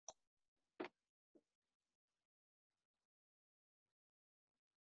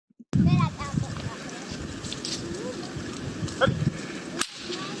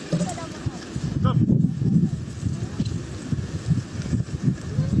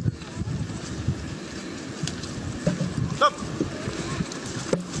Stop.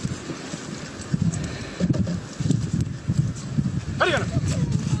 Ariana.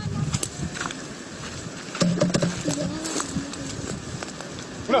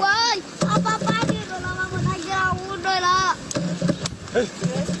 Woi, apa-apa nih kalau mau aja udah lah.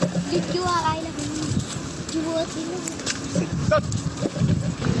 Dijual aja ini. Jual ini. Stop.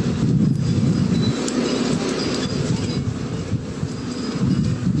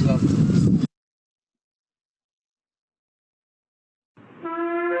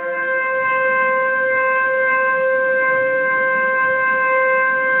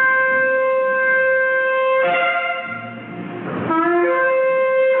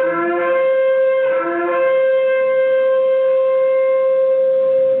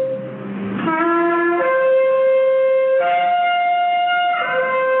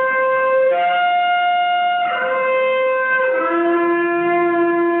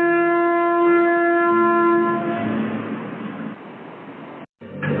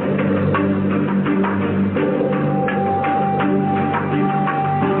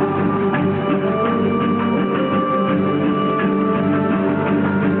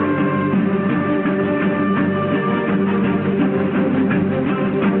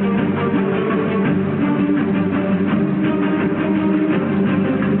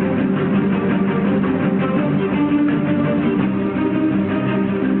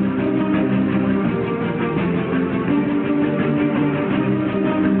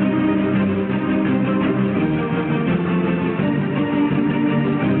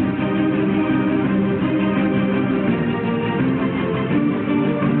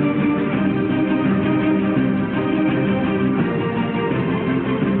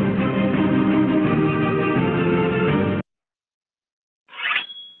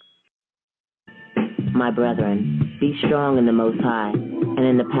 My brethren, be strong in the Most High, and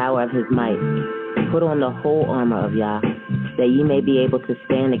in the power of his might. Put on the whole armor of Yah, that ye may be able to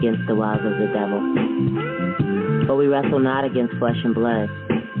stand against the wiles of the devil. For we wrestle not against flesh and blood,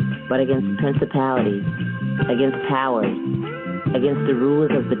 but against principalities, against powers, against the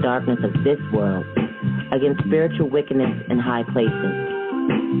rulers of the darkness of this world, against spiritual wickedness in high places.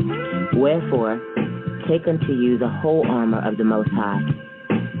 Wherefore, take unto you the whole armor of the Most High,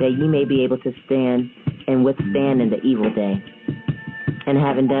 that ye may be able to stand and withstand in the evil day. And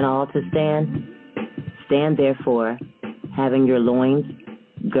having done all to stand, stand therefore, having your loins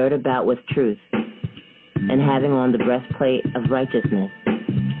girt about with truth, and having on the breastplate of righteousness,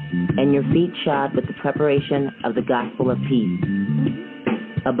 and your feet shod with the preparation of the gospel of peace.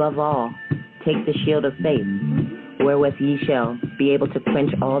 Above all, take the shield of faith, wherewith ye shall be able to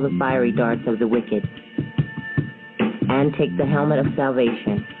quench all the fiery darts of the wicked, and take the helmet of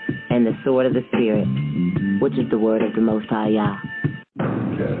salvation and the sword of the Spirit, which is the word of the Most High Yah.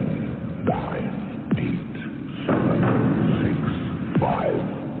 10, 9, 8, 7, 6, 5,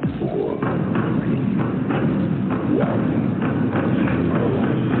 4, 3, 1, 0.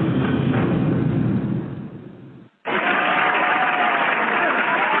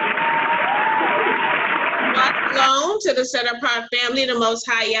 Shalom to the Set Apart family, the Most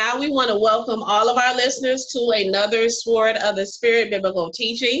High Yah. We want to welcome all of our listeners to another Sword of the Spirit biblical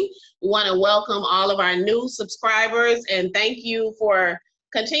teaching. We want to welcome all of our new subscribers and thank you for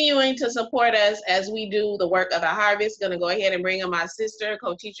continuing to support us as we do the work of the harvest. Going to go ahead and bring in my sister,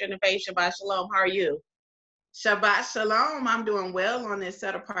 co-teacher in the faith. Shabbat Shalom. How are you? Shabbat Shalom. I'm doing well on this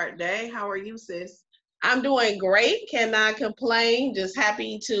Set Apart day. How are you, sis? I'm doing great, cannot complain. Just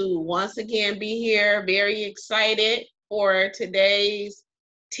happy to once again be here. Very excited for today's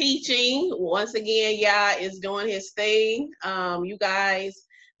teaching. Once again, Yah is doing his thing. You guys,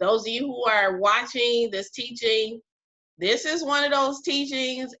 those of you who are watching this teaching, this is one of those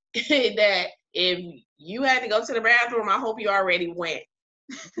teachings that if you had to go to the bathroom, I hope you already went.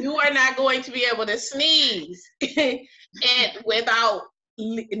 You are not going to be able to sneeze and without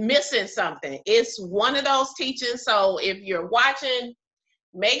missing something. It's one of those teachings. So if you're watching,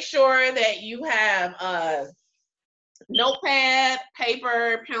 make sure that you have a notepad,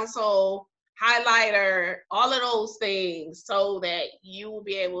 paper, pencil, highlighter, all of those things so that you will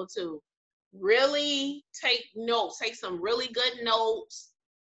be able to really take notes, take some really good notes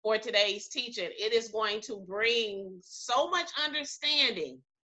for today's teaching. It is going to bring so much understanding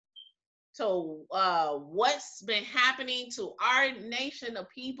to what's been happening to our nation of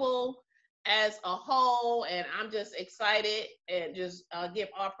people as a whole, and I'm just excited and just give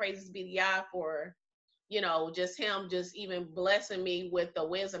all praises be to Yah for, you know, just him just even blessing me with the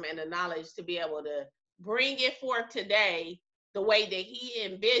wisdom and the knowledge to be able to bring it forth today the way that he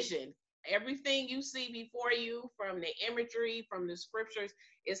envisioned. Everything you see before you, from the imagery, from the scriptures,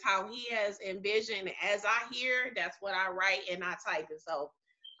 is how he has envisioned. As I hear, that's what I write and I type. And so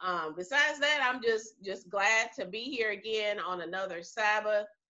besides that, I'm just glad to be here again on another Sabbath.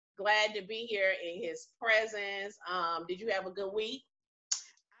 Glad to be here in his presence. Did you have a good week?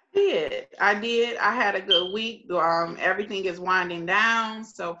 I did. I had a good week. Everything is winding down,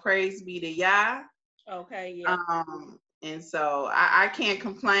 so praise be to Yah. Okay, yeah. And so I can't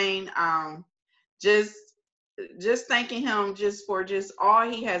complain. Just thanking him just for just all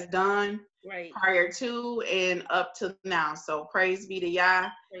he has done Right. prior to and up to now. So praise be to Yah.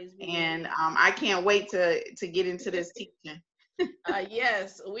 Praise be And I can't wait to get into this teaching.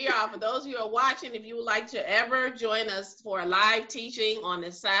 Yes, we are. For those of you who are watching, if you would like to ever join us for a live teaching on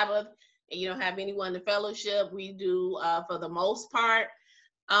the Sabbath, and you don't have anyone to fellowship, we do, for the most part,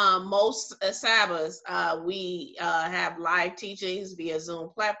 most Sabbaths, we have live teachings via Zoom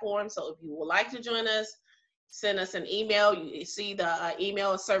platform. So if you would like to join us, send us an email. You see the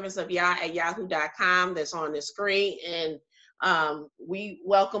email servantsofyah@yahoo.com that's on the screen. And we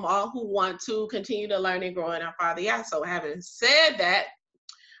welcome all who want to continue to learn and grow in our Father Yah. So having said that,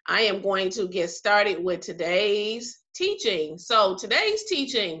 I am going to get started with today's teaching. So today's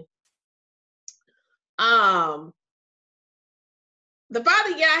teaching, the Father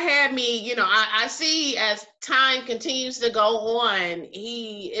Yah had me, I see as time continues to go on,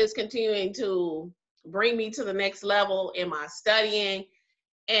 he is continuing to bring me to the next level in my studying.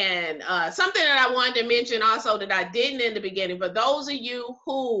 And something that I wanted to mention also that I didn't in the beginning, for those of you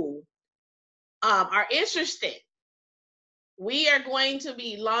who are interested, we are going to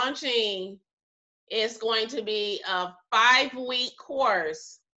be launching, it's going to be a 5-week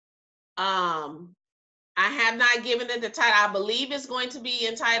course. I have not given it the title. I believe it's going to be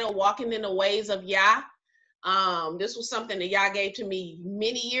entitled Walking in the Ways of Yah. This was something that Yah gave to me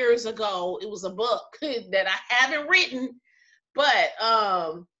many years ago. It was a book that I haven't written, but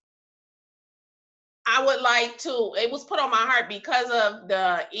I would like to, it was put on my heart because of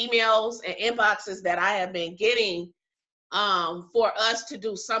the emails and inboxes that I have been getting for us to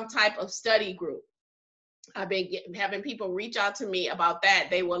do some type of study group. I've been having people reach out to me about that.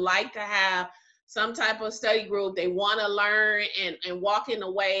 They would like to have some type of study group. They want to learn and walk in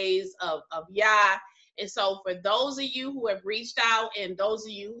the ways of Yah. And so for those of you who have reached out, and those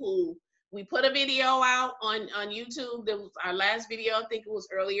of you who, we put a video out on YouTube. That was our last video. I think it was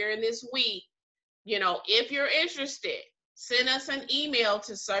earlier in this week. If you're interested, send us an email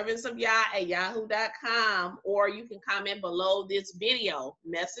to servantsofyah@yahoo.com, or you can comment below this video.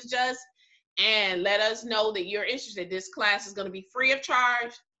 Message us and let us know that you're interested. This class is going to be free of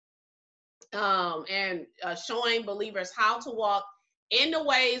charge, and showing believers how to walk in the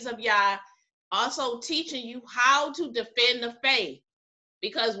ways of Yah, also teaching you how to defend the faith,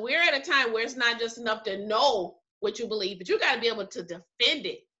 because we're at a time where it's not just enough to know what you believe, but you got to be able to defend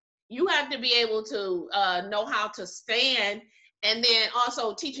it. You have to be able to know how to stand, and then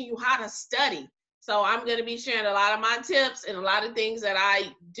also teaching you how to study. So I'm going to be sharing a lot of my tips and a lot of things that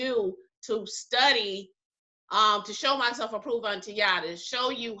I do to study, to show myself approved unto Yah, to show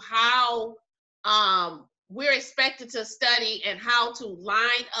you how we're expected to study and how to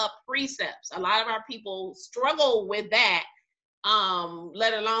line up precepts. A lot of our people struggle with that,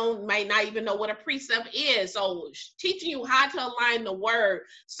 let alone might not even know what a precept is. So teaching you how to align the word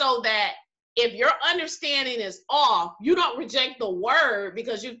so that if your understanding is off, you don't reject the word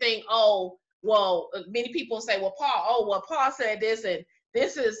because you think, oh, well, many people say, well, Paul said this, and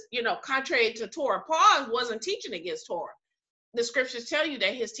this is, contrary to Torah. Paul wasn't teaching against Torah. The scriptures tell you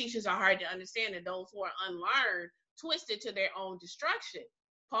that his teachings are hard to understand, and those who are unlearned twisted to their own destruction.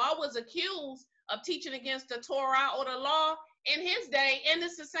 Paul was accused of teaching against the Torah or the law in his day, and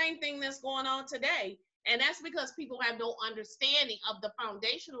it's the same thing that's going on today. And that's because people have no understanding of the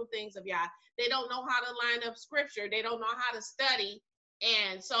foundational things of Yah. They don't know how to line up scripture. They don't know how to study.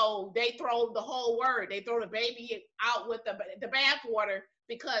 And so they throw the whole word. They throw the baby out with the bathwater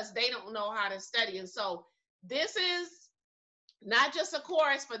because they don't know how to study. And so this is not just a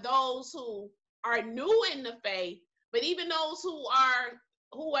course for those who are new in the faith, but even those who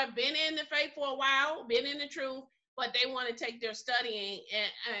have been in the faith for a while, been in the truth, but they want to take their studying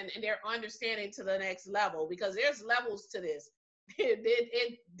and their understanding to the next level, because there's levels to this.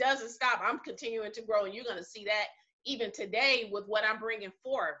 It doesn't stop. I'm continuing to grow, and you're going to see that even today with what I'm bringing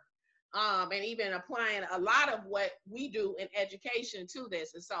forth, and even applying a lot of what we do in education to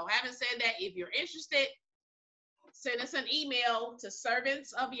this. And so having said that, if you're interested, send us an email to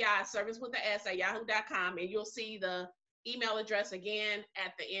servantsofyah, servants with the S, @yahoo.com, and you'll see the email address again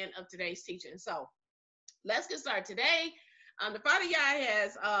at the end of today's teaching. So let's get started. Today, The Father Yah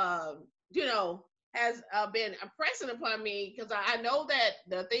has, you know, has been impressing upon me, because I know that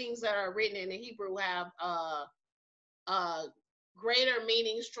the things that are written in the Hebrew have greater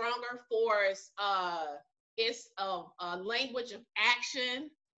meaning, stronger force. It's a language of action.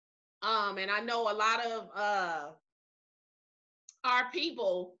 And I know a lot of our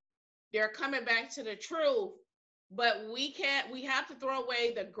people, they're coming back to the truth, but we have to throw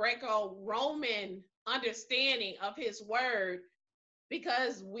away the Greco-Roman understanding of his word,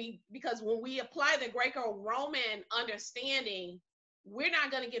 because when we apply the Greco-Roman understanding, we're not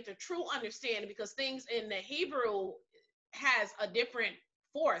going to get the true understanding, because things in the Hebrew has a different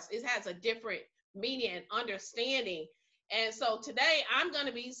force. It has a different meaning and understanding. And so today I'm going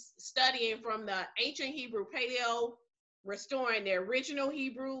to be studying from the ancient Hebrew Paleo, restoring the original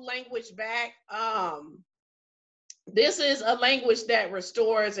Hebrew language back. This is a language that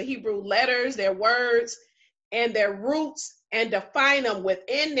restores the Hebrew letters, their words, and their roots, and define them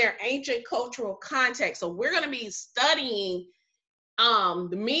within their ancient cultural context. So we're going to be studying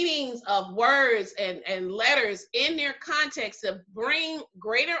the meanings of words and letters in their context to bring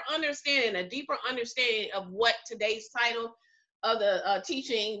greater understanding, a deeper understanding of what today's title of the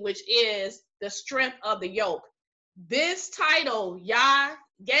teaching, which is The Strength of the Yoke. This title, Yah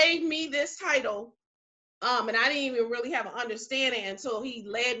gave me this title, and I didn't even really have an understanding until he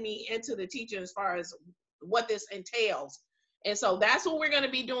led me into the teaching as far as what this entails. And so that's what we're going to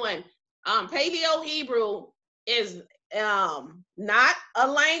be doing. Paleo Hebrew is not a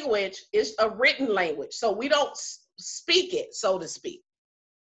language, it's a written language. So we don't speak it, so to speak.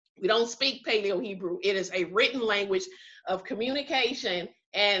 We don't speak Paleo Hebrew. It is a written language of communication,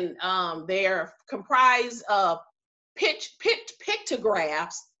 and they are comprised of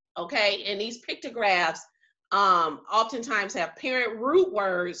pictographs, okay? And these pictographs oftentimes have parent root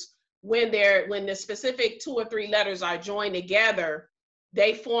words. When the specific 2 or 3 letters are joined together,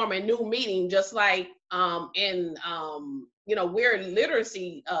 they form a new meaning, just like you know, we're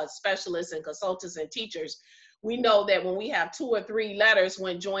literacy specialists and consultants and teachers. We know that when we have 2 or 3 letters,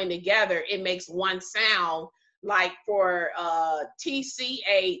 when joined together, it makes one sound. Like for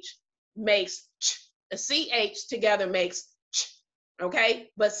TCH makes ch, a CH together makes ch, okay?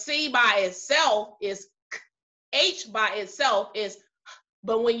 But C by itself is k, H by itself is,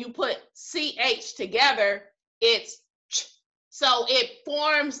 but when you put CH together, it's ch. So it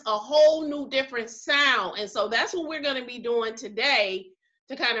forms a whole new different sound. And so that's what we're going to be doing today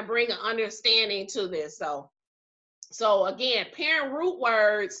to kind of bring an understanding to this. So again, parent root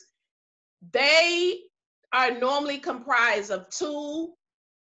words, they are normally comprised of two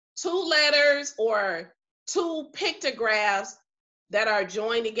letters or 2 pictographs that are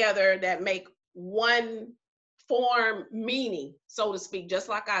joined together that make one form meaning, so to speak, just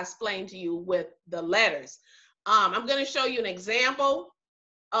like I explained to you with the letters. I'm going to show you an example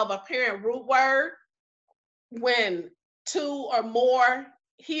of a parent root word when 2 or more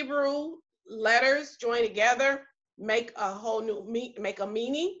Hebrew letters join together, make a whole new make a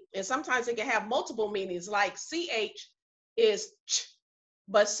meaning. And sometimes it can have multiple meanings, like CH is ch,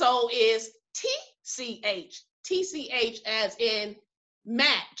 but so is TCH. TCH as in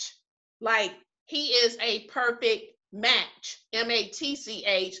match, like he is a perfect match,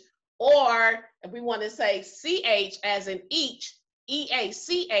 MATCH. Or if we want to say CH as in each,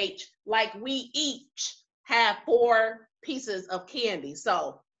 EACH, like we each have 4 pieces of candy.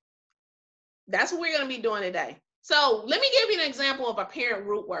 So that's what we're going to be doing today. So let me give you an example of a parent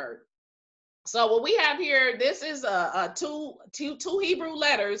root word. So what we have here, this is two Hebrew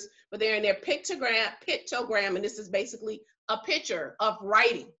letters, but they're in their pictogram, and this is basically a picture of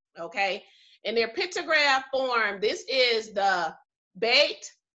writing, okay? In their pictograph form, this is the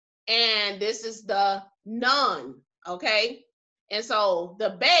Beit, and this is the Nun, okay? And so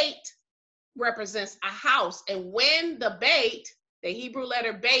the Beit represents a house, and when the Beit, the Hebrew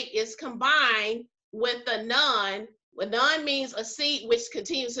letter Beit, is combined with the Nun, when Nun means a seed which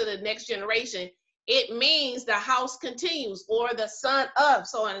continues to the next generation, it means the house continues, or the son of.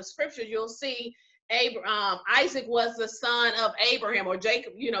 So in the scripture, you'll see Isaac was the son of Abraham, or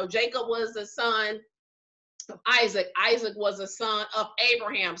Jacob, you know, Jacob was the son of Isaac. Isaac was the son of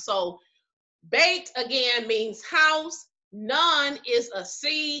Abraham. So Beit again means house. Nun is a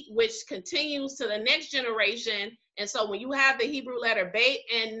seed which continues to the next generation. And so when you have the Hebrew letter Beit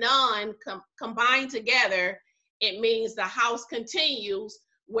and Nun combined together, it means the house continues.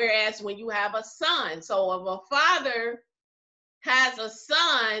 Whereas when you have a son, so if a father has a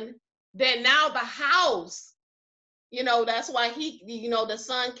son, then now the house, you know, that's why the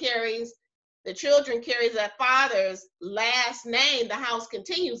son carries, the children carries that father's last name, the house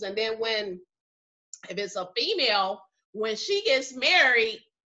continues. And then if it's a female when she gets married,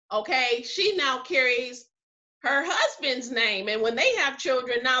 okay, she now carries her husband's name. And when they have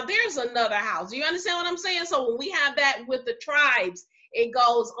children, now there's another house. You understand what I'm saying? So when we have that with the tribes, it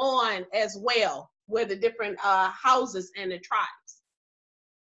goes on as well with the different houses and the tribes.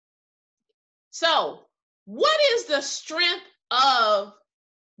 So what is the strength of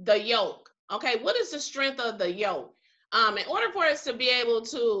the yoke? Okay, what is the strength of the yoke? In order for us to be able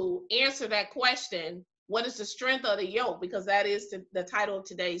to answer that question, what is the strength of the yoke? Because that is the title of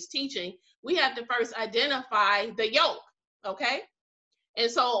today's teaching. We have to first identify the yoke, okay? And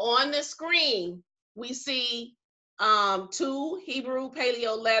so on the screen, we see 2 Hebrew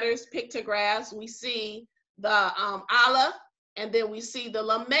paleo letters, pictographs. We see the Aleph, and then we see the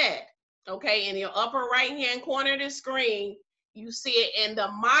Lamed, okay? In your upper right-hand corner of the screen, you see it in the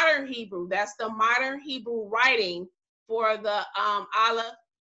modern Hebrew. That's the modern Hebrew writing for the Aleph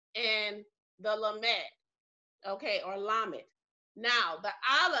and the Lamed, okay, or Lamed. Now, the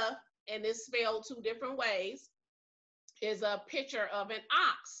Aleph, and it's spelled 2 different ways, is a picture of an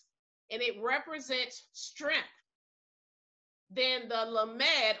ox, and it represents strength. Then the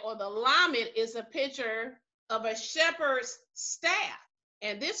Lamed or the Lamed is a picture of a shepherd's staff,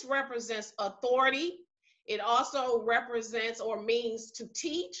 and this represents authority. It also represents or means to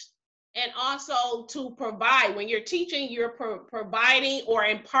teach and also to provide. When you're teaching, you're providing or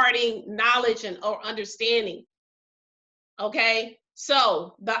imparting knowledge and or understanding. Okay,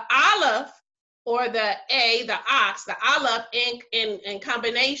 so the Aleph or the ox, the Aleph in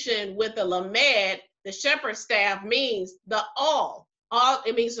combination with the Lamed, the shepherd's staff, means the all.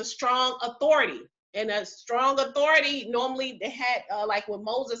 It means a strong authority. And a strong authority, normally they had, like when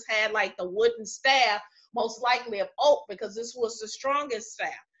Moses had like the wooden staff, most likely of oak, because this was the strongest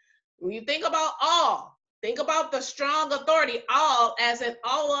staff. When you think about all, think about the strong authority, all as in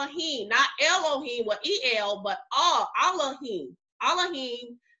Elohim, not Elohim with E-L, but all, Elohim.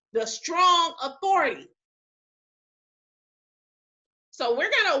 Elohim, the strong authority. So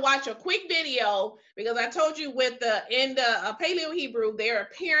we're gonna watch a quick video because I told you in the Paleo Hebrew, there are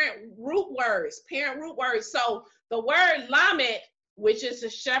parent root words. So the word Lamed, which is the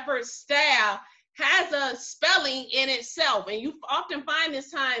shepherd's staff, has a spelling in itself. And you often find this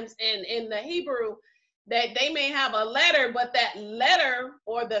times in the Hebrew that they may have a letter, but that letter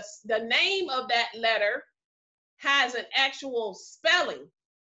or the name of that letter has an actual spelling.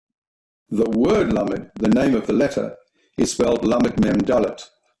 The word Lamed, the name of the letter, is spelled Lamed Mem Dalet.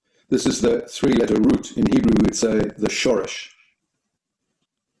 This is the 3-letter root. In Hebrew, we'd say the Shoresh.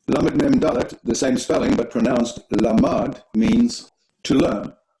 Lamed Mem Dalet, the same spelling but pronounced Lamad, means to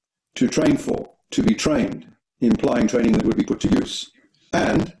learn, to train for, to be trained, implying training that would be put to use.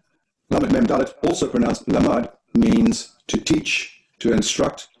 And Lamed Mem Dalet, also pronounced Lamad, means to teach, to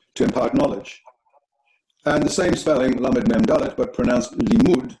instruct, to impart knowledge. And the same spelling, Lamed Mem Dalet, but pronounced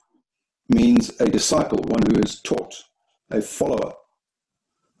Limud, means a disciple, one who is taught, a follower.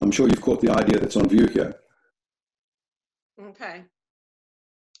 I'm sure you've caught the idea that's on view here. Okay.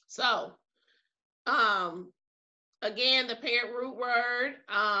 So, again, the parent root word,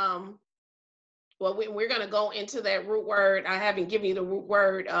 well, we're going to go into that root word. I haven't given you the root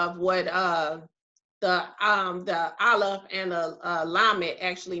word of what the Aleph and the Lamed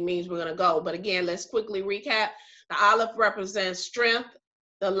actually means. We're going to go. But again, let's quickly recap. The Aleph represents strength.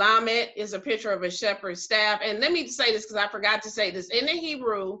 The Lamed is a picture of a shepherd's staff. And let me say this because I forgot to say this. In the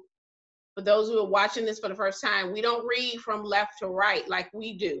Hebrew, for those who are watching this for the first time, we don't read from left to right like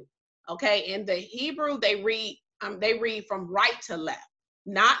we do. Okay, in the Hebrew, they read from right to left,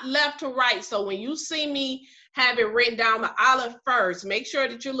 not left to right. So when you see me have it written down the Aleph first, make sure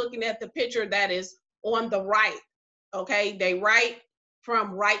that you're looking at the picture that is on the right. Okay, they write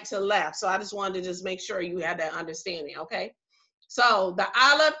from right to left. So I just wanted to just make sure you had that understanding. Okay. So the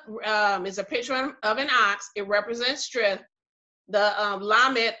Aleph is a picture of an ox. It represents strength. The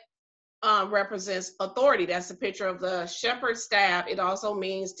Lamed represents authority. That's a picture of the shepherd's staff. It also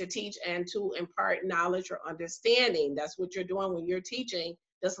means to teach and to impart knowledge or understanding. That's what you're doing when you're teaching,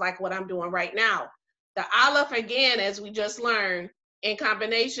 just like what I'm doing right now. The Aleph, again, as we just learned, in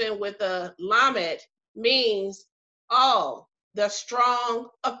combination with the Lamed, means the strong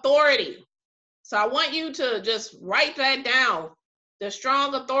authority. So I want you to just write that down. The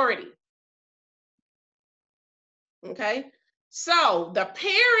strong authority. Okay, so the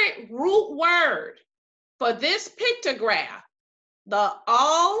parent root word for this pictograph,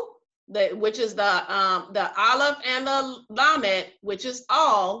 which is the Aleph and the Lamed, which is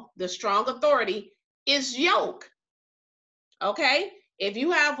all, the strong authority, is yoke. Okay, if you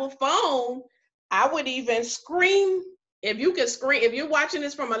have a phone, I would even screen. If you could screen, if you're watching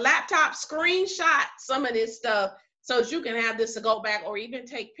this from a laptop, screenshot some of this stuff so that you can have this to go back or even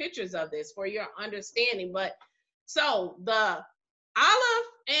take pictures of this for your understanding. But so the Aleph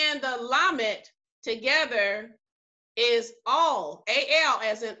and the Lamed together is all, Al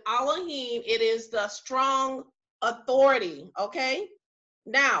as in Elohim, it is the strong authority, okay?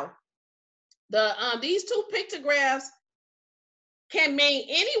 Now, these two pictographs can mean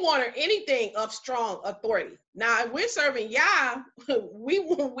anyone or anything of strong authority. Now, if we're serving Yah,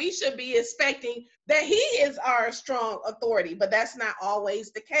 we should be expecting that he is our strong authority, but that's not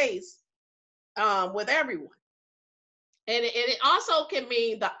always the case with everyone. And it also can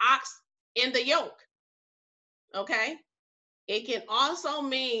mean the ox in the yoke, okay? It can also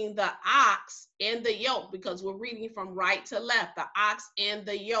mean the ox in the yoke, because we're reading from right to left, the ox in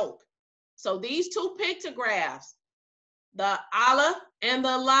the yoke. So these two pictographs, the Aleph and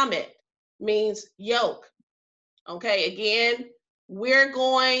the Lamed, means yoke. Okay, again, we're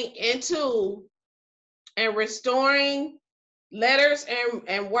going into and restoring letters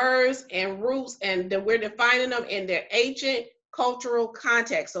and words and roots, and we're defining them in their ancient cultural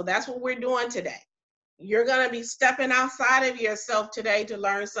context. So that's what we're doing today. You're going to be stepping outside of yourself today to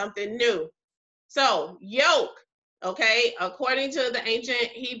learn something new. So yoke, okay, according to the ancient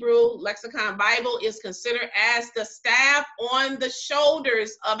Hebrew lexicon Bible, is considered as the staff on the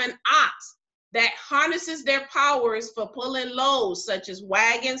shoulders of an ox that harnesses their powers for pulling loads such as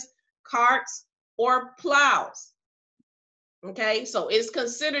wagons, carts, or plows. Okay, so it's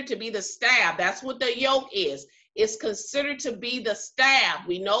considered to be the staff. That's what the yoke is. It's considered to be the staff.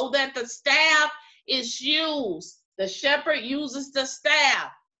 We know that the staff is used. The shepherd uses the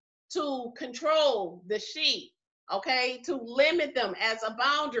staff to control the sheep, okay, to limit them as a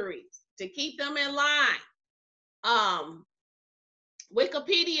boundary, to keep them in line.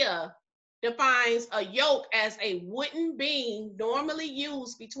 Wikipedia defines a yoke as a wooden beam normally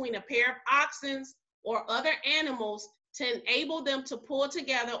used between a pair of oxen or other animals to enable them to pull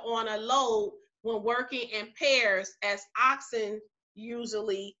together on a load when working in pairs, as oxen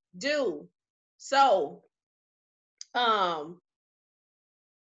usually do. So,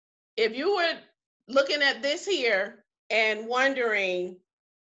 if you were looking at this here and wondering,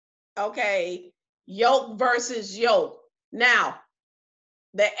 okay, yoke versus yoke. Now,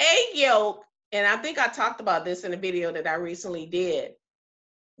 the egg yolk, and I think I talked about this in a video that I recently did.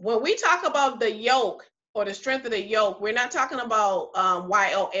 When we talk about the yoke or the strength of the yoke, we're not talking about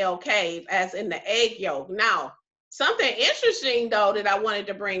Y-O-L-K as in the egg yolk. Now, something interesting though that I wanted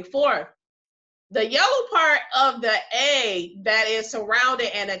to bring forth. The yellow part of the egg that is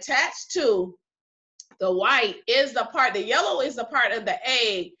surrounded and attached to the white is the part, the yellow is the part of the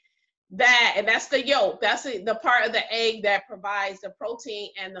egg and that's the yolk. That's the part of the egg that provides the protein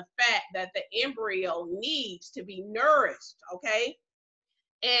and the fat that the embryo needs to be nourished, okay?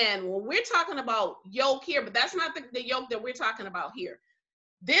 And when we're talking about yolk here, but that's not the yolk that we're talking about here.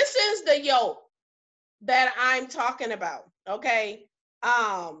 This is the yolk that I'm talking about, okay?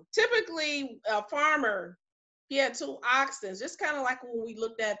 Typically a farmer, he had two oxen, just kind of like when we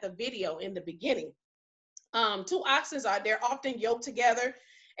looked at the video in the beginning. Two oxen they're often yoked together,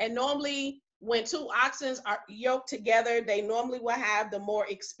 and normally when two oxen are yoked together, they normally will have the more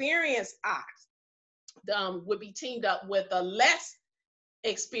experienced ox would be teamed up with a less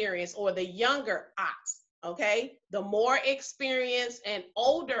experienced or the younger ox, okay? The more experienced and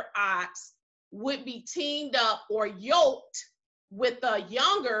older ox would be teamed up or yoked with the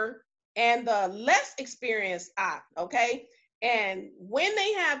younger and the less experienced ox, okay? And when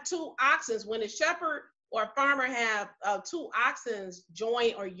they have two oxen, when a shepherd or a farmer have two oxen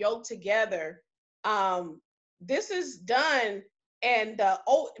joined or yoked together, this is done and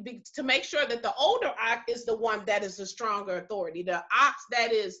to make sure that the older ox is the one that is the stronger authority. The ox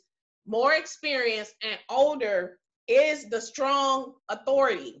that is more experienced and older is the strong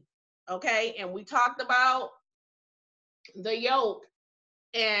authority, okay? And we talked about the yoke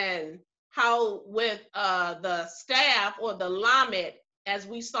and how with the staff or the lamed, as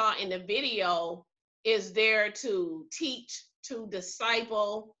we saw in the video, is there to teach, to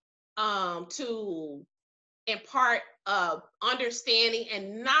disciple, to impart understanding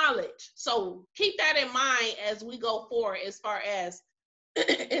and knowledge. So keep that in mind as we go forward as far as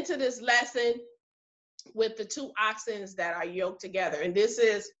into this lesson with the two oxen that are yoked together. And this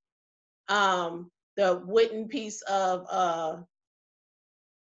is the wooden piece of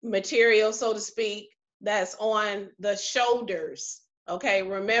material, so to speak, that's on the shoulders. Okay,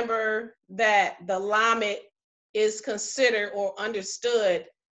 remember that the lamed is considered or understood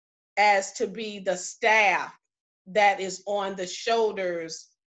as to be the staff that is on the shoulders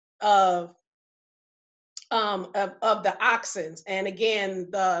of the oxen. And again,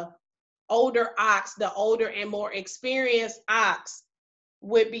 the older ox, the older and more experienced ox,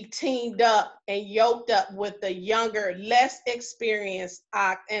 would be teamed up and yoked up with the younger, less experienced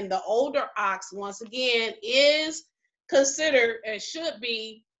ox. And the older ox, once again, is considered and should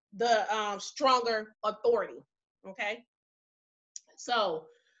be the stronger authority. Okay. So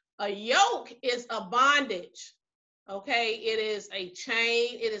a yoke is a bondage. Okay. It is a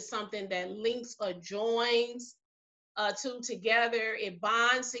chain. It is something that links or joins two together. It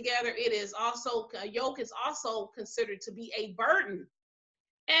bonds together. It is also, a yoke is also considered to be a burden.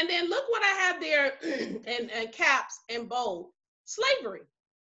 And then look what I have there in caps and bold, slavery.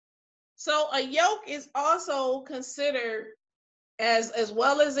 So a yoke is also considered as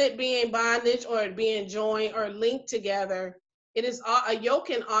well as it being bondage or being joined or linked together. It is a yoke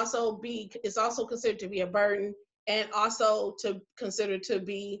can also be, is also considered to be a burden and also to consider to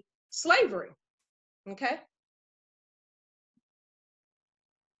be slavery. Okay.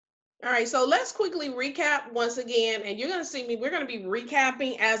 All right, so let's quickly recap once again, and you're going to see me, we're going to be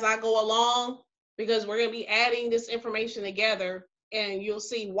recapping as I go along because we're going to be adding this information together and you'll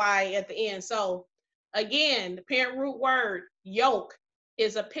see why at the end. So again, the parent root word yoke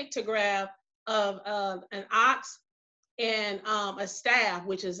is a pictograph of an ox and a staff,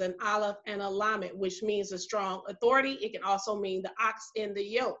 which is an aleph and a lamed, which means a strong authority. It can also mean the ox in the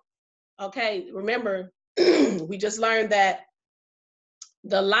yoke. Okay, remember, we just learned that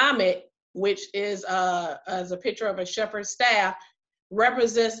the lamed, which is as a picture of a shepherd's staff,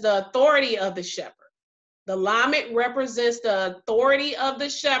 represents the authority of the shepherd. The lamed represents the authority of the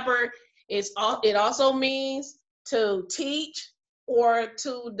shepherd. It also means to teach or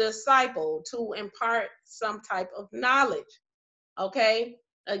to disciple, to impart some type of knowledge. Okay,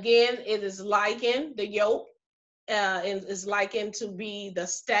 again, it is likened, the yoke is likened to be the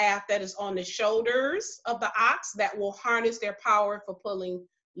staff that is on the shoulders of the ox that will harness their power for pulling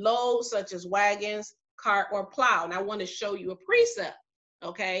loads such as wagons, cart, or plow. And I want to show you a precept,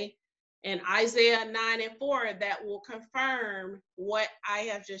 okay, in Isaiah 9:4 that will confirm what I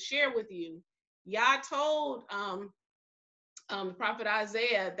have just shared with you. Yah told the prophet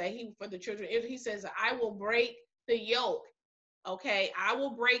Isaiah that for the children of Israel, he says, I will break the yoke. Okay, I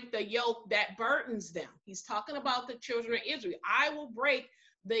will break the yoke that burdens them. He's talking about the children of Israel. I will break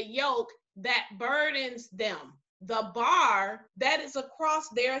the yoke that burdens them, the bar that is across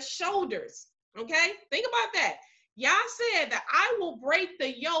their shoulders. Okay, think about that. Yah said that I will break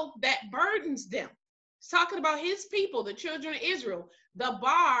the yoke that burdens them. He's talking about his people, the children of Israel, the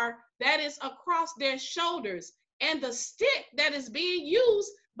bar that is across their shoulders and the stick that is being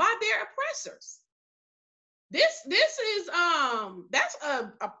used by their oppressors. This is that's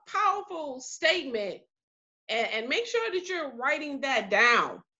a powerful statement, and make sure that you're writing that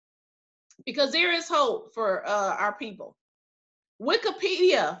down because there is hope for our people.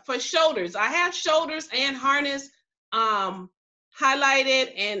 Wikipedia for shoulders. I have shoulders and harness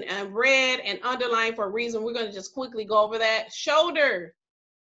highlighted and red and underlined for a reason. We're going to just quickly go over that. Shoulder.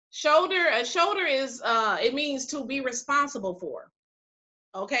 A shoulder is it means to be responsible for.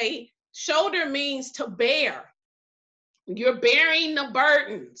 Okay. Shoulder means to bear. You're bearing the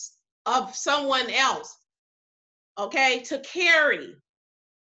burdens of someone else. Okay, to carry.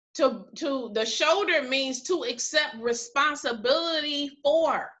 To the shoulder means to accept responsibility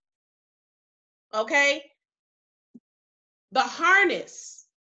for. Okay. The harness,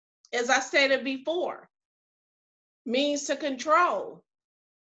 as I stated before, means to control,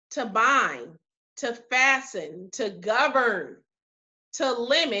 to bind, to fasten, to govern, to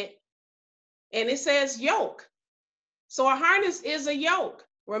limit, and it says yoke. So a harness is a yoke.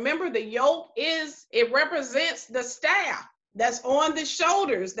 Remember, the yoke it represents the staff that's on the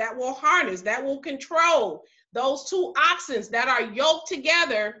shoulders that will harness, that will control those two oxen that are yoked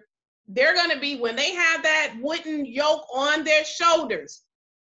together. They're going to be, when they have that wooden yoke on their shoulders,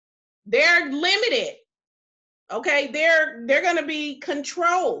 they're limited. Okay, they're going to be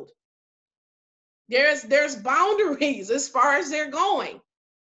controlled. There's boundaries as far as they're going.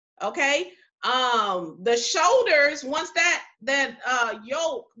 Okay. The shoulders, once that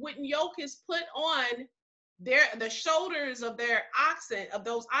wooden yoke is put on the shoulders of their oxen, of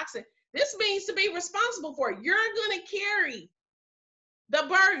those oxen, this means to be responsible for it. You're going to carry the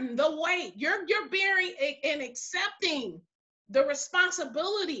burden, the weight. You're bearing and accepting the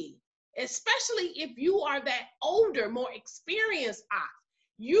responsibility, especially if you are that older, more experienced ox.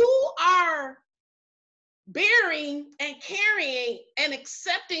 You are bearing and carrying and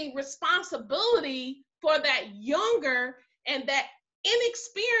accepting responsibility for that younger and that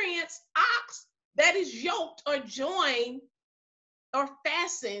inexperienced ox that is yoked or joined or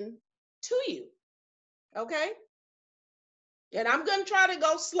fastened to you. Okay. And I'm going to try to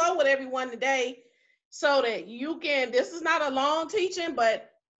go slow with everyone today so that you can, this is not a long teaching, but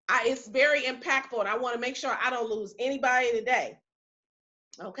it's very impactful. And I want to make sure I don't lose anybody today.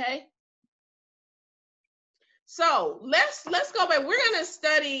 Okay. So let's go back. We're going to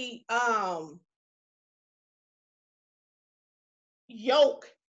study yoke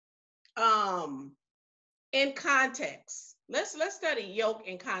in context. Let's study yoke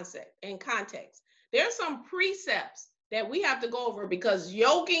in context. There's some precepts that we have to go over because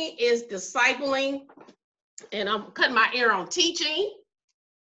yoking is discipling, and I'm cutting my ear on teaching.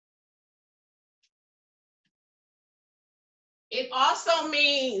 It also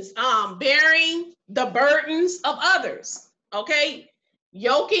means bearing the burdens of others. Okay,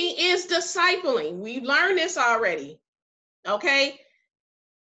 yoking is discipling. We've learned this already. Okay,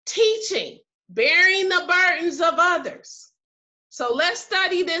 teaching, bearing the burdens of others. So let's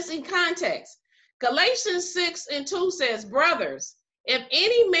study this in context. Galatians 6:2 says, brothers, if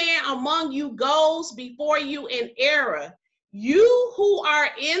any man among you goes before you in error, you who are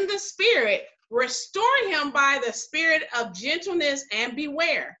in the spirit, restore him by the spirit of gentleness and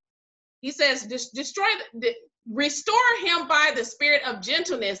beware. He says, restore him by the spirit of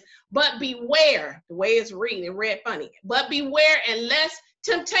gentleness, but beware. The way it's read, it read funny. But beware, unless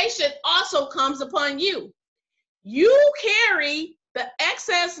temptation also comes upon you. You carry the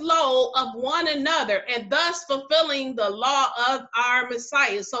excess load of one another and thus fulfilling the law of our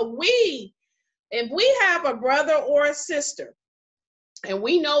Messiah. So if we have a brother or a sister and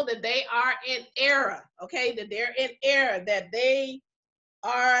we know that they are in error, okay, that they're in error, that they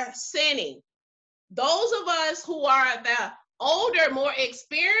are sinning, those of us who are the older, more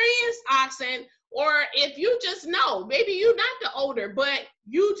experienced oxen, or if you just know, maybe you're not the older, but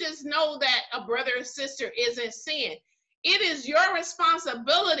you just know that a brother or sister is in sin, it is your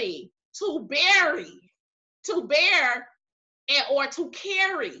responsibility to bear or to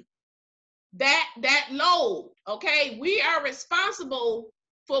carry that load. Okay, we are responsible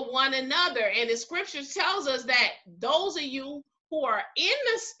for one another, and the scriptures tells us that those of you who are in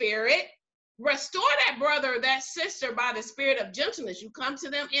the spirit, restore that brother or that sister by the spirit of gentleness. You come to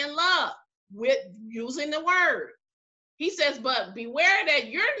them in love with using the word. He says, but beware that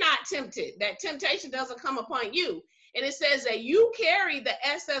you're not tempted, that temptation doesn't come upon you. And it says that you carry the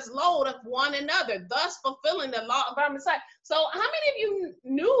excess load of one another, thus fulfilling the law of our Messiah. So how many of you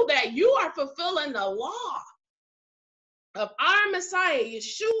knew that you are fulfilling the law of our Messiah,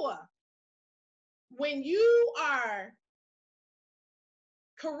 Yahshua, when you are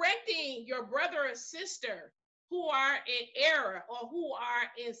correcting your brother or sister who are in error or who are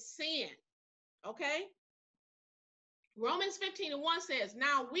in sin? Okay. Romans 15:1 says,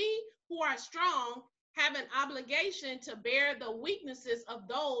 now we who are strong have an obligation to bear the weaknesses of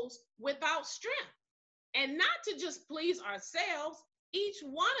those without strength, and not to just please ourselves. Each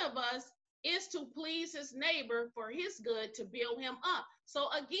one of us is to please his neighbor for his good, to build him up. So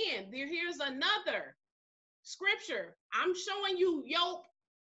again, here's another scripture. I'm showing you yoke,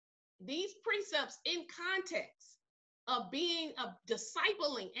 these precepts in context of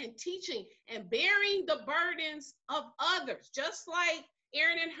discipling and teaching and bearing the burdens of others, just like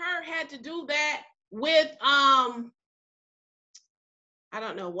Aaron and Hur had to do that with I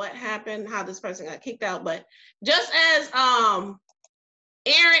don't know what happened, how this person got kicked out, but just as Aaron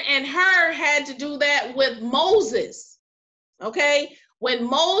and Hur had to do that with Moses. Okay, when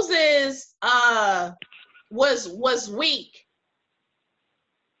Moses was weak.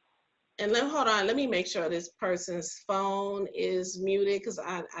 And hold on, let me make sure this person's phone is muted because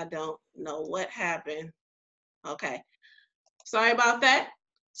I don't know what happened. Okay, sorry about that.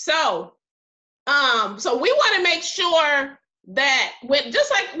 So we want to make sure that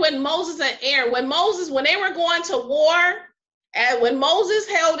just like when Moses and Aaron, when they were going to war, and when Moses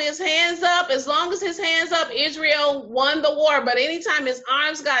held his hands up, as long as his hands up, Israel won the war. But anytime his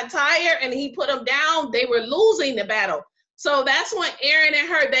arms got tired and he put them down, they were losing the battle. So that's when Aaron and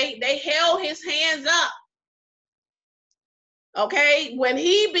Hur, they held his hands up. Okay, when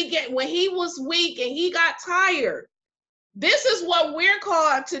he was weak and he got tired, this is what we're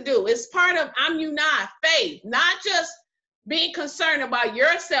called to do. It's part of Amunah, faith, not just being concerned about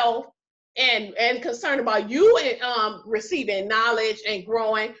yourself and concerned about you receiving knowledge and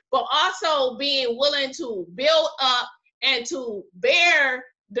growing, but also being willing to build up and to bear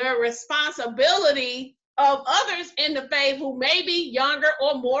the responsibility of others in the faith who may be younger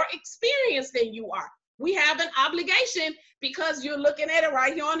or more experienced than you are. We have an obligation because you're looking at it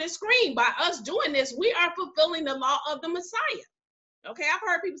right here on the screen. By us doing this, we are fulfilling the law of the Messiah. Okay, I've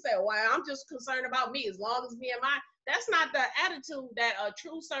heard people say, well, I'm just concerned about me as long as me and mine. That's not the attitude that a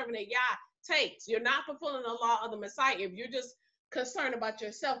true servant of Yah takes. You're not fulfilling the law of the Messiah if you're just concerned about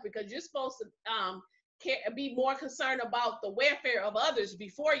yourself, because you're supposed to be more concerned about the welfare of others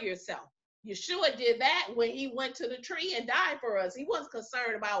before yourself. Yahshua did that when he went to the tree and died for us. He wasn't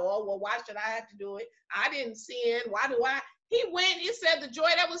concerned about, oh, well, why should I have to do it? I didn't sin. Why do I? He went, he said the joy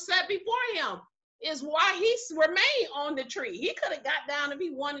that was set before him is why he remained on the tree. He could have got down if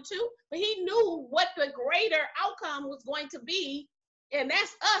he wanted to, but he knew what the greater outcome was going to be. And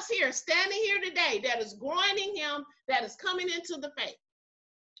that's us here, standing here today, that is growing in him, that is coming into the faith.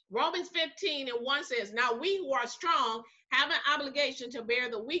 Romans 15:1 says, now we who are strong have an obligation to bear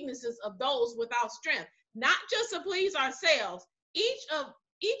the weaknesses of those without strength, not just to please ourselves.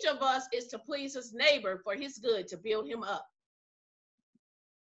 Each of us is to please his neighbor for his good, to build him up.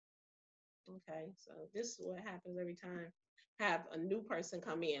 Okay, so this is what happens every time I have a new person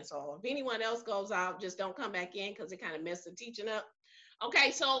come in. So if anyone else goes out, just don't come back in, because it kind of messed the teaching up.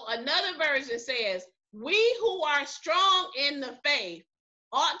 Okay, so another version says, we who are strong in the faith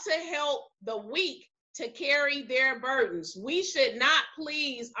ought to help the weak to carry their burdens. We should not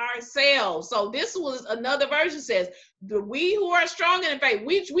please ourselves. So this was another version says, we who are strong in the faith,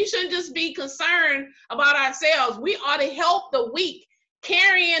 we shouldn't just be concerned about ourselves. We ought to help the weak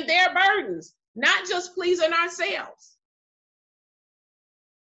carrying their burdens, not just pleasing ourselves.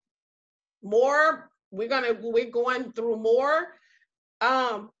 We're going through more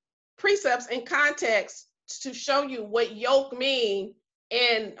precepts and context to show you what yoke mean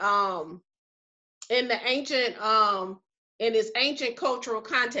in the ancient in this ancient cultural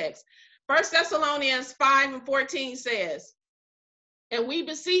context. 1 Thessalonians 5:14 says, and we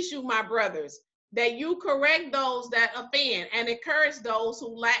beseech you, my brothers, that you correct those that offend and encourage those who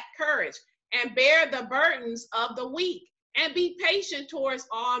lack courage, and bear the burdens of the weak, and be patient towards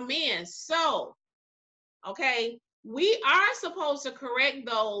all men. So, okay, we are supposed to correct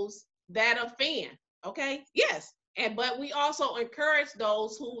those that offend, okay? Yes, but we also encourage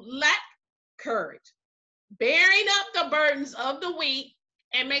those who lack courage, bearing up the burdens of the weak,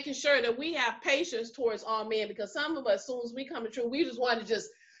 and making sure that we have patience towards all men, because some of us, as soon as we come to truth, we just want to just,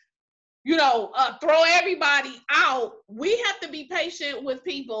 throw everybody out. We have to be patient with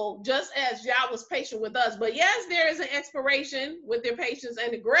people just as Yah was patient with us. But yes, there is an expiration with their patience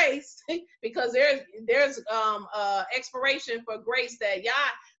and the grace, because there's expiration for grace that Yah,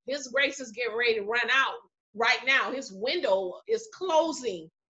 his grace is getting ready to run out right now. His window is closing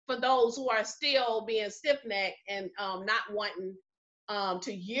for those who are still being stiff-necked and not wanting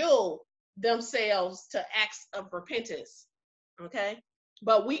to yield themselves to acts of repentance, okay?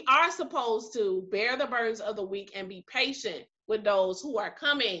 But we are supposed to bear the burdens of the weak and be patient with those who are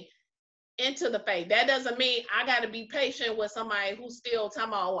coming into the faith. That doesn't mean I got to be patient with somebody who's still talking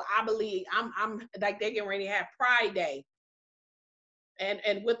about, oh, I believe, I'm like they're getting ready to have Pride Day.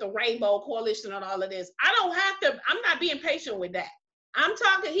 And with the Rainbow Coalition and all of this. I'm not being patient with that.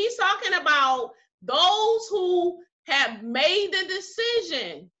 He's talking about those who have made the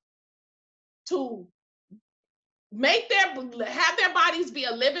decision to have their bodies be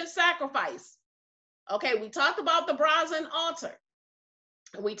a living sacrifice. Okay, we talked about the brazen altar.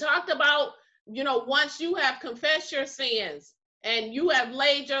 We talked about, once you have confessed your sins and you have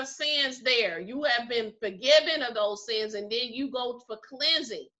laid your sins there, you have been forgiven of those sins, and then you go for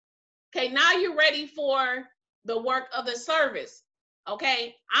cleansing. Okay, now you're ready for the work of the service.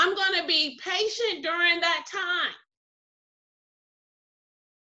 Okay, I'm going to be patient during that time.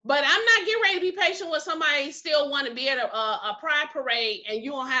 But I'm not getting ready to be patient with somebody still want to be at a pride parade, and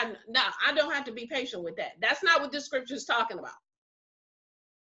you don't have, no, I don't have to be patient with that. That's not what this scripture is talking about.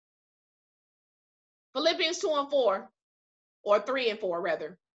 Philippians 2:4, or 3:4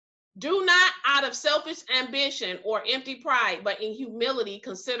 rather. Do not out of selfish ambition or empty pride, but in humility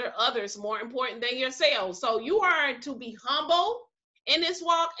consider others more important than yourselves. So you are to be humble in this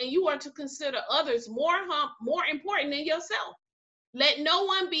walk, and you are to consider others more important than yourself. Let no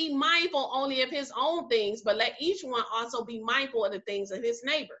one be mindful only of his own things, but let each one also be mindful of the things of his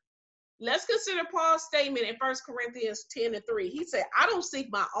neighbor. Let's consider Paul's statement in 1 Corinthians 10:3. He said, I don't seek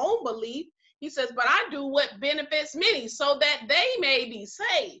my own belief. He says, but I do what benefits many, so that they may be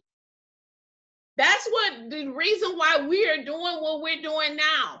saved. That's the reason why we are doing what we're doing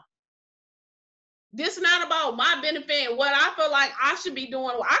now. This is not about my benefit and what I feel like I should be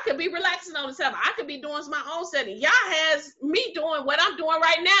doing. I could be relaxing on the Sabbath. I could be doing my own setting. Yah has me doing what I'm doing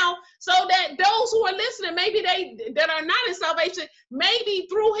right now, so that those who are listening, maybe that are not in salvation, maybe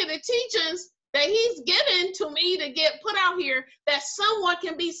through the teachings that he's given to me to get put out here, that someone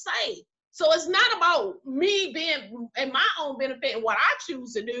can be saved. So it's not about me being in my own benefit and what I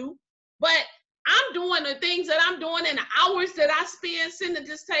choose to do, but I'm doing the things that I'm doing in the hours that I spend sitting at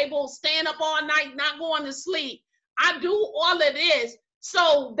this table, staying up all night, not going to sleep. I do all of this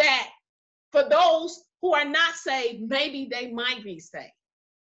so that for those who are not saved, maybe they might be saved.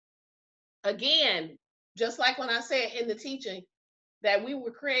 Again, just like when I said in the teaching that we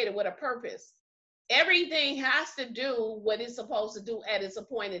were created with a purpose. Everything has to do what it's supposed to do at its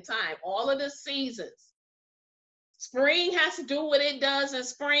appointed time. All of the seasons. Spring has to do what it does in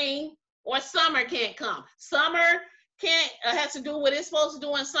spring, or summer can't come. Summer has to do what it's supposed to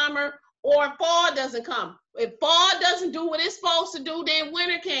do in summer, or fall doesn't come. If fall doesn't do what it's supposed to do, then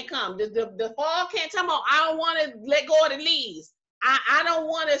winter can't come. The fall can't come out. I don't want to let go of the leaves. I don't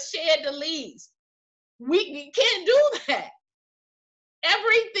want to shed the leaves. We can't do that.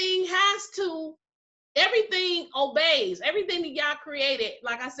 Everything obeys. Everything that Yah created,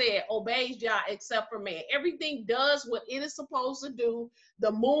 like I said, obeys Yah except for man. Everything does what it is supposed to do.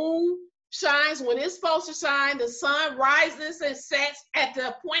 The moon shines when it's supposed to shine. The sun rises and sets at the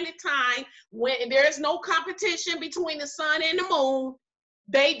appointed time when there's no competition between the sun and the moon.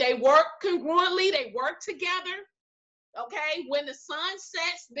 They work congruently. They work together. Okay? When the sun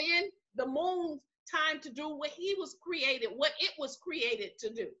sets, then the moon's time to do what it was created to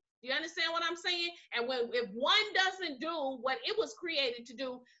do. You understand what I'm saying? And if one doesn't do what it was created to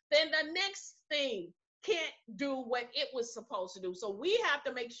do, then the next thing can't do what it was supposed to do. So we have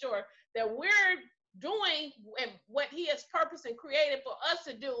to make sure that we're doing what he has purposed and created for us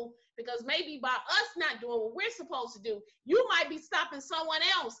to do, because maybe by us not doing what we're supposed to do, you might be stopping someone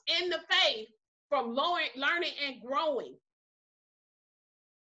else in the faith from learning and growing.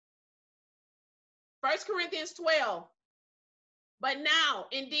 1 Corinthians 12. But now,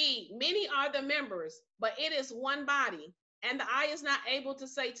 indeed, many are the members, but it is one body. And the eye is not able to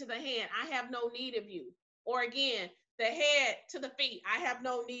say to the hand, I have no need of you. Or again, the head to the feet, I have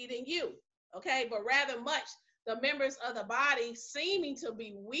no need in you. Okay, but rather much the members of the body seeming to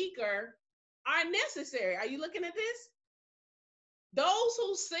be weaker are necessary. Are you looking at this? Those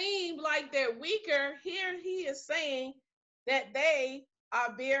who seem like they're weaker, here he is saying that they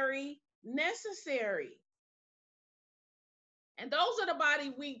are very necessary. And those of the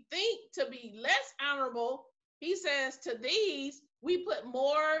body we think to be less honorable, he says, to these we put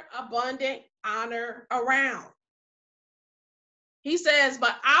more abundant honor around. He says,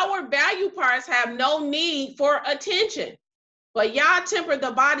 but our value parts have no need for attention. But Yah tempered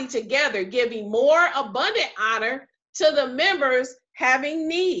the body together, giving more abundant honor to the members having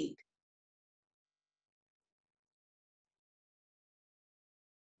need.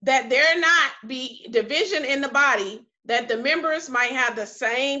 That there not be division in the body, that the members might have the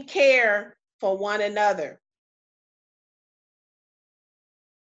same care for one another.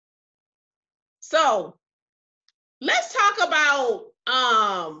 So let's talk about,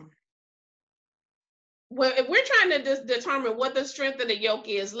 well, if we're trying to determine what the strength of the yoke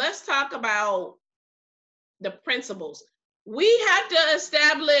is, let's talk about the principles. We have to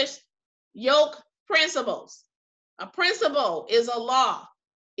establish yoke principles. A principle is a law.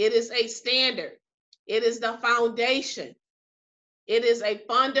 It is a standard. It is the foundation. It is a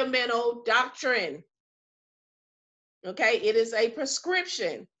fundamental doctrine. Okay, it is a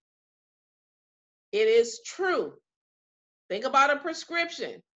prescription. It is true. Think about a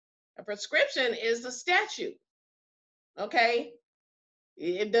prescription. A prescription is a statute. Okay,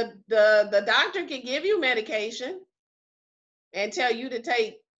 the doctor can give you medication and tell you to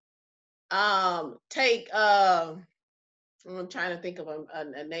take I'm trying to think of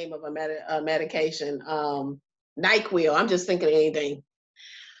a name of a medication. NyQuil. I'm just thinking of anything.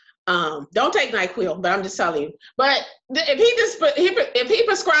 Don't take NyQuil, but I'm just telling you. But if he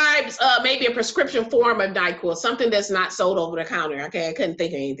prescribes maybe a prescription form of NyQuil, something that's not sold over the counter. Okay, I couldn't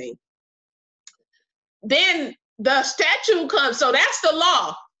think of anything. Then the statute comes. So that's the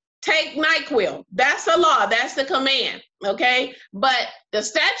law. Take NyQuil. That's the law. That's the command. Okay. But the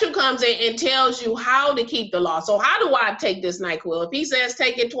statute comes in and tells you how to keep the law. So how do I take this NyQuil? If he says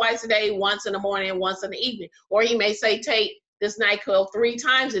take it twice a day, once in the morning, once in the evening, or he may say take this NyQuil 3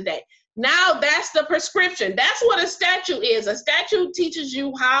 times a day. Now that's the prescription. That's what a statute is. A statute teaches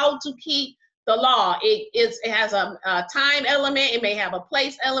you how to keep the law. It has a time element. It may have a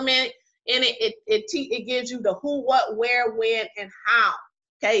place element in it. It gives you the who, what, where, when, and how.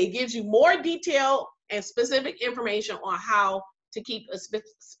 Okay, it gives you more detailed and specific information on how to keep a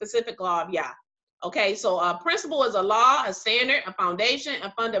specific law of Yah. Okay, so a principle is a law, a standard, a foundation,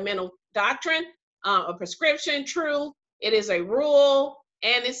 a fundamental doctrine, a prescription, truth. It is a rule,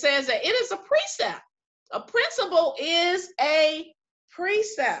 and it says that it is a precept. A principle is a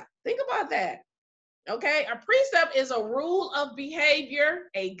precept. Think about that. Okay, a precept is a rule of behavior,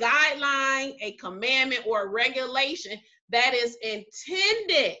 a guideline, a commandment, or a regulation that is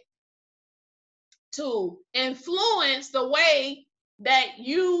intended to influence the way that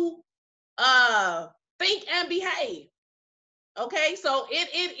you think and behave. Okay, so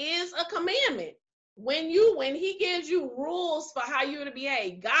it is a commandment. When he gives you rules for how you're to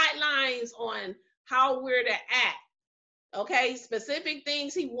behave, guidelines on how we're to act, okay, specific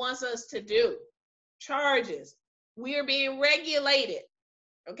things he wants us to do, charges, we are being regulated.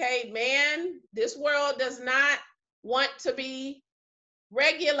 Okay, man, this world does not want to be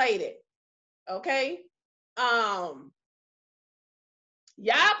regulated. Okay,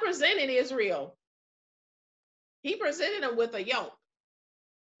 Yah presented Israel. He presented them with a yoke.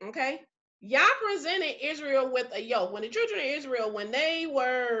 Okay, Yah presented Israel with a yoke. When the children of Israel, when they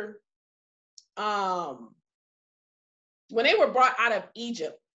were brought out of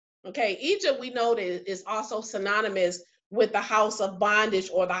Egypt, okay, Egypt, we know that is also synonymous with the house of bondage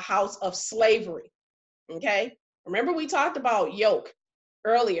or the house of slavery. Okay, remember we talked about yoke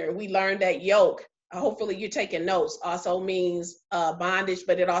earlier. We learned that yoke, hopefully you're taking notes, also means bondage,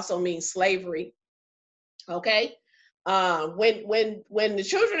 but it also means slavery. Okay, when the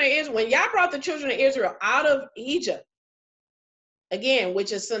children of Israel, when Yah brought the children of Israel out of Egypt, again,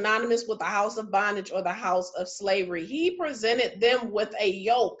 which is synonymous with the house of bondage or the house of slavery, he presented them with a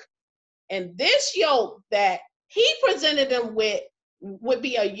yoke. And this yoke that he presented them with would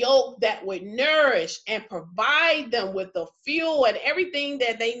be a yoke that would nourish and provide them with the fuel and everything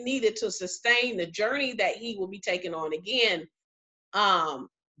that they needed to sustain the journey that he will be taking on. Again,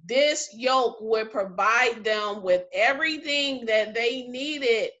 this yoke would provide them with everything that they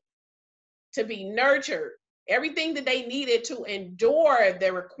needed to be nurtured, everything that they needed to endure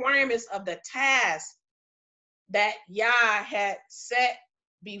the requirements of the task that Yah had set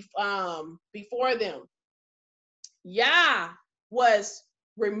before them. Yah was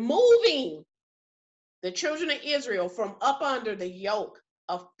removing the children of Israel from up under the yoke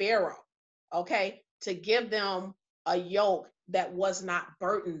of Pharaoh, okay, to give them a yoke that was not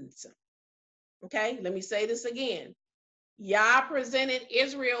burdensome. Okay, let me say this again. Yah presented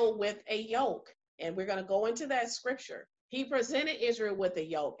Israel with a yoke, and we're going to go into that scripture. He presented Israel with a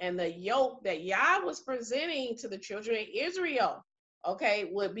yoke, and the yoke that Yah was presenting to the children of Israel, okay,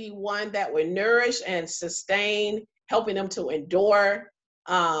 would be one that would nourish and sustain, helping them to endure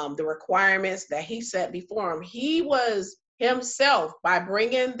the requirements that he set before them. He was himself, by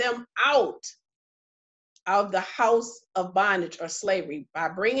bringing them out of the house of bondage or slavery, by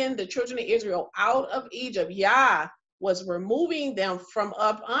bringing the children of Israel out of Egypt, Yah was removing them from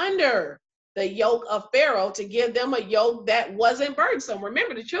up under the yoke of Pharaoh to give them a yoke that wasn't burdensome.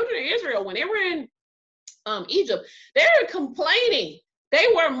 Remember, the children of Israel, when they were in Egypt, they were complaining. They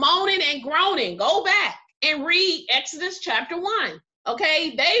were moaning and groaning. Go back and read Exodus chapter 1.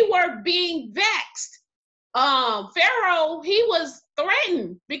 Okay, they were being vexed. Pharaoh, he was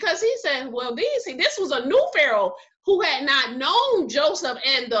threatened because he said, well, this was a new Pharaoh who had not known Joseph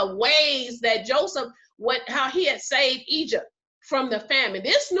and the ways that Joseph, how he had saved Egypt from the famine.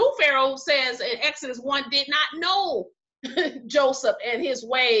 This new Pharaoh, says in Exodus 1, did not know Joseph and his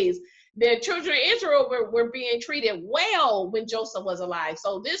ways. The children of Israel were being treated well when Joseph was alive.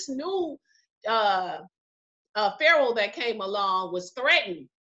 So this new Pharaoh that came along was threatened.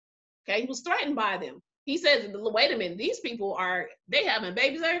 Okay, he was threatened by them. He says, wait a minute, these people they having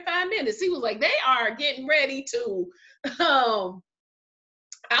babies every 5 minutes. He was like, they are getting ready to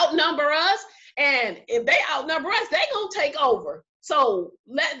outnumber us. And if they outnumber us, they gonna take over. So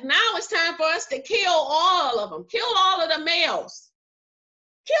now it's time for us to kill all of them. Kill all of the males.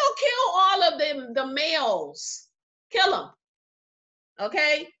 Kill all of them, the males. Kill them.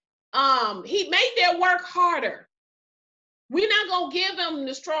 Okay? He made their work harder. We're not going to give them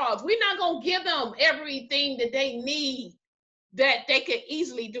the straws. We're not going to give them everything that they need that they could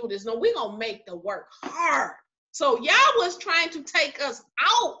easily do this. No, we're going to make the work hard. So Yah was trying to take us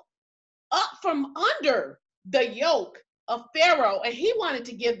up from under the yoke of Pharaoh, and he wanted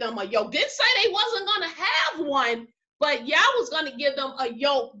to give them a yoke. Didn't say they wasn't going to have one, but Yah was going to give them a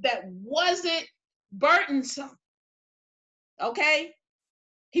yoke that wasn't burdensome. Okay?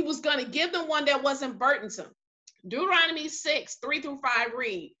 He was going to give them one that wasn't burdensome. Deuteronomy 6, 3-5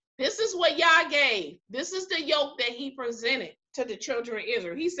 read. This is what Yah gave. This is the yoke that he presented to the children of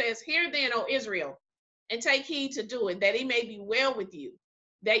Israel. He says, hear then, O Israel, and take heed to do it, that it may be well with you,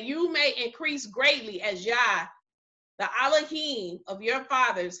 that you may increase greatly as Yah, the Elohim of your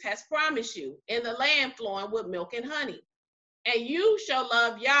fathers, has promised you, in the land flowing with milk and honey. And you shall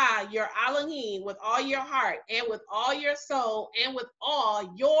love Yah, your Elohim, with all your heart, and with all your soul, and with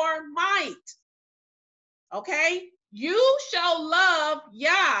all your might. Okay? You shall love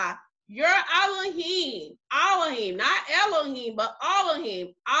Yah, Your Elohim, Elohim, not Elohim, but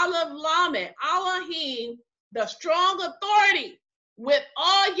Elohim, Aleph Lamed, Elohim, the strong authority, with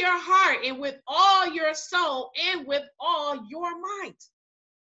all your heart and with all your soul and with all your might.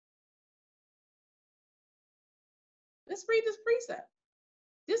 Let's read this precept.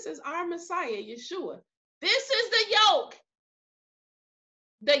 This is our Messiah, Yahshua. This is the yoke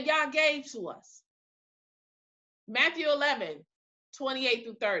that Yah gave to us. Matthew 11, 28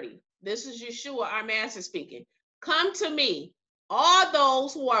 through 30. This is Yahshua, our master, speaking. Come to me, all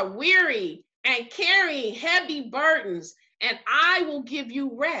those who are weary and carrying heavy burdens, and I will give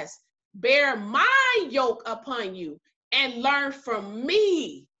you rest. Bear my yoke upon you and learn from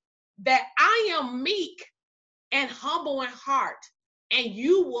me, that I am meek and humble in heart, and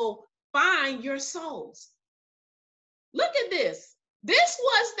you will find your souls. Look at this. This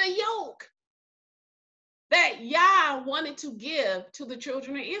was the yoke that Yah wanted to give to the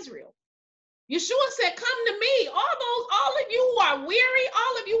children of Israel. Yahshua said, come to me, all of you who are weary,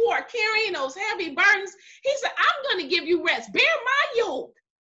 all of you who are carrying those heavy burdens. He said, I'm going to give you rest. Bear my yoke.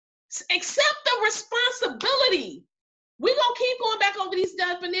 Accept the responsibility. We're going to keep going back over these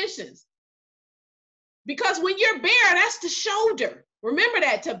definitions. Because when you're bare, that's the shoulder. Remember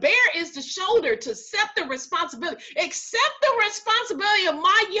that. To bear is the shoulder, to accept the responsibility. Accept the responsibility of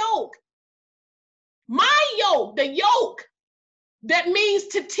my yoke. My yoke, the yoke that means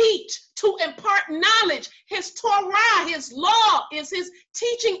to teach, to impart knowledge. His Torah, his law is his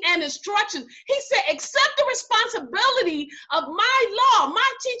teaching and instruction. He said, accept the responsibility of my law,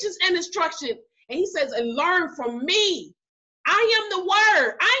 my teachings and instruction. And he says, and learn from me. I am the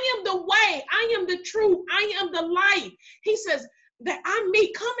word. I am the way. I am the truth. I am the light. He says that I'm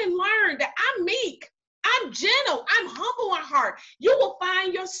meek. Come and learn that I'm meek. I'm gentle. I'm humble in heart. You will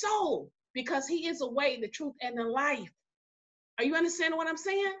find your soul, because he is the way, the truth, and the life. Are you understanding what I'm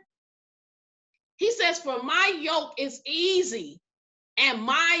saying? He says, for my yoke is easy and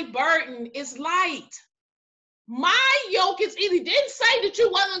my burden is light. My yoke is easy. Didn't say that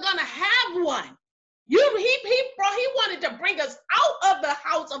you wasn't going to have one. He wanted to bring us out of the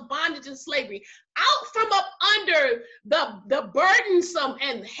house of bondage and slavery, out from up under the burdensome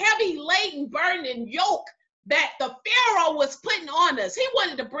and heavy laden burden and yoke that the Pharaoh was putting on us. He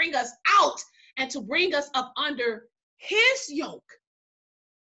wanted to bring us out and to bring us up under his yoke,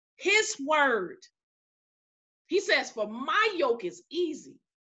 his word. He says, for my yoke is easy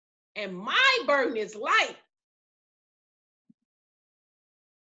and my burden is light.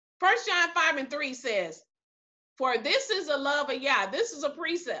 1 John 5 and 3 says, for this is the love of Yah. This is a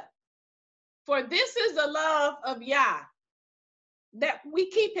precept. For this is the love of Yah, that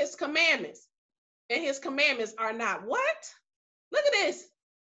we keep his commandments. And his commandments are not what? Look at this.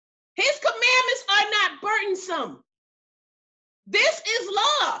 His commandments are not burdensome. This is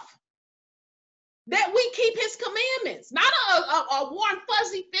love. That we keep his commandments. Not a warm,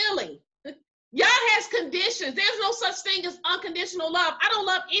 fuzzy feeling. Yah has conditions. There's no such thing as unconditional love. I don't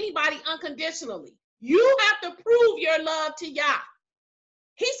love anybody unconditionally. You have to prove your love to Yah.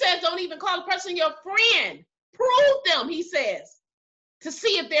 He says, don't even call a person your friend. Prove them, he says, to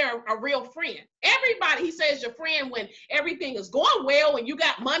see if they're a real friend. Everybody, he says, your friend when everything is going well, when you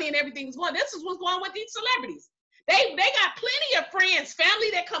got money and everything is going. This is what's going on with these celebrities. They got plenty of friends, family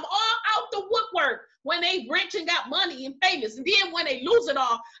that come all out the woodwork when they rich and got money and famous. And then when they lose it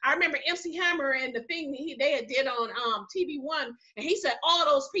all, I remember MC Hammer and the thing they had did on TV One, and he said all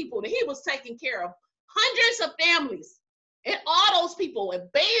those people that he was taking care of, hundreds of families, and all those people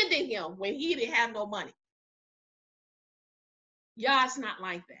abandoned him when he didn't have no money. Yah's not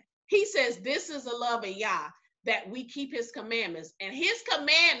like that. He says this is the love of Yah, that we keep his commandments, and his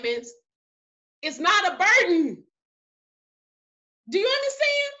commandments is not a burden. Do you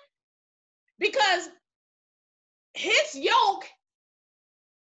understand? Because his yoke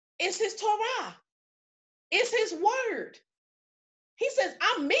is his Torah. It's his word. He says,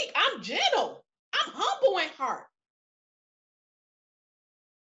 I'm meek, I'm gentle, I'm humble in heart.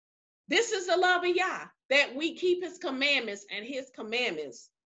 This is the love of Yah, that we keep his commandments, and his commandments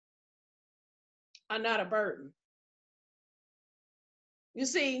are not a burden. You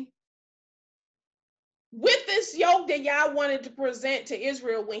see, with this yoke that Yah wanted to present to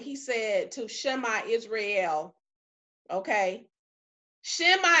Israel when he said to Shema Israel, okay,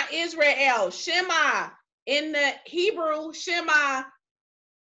 Shema Israel, Shema in the Hebrew, Shema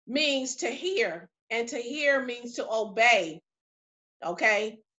means to hear, and to hear means to obey,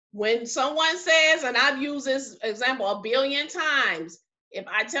 okay? When someone says, and I've used this example a billion times, if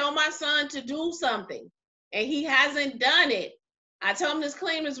I tell my son to do something and he hasn't done it, I told him to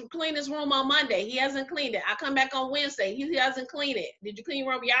clean his room on Monday. He hasn't cleaned it. I come back on Wednesday. He hasn't cleaned it. Did you clean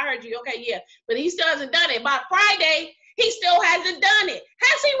your room? Yeah, I heard you. Okay, yeah. But he still hasn't done it. By Friday, he still hasn't done it.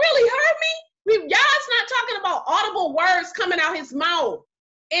 Has he really heard me? Y'all's not talking about audible words coming out his mouth.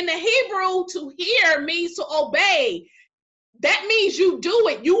 In the Hebrew, to hear means to obey. That means you do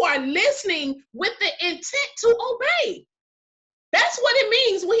it. You are listening with the intent to obey. That's what it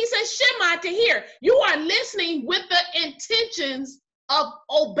means when he says Shema, to hear. You are listening with the intentions of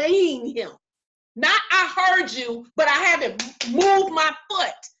obeying him. Not I heard you, but I haven't moved my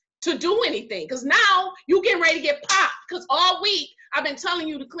foot to do anything. Because now you getting ready to get popped. Because all week I've been telling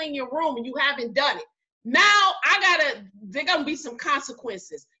you to clean your room and you haven't done it. Now there gonna be some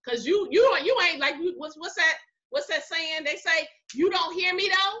consequences. Because you ain't like, what's that saying? They say, you don't hear me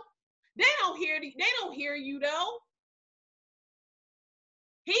though? They don't hear you though.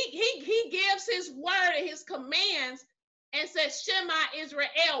 He gives his word and his commands and says, Shema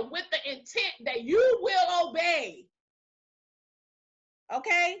Israel, with the intent that you will obey.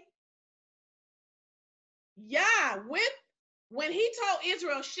 Okay? Yeah, when he told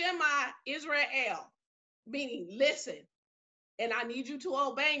Israel, Shema Israel, meaning listen, and I need you to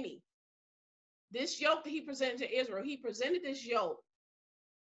obey me. This yoke that he presented to Israel, he presented this yoke,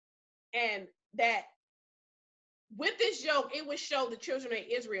 and that with this yoke, it would show the children of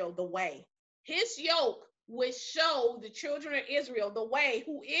Israel the way. His yoke would show the children of Israel the way,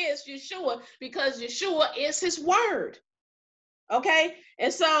 who is Yahshua, because Yahshua is his word. Okay?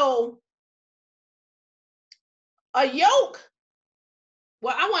 And so a yoke,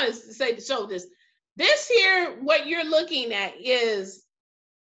 well, I want to show this. This here, what you're looking at is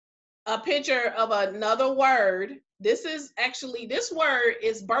a picture of another word. This word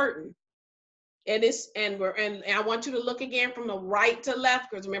is burden. And I want you to look again from the right to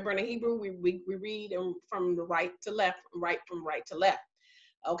left, because remember in the Hebrew we read from the right to left, from right to left.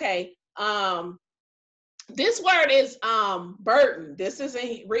 Okay. This word is burden. This is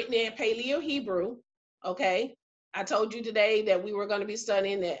written in Paleo Hebrew. Okay. I told you today that we were going to be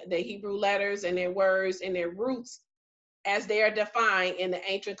studying the Hebrew letters and their words and their roots as they are defined in the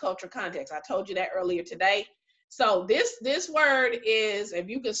ancient cultural context. I told you that earlier today. So this word is, if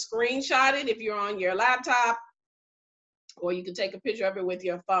you can screenshot it, if you're on your laptop, or you can take a picture of it with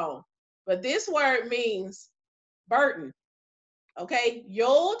your phone. But this word means burden. Okay,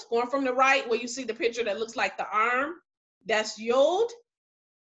 Yod, going from the right, where you see the picture that looks like the arm, that's Yod,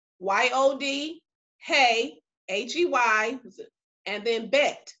 Y-O-D, Hey, H-E-Y, and then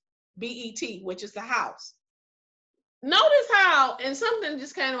Bet, B-E-T, which is the house. Notice how, and something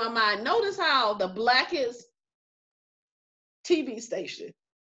just came to my mind, notice how the blackest TV station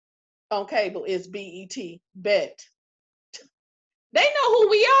on cable is BET, Bet. They know who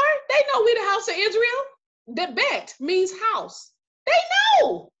we are. They know we the house of Israel. The Bet means house. They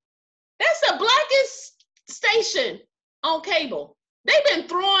know. That's the blackest station on cable. They've been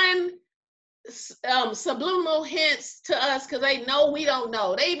throwing subliminal hints to us because they know we don't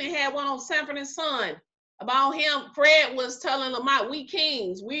know. They even had one on Sanford and Son about him. Fred was telling Lamont, we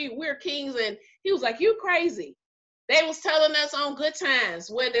kings. We're kings. And he was like, you crazy. They was telling us on Good Times,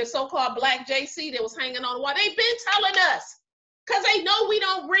 where their so-called black JC that was hanging on the wall. They've been telling us because they know we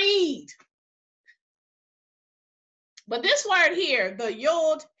don't read. But this word here, the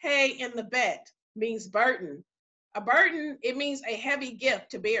Yod, Hey, and the Bet, means burden. A burden, it means a heavy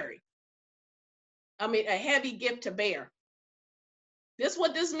gift to bear. A heavy gift to bear. This is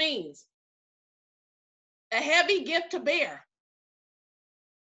what this means. A heavy gift to bear.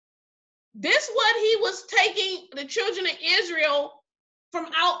 This what he was taking the children of Israel from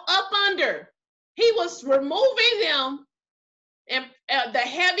up under. He was removing them and the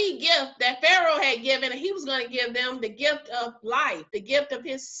heavy gift that Pharaoh had given, and he was going to give them the gift of life, the gift of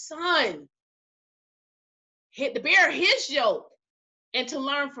his son. To bear his yoke and to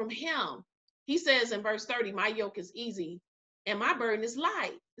learn from him. He says in verse 30, my yoke is easy and my burden is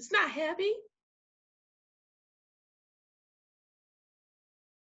light. It's not heavy.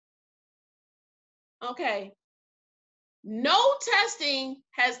 Okay. No testing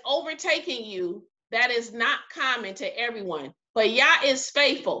has overtaken you that is not common to everyone, but Yah is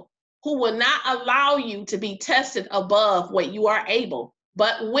faithful, who will not allow you to be tested above what you are able.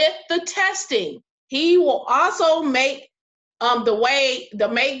 But with the testing, he will also make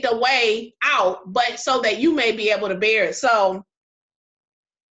the way out, but so that you may be able to bear it. So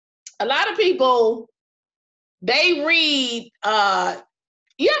a lot of people, they read,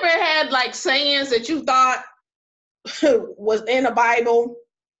 you ever had like sayings that you thought was in the Bible,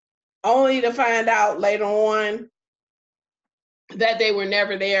 only to find out later on that they were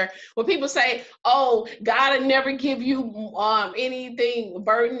never there. When people say, oh, God will never give you anything,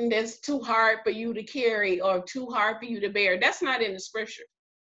 burden that's too hard for you to carry or too hard for you to bear, that's not in the scripture.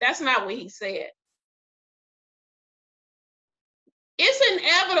 That's not what he said. It's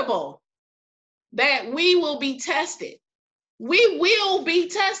inevitable that we will be tested. We will be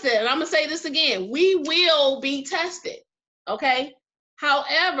tested. And I'm going to say this again. We will be tested. Okay?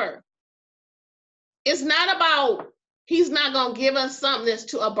 However, it's not about, he's not going to give us something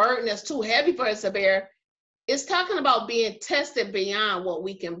that's a burden that's too heavy for us to bear. It's talking about being tested beyond what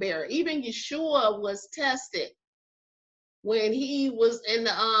we can bear. Even Yahshua was tested when he was in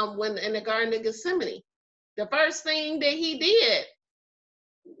the Garden of Gethsemane. The first thing that he did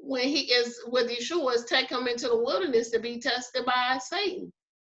when he is with Yahshua is take him into the wilderness to be tested by Satan.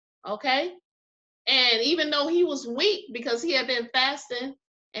 Okay? And even though he was weak because he had been fasting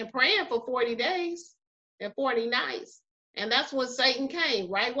and praying for 40 days and 40 nights, and that's when Satan came,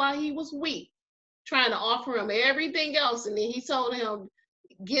 right while he was weak, trying to offer him everything else. And then he told him,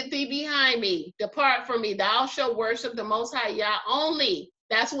 get thee behind me, depart from me, thou shalt worship the Most High Yah only.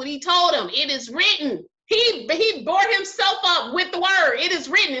 That's what he told him. It is written. He bore himself up with the word. It is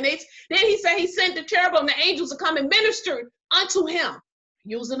written. And then he said he sent the cherubim, the angels, to come and minister unto him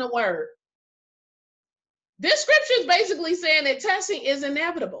using the word. This scripture is basically saying that testing is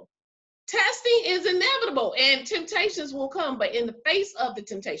inevitable. Testing is inevitable and temptations will come, but in the face of the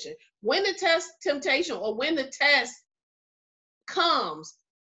temptation, when the temptation or when the test comes,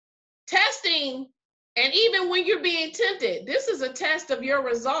 testing, and even when you're being tempted, this is a test of your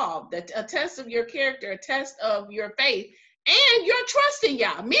resolve, a test of your character, a test of your faith, and your trust in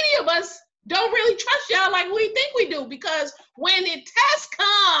Yah. Many of us don't really trust Yah like we think we do, because when the test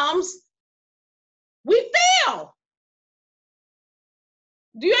comes, we fail.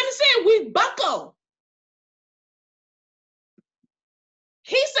 Do you understand? We buckle.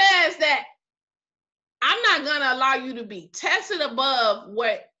 He says that I'm not going to allow you to be tested above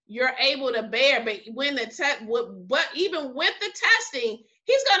what you're able to bear, but when the but even with the testing,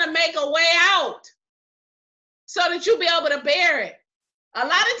 he's going to make a way out so that you'll be able to bear it. A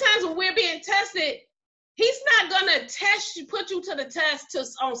lot of times when we're being tested, he's not going to test you, put you to the test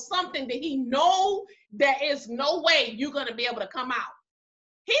on something that he knows there is no way you're going to be able to come out.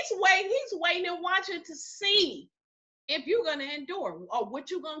 He's waiting and watching to see if you're going to endure or what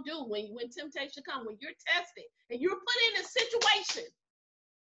you're going to do when temptation comes, when you're tested and you're put in a situation.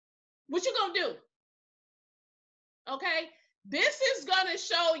 What you going to do? Okay? This is going to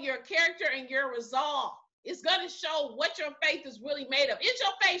show your character and your resolve. It's going to show what your faith is really made of. Is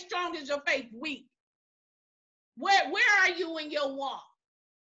your faith strong? Is your faith weak? Where are you in your walk?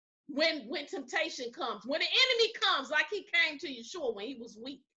 When temptation comes, when the enemy comes, like he came to Yahshua when he was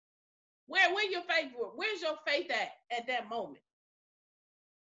weak. Where's your faith at that moment?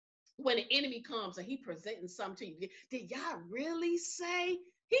 When the enemy comes and he presenting something to you. Did Yah really say?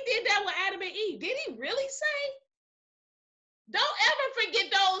 He did that with Adam and Eve. Did he really say? Don't ever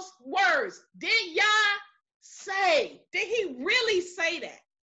forget those words. Did Yah say? Did he really say that?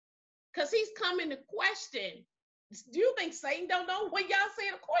 Because he's coming to question. Do you think Satan don't know what Yah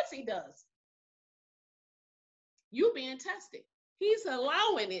said? Of course he does. You being tested. He's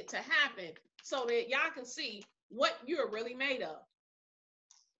allowing it to happen so that y'all can see what you're really made of.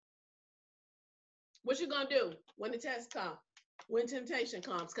 What you gonna do when the test comes? When temptation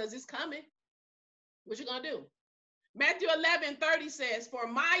comes? Because it's coming. What you gonna do? Matthew 11:30 says, for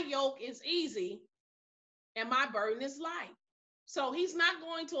my yoke is easy and my burden is light. So he's not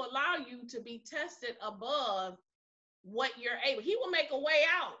going to allow you to be tested above what you're able. He will make a way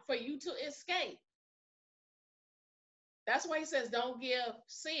out for you to escape. That's why he says, don't give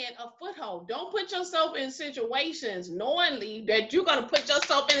sin a foothold. Don't put yourself in situations knowingly that you're going to put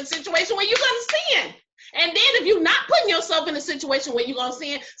yourself in a situation where you're going to sin. And then if you're not putting yourself in a situation where you're going to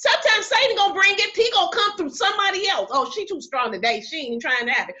sin, sometimes Satan going to bring it. He going to come through somebody else. Oh, she too strong today. She ain't trying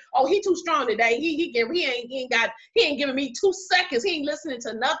to have it. Oh, he too strong today. He ain't giving me 2 seconds. He ain't listening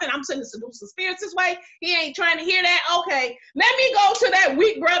to nothing. I'm sending seducing spirits this way. He ain't trying to hear that. Okay, let me go to that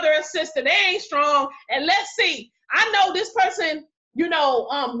weak brother or sister. They ain't strong. And let's see. I know this person,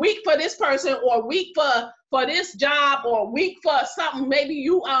 weak for this person, or weak for this job, or weak for something. Maybe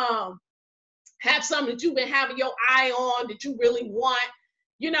you have something that you've been having your eye on that you really want.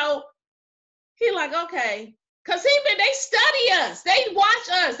 He like, okay, because they study us, they watch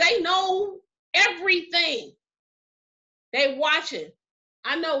us, they know everything. They watch it.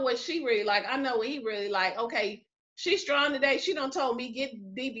 I know what she really like. I know what he really like. Okay. She's strong today. She done told me, get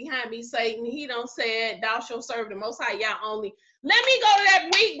thee behind me, Satan. He done said, thou shalt serve the Most High Yah only. Let me go to that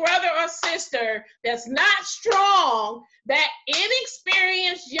weak brother or sister that's not strong, that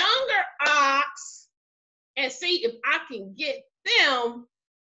inexperienced younger ox, and see if I can get them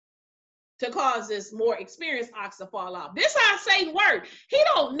to cause this more experienced ox to fall off. This is how Satan works. He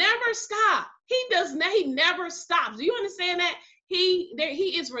don't never stop. He never stops. Do you understand that?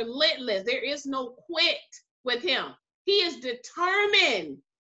 He is relentless. There is no quit with him. He is determined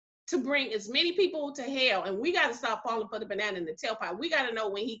to bring as many people to hell, and we got to stop falling for the banana in the tailpipe. We got to know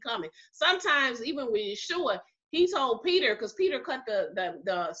when he coming. Sometimes even with Yahshua, he told Peter, because Peter cut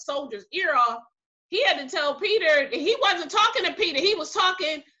the soldier's ear off, he had to tell Peter, he wasn't talking to Peter, he was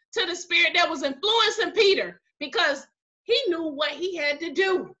talking to the spirit that was influencing Peter, because he knew what he had to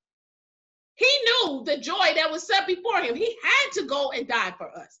do. He knew the joy that was set before him. He had to go and die for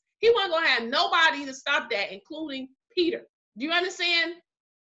us. He wasn't going to have nobody to stop that, including Peter. Do you understand?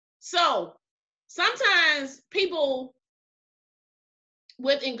 So sometimes people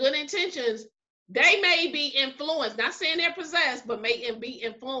in good intentions, they may be influenced, not saying they're possessed, but may be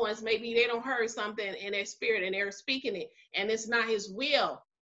influenced. Maybe they don't heard something in their spirit and they're speaking it, and it's not his will.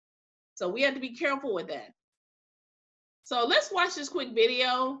 So we have to be careful with that. So let's watch this quick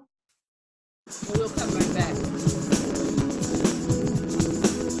video and we'll come right back.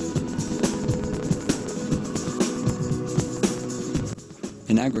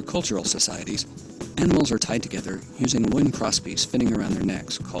 In agricultural societies, animals are tied together using a wooden crosspiece fitting around their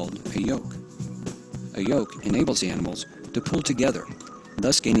necks called a yoke. A yoke enables the animals to pull together,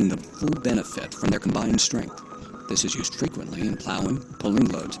 thus gaining the full benefit from their combined strength. This is used frequently in plowing, pulling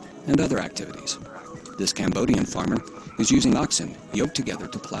loads, and other activities. This Cambodian farmer is using oxen yoked together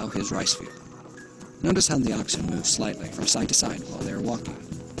to plow his rice field. Notice how the oxen move slightly from side to side while they are walking.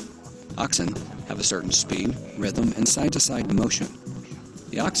 Oxen have a certain speed, rhythm, and side-to-side motion.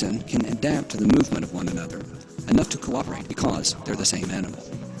 The oxen can adapt to the movement of one another, enough to cooperate because they're the same animal.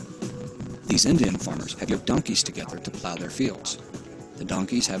 These Indian farmers have yoked donkeys together to plow their fields. The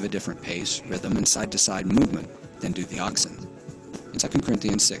donkeys have a different pace, rhythm, and side-to-side movement than do the oxen. In 2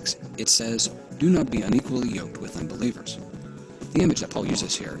 Corinthians 6, it says, "Do not be unequally yoked with unbelievers." The image that Paul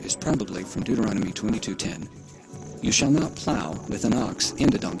uses here is probably from Deuteronomy 22:10. You shall not plow with an ox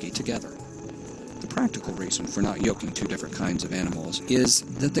and a donkey together. The practical reason for not yoking two different kinds of animals is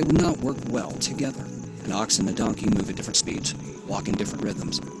that they would not work well together. An ox and a donkey move at different speeds, walk in different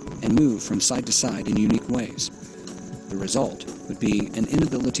rhythms, and move from side to side in unique ways. The result would be an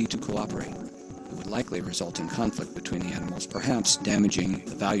inability to cooperate. It would likely result in conflict between the animals, perhaps damaging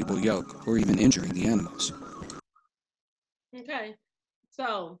the valuable yoke or even injuring the animals. Okay,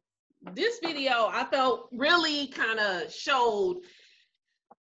 so this video I felt really kind of showed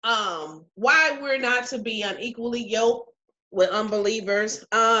why we're not to be unequally yoked with unbelievers.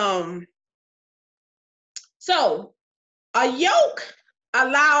 So a yoke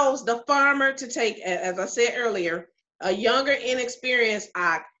allows the farmer to take, as I said earlier, a younger, inexperienced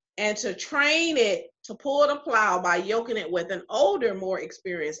ox and to train it to pull the plow by yoking it with an older, more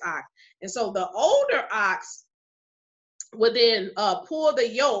experienced ox. And so the older ox would then pull the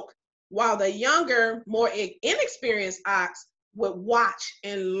yoke, while the younger, more inexperienced ox would watch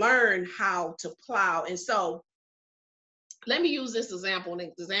and learn how to plow. And so let me use this example, an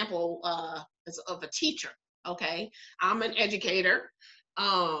example of a teacher, okay? I'm an educator.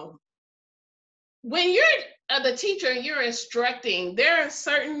 When you're the teacher and you're instructing, there are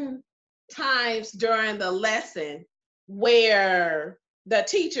certain times during the lesson where the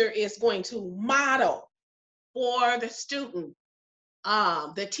teacher is going to model for the student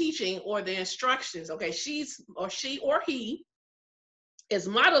the teaching or the instructions. Okay, she or he is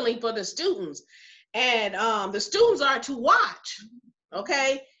modeling for the students, and the students are to watch.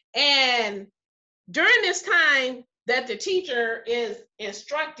 Okay, and during this time that the teacher is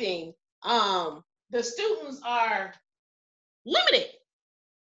instructing, the students are limited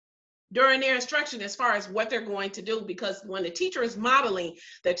during their instruction as far as what they're going to do, because when the teacher is modeling,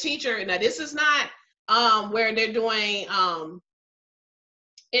 the teacher, now this is not where they're doing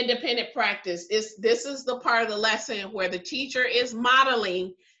independent practice. This is the part of the lesson where the teacher is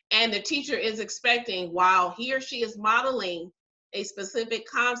modeling and the teacher is expecting, while he or she is modeling a specific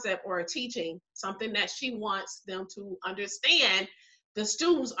concept or a teaching, something that she wants them to understand, the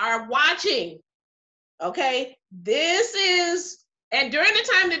students are watching. Okay, and during the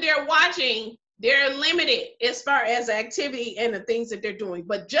time that they're watching, they're limited as far as the activity and the things that they're doing.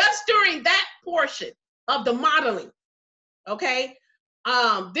 But just during that portion of the modeling, okay,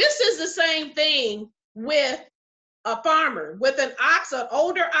 this is the same thing with a farmer, with an ox, an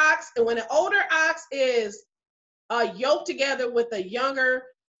older ox. And when an older ox is yoked together with a younger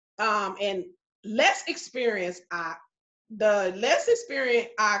and less experienced ox, the less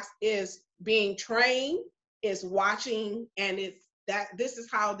experienced ox is being trained, is watching, and this is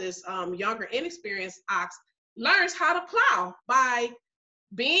how this younger inexperienced ox learns how to plow, by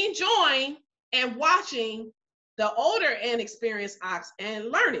being joined and watching the older inexperienced ox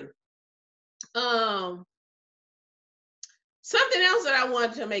and learning. Something else that I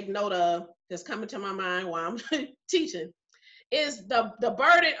wanted to make note of that's coming to my mind while I'm teaching is the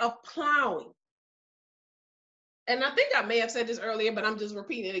burden of plowing. And I think I may have said this earlier, but I'm just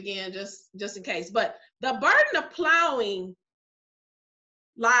repeating it again just in case. But the burden of plowing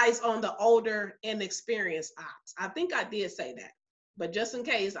lies on the older and experienced ox. I think I did say that, but just in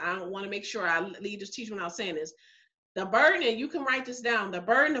case, I don't want to make sure I lead this teaching without saying this. The burden, and you can write this down, the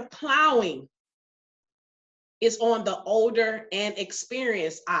burden of plowing is on the older and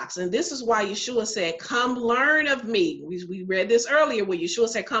experienced ox. And this is why Yahshua said, come learn of me. We read this earlier where Yahshua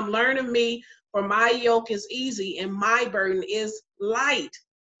said, come learn of me, for my yoke is easy and my burden is light.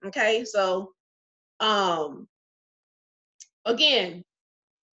 Okay, so again,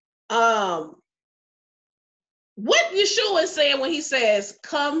 what Yahshua is saying when he says,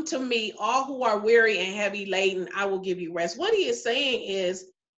 come to me, all who are weary and heavy laden, I will give you rest. What he is saying is,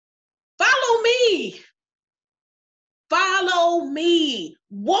 follow me. Follow me.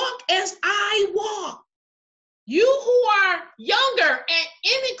 Walk as I walk. You who are younger and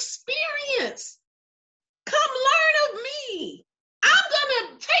inexperienced, come learn of me. I'm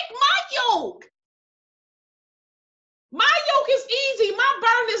going to take my yoke. My yoke is easy. My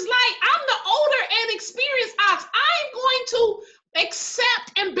burden is light. I'm the older and experienced ox. I'm going to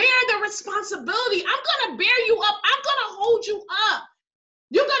accept and bear the responsibility. I'm going to bear you up. I'm going to hold you up.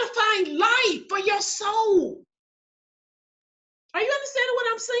 You're going to find life for your soul. Are you understanding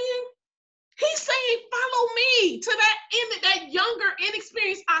what I'm saying? He's saying, follow me to that younger,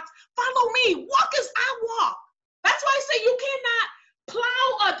 inexperienced ox. Follow me. Walk as I walk. That's why I say you cannot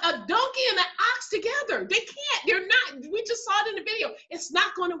plow a donkey and an ox together. They can't. They're not. We just saw it in the video. It's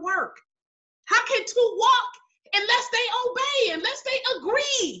not going to work. How can two walk unless they obey, unless they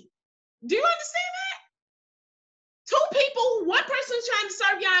agree? Do you understand that? Two people, one person is trying to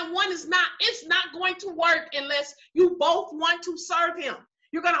serve Yah and one is not. It's not going to work unless you both want to serve him.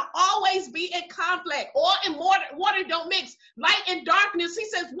 You're going to always be in conflict. Oil and water don't mix. Light and darkness, he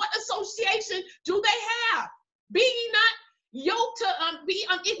says, what association do they have? Be ye not yoked to, be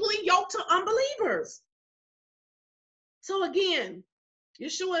unequally yoked to unbelievers. So again,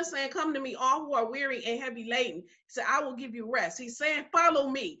 Yahshua is saying, come to me, all who are weary and heavy laden. He said, I will give you rest. He's saying, follow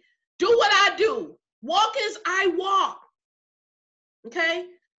me. Do what I do. Walk as I walk. Okay?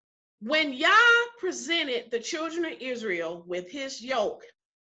 When Yah presented the children of Israel with his yoke,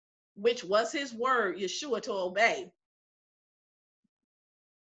 which was his word, Yahshua, to obey,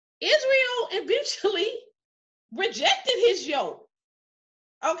 Israel eventually rejected his yoke.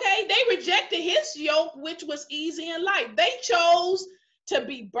 Okay? They rejected his yoke, which was easy and light. They chose to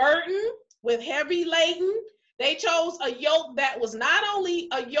be burdened with heavy laden. They chose a yoke that was not only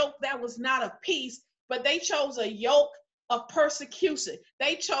a yoke that was not of peace, but they chose a yoke of persecution.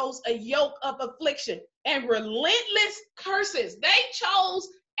 They chose a yoke of affliction and relentless curses. They chose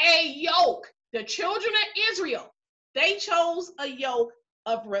a yoke. The children of Israel, they chose a yoke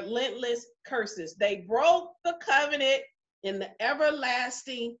of relentless curses. They broke the covenant in the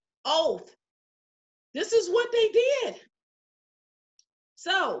everlasting oath. This is what they did.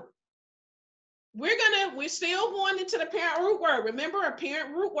 So we're still going into the parent root word. Remember, a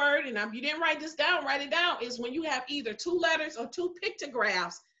parent root word, and if you didn't write this down, write it down, is when you have either two letters or two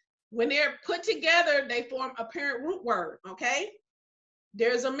pictographs. When they're put together, they form a parent root word, okay?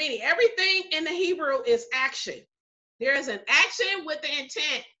 There's a meaning. Everything in the Hebrew is action. There is an action with the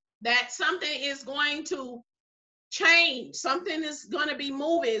intent that something is going to change. Something is going to be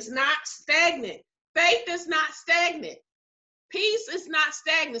moving. It's not stagnant. Faith is not stagnant. Peace is not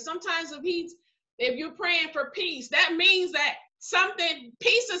stagnant. Sometimes if you're praying for peace, that means that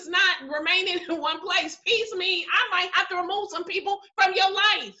peace is not remaining in one place. Peace means I might have to remove some people from your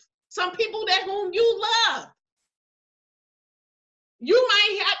life. Some people whom you love.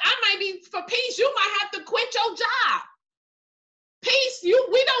 I might be for peace. You might have to quit your job. Peace,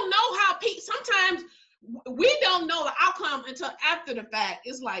 we don't know how peace, sometimes we don't know the outcome until after the fact.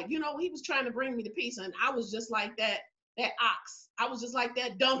 It's like, he was trying to bring me to peace, and I was just like that ox. I was just like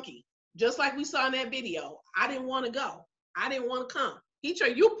that donkey, just like we saw in that video. I didn't want to go. I didn't want to come. You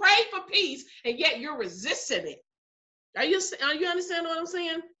prayed for peace, and yet you're resisting it. Are you understand what I'm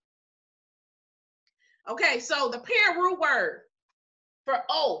saying? Okay, so the parent root word for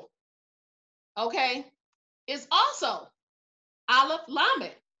oath, okay, is also Aleph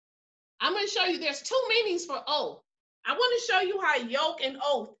Lamed. I'm going to show you there's two meanings for oath. I want to show you how yoke and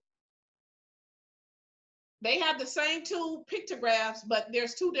oath, they have the same two pictographs, but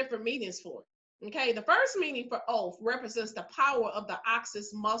there's two different meanings for it. Okay, the first meaning for oath represents the power of the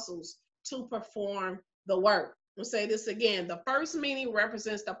ox's muscles to perform the work. We'll say this again. The first meaning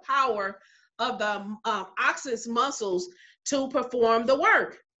represents the power of the ox's muscles to perform the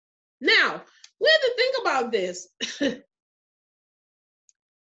work. Now, we have to think about this.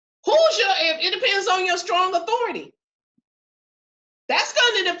 It depends on your strong authority. That's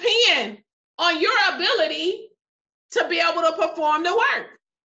going to depend on your ability to be able to perform the work.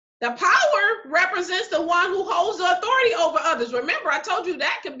 The power represents the one who holds the authority over others. Remember, I told you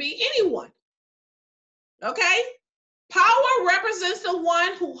that could be anyone. Okay? Power represents the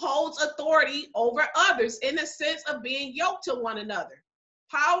one who holds authority over others in the sense of being yoked to one another.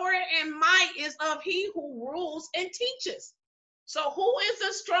 Power and might is of he who rules and teaches. So who is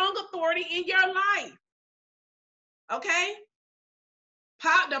the strong authority in your life? Okay?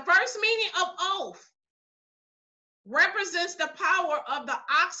 The first meaning of oath represents the power of the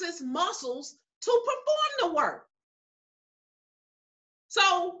ox's muscles to perform the work.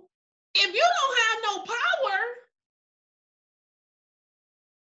 So if you don't have no power,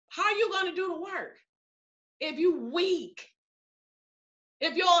 how are you going to do the work? If you're weak,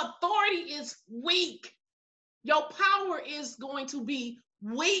 if your authority is weak, your power is going to be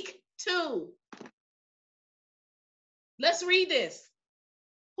weak too. Let's read this.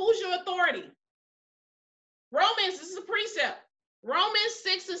 Who's your authority? Romans, this is a precept. Romans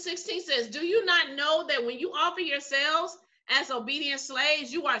 6:16 says, do you not know that when you offer yourselves as obedient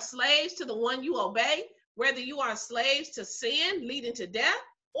slaves, you are slaves to the one you obey, whether you are slaves to sin leading to death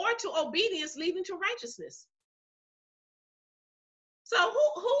or to obedience leading to righteousness? So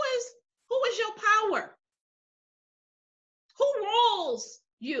who is your power? Who rules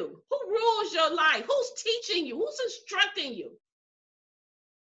you? Who rules your life? Who's teaching you? Who's instructing you?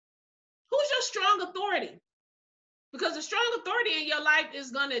 Who's your strong authority? Because the strong authority in your life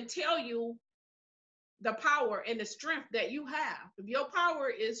is going to tell you the power and the strength that you have. If your power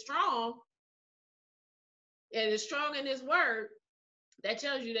is strong and is strong in his word, that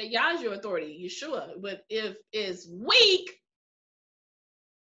tells you that Yah's your authority, Yahshua. But if it's weak,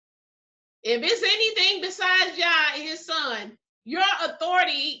 if it's anything besides Yah and his son, your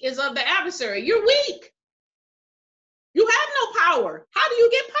authority is of the adversary. You're weak. You have no power. How do you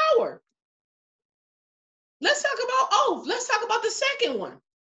get power? Let's talk about oath. Let's talk about the second one.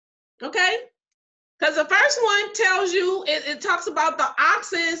 Okay? Because the first one tells you, it talks about the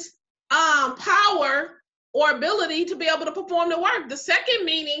ox's power or ability to be able to perform the work. The second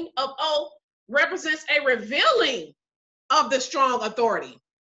meaning of oath represents a revealing of the strong authority.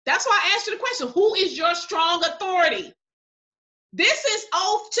 That's why I asked you the question, who is your strong authority? This is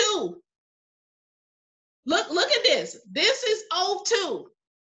oath too. Look at this. This is oath too.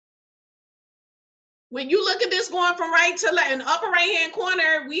 When you look at this going from right to left, in the upper right-hand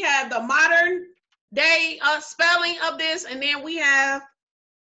corner, we have the modern day spelling of this, and then we have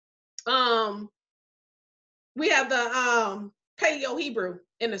the Paleo-Hebrew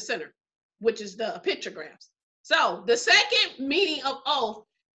in the center, which is the pictographs. So the second meaning of oath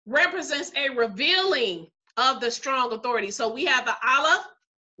represents a revealing of the strong authority. So we have the Aleph,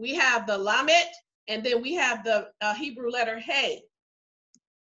 we have the Lamed, and then we have the Hebrew letter Hey.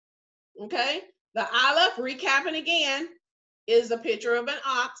 Okay? The Aleph, recapping again, is a picture of an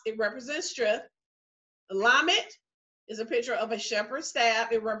ox. It represents strength. The Lamed is a picture of a shepherd's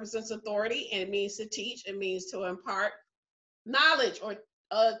staff. It represents authority, and it means to teach. It means to impart knowledge or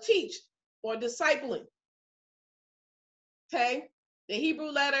teach or discipling. Okay? The Hebrew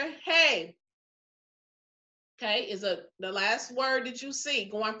letter Hey, okay, is the last word that you see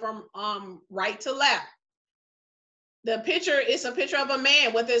going from right to left. The picture is a picture of a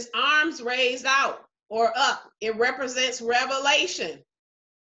man with his arms raised out or up. It represents revelation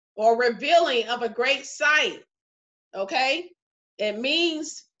or revealing of a great sight. Okay? It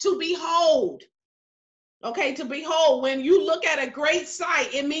means to behold. Okay, to behold. When you look at a great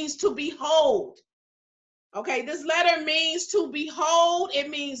sight, it means to behold. Okay, this letter means to behold. It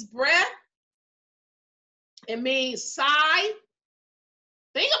means breath. It means sigh.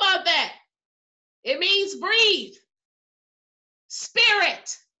 Think about that. It means breathe.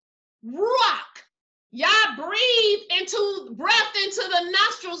 Spirit. Ruach. Yah breathed breath into the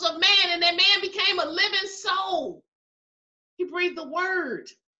nostrils of man, and that man became a living soul. He breathed the word.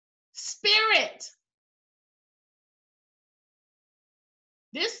 Spirit.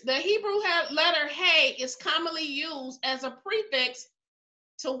 The Hebrew letter Hey is commonly used as a prefix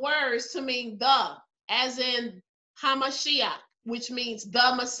to words to mean the, as in Hamashiach, which means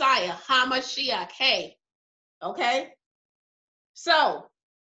the Messiah, Hamashiach, Hey. Okay? So,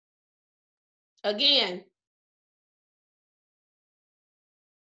 again,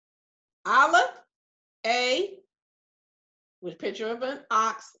 Aleph, A, with picture of an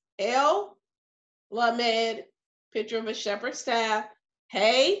ox, L, Lamed, picture of a shepherd's staff,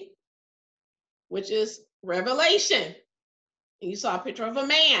 Hey, which is revelation. And you saw a picture of a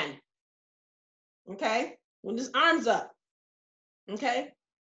man, okay, with his arms up, okay?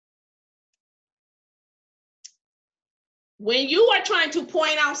 When you are trying to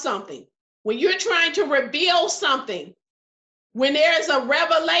point out something, when you're trying to reveal something, when there's a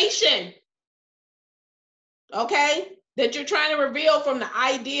revelation, okay, that you're trying to reveal from the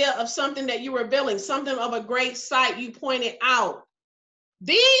idea of something that you're revealing, something of a great sight you pointed out.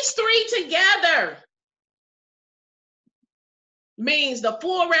 These three together means the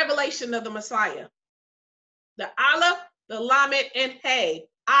full revelation of the Messiah. The Aleph, the Lamed, and Hey.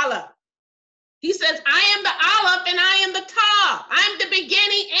 Aleph. He says, I am the Aleph and I am the Tav. I am the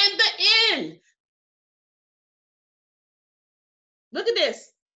beginning and the end. Look at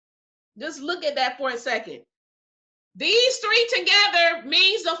this. Just look at that for a second. These three together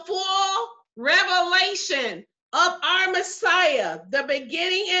means the full revelation of our Messiah, the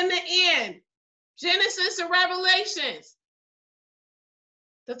beginning and the end. Genesis and Revelations.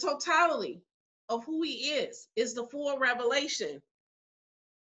 The totality of who he is the full revelation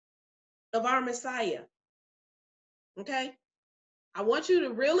of our Messiah. Okay? I want you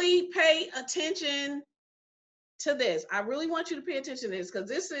to really pay attention to this. I really want you to pay attention to this because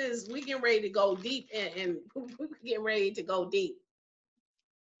this is, we getting ready to go deep and we're getting ready to go deep.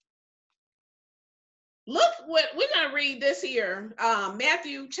 Look what we're going to read this here.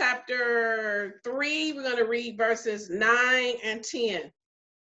 Matthew chapter 3, we're going to read verses 9 and 10.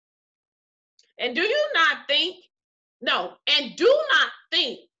 And do not think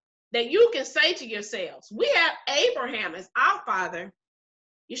that you can say to yourselves, we have Abraham as our father.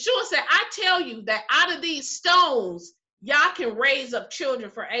 Yahshua said, I tell you that out of these stones, y'all can raise up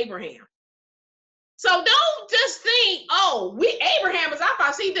children for Abraham. So don't just think, oh, Abraham is our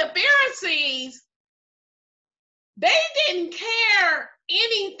father. See, the Pharisees, they didn't care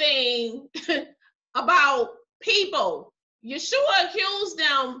anything about people. Yahshua accused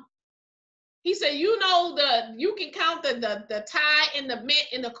them. He said, you can count the tie and the mint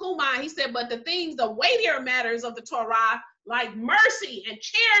and the kumah. He said, but the weightier matters of the Torah, like mercy and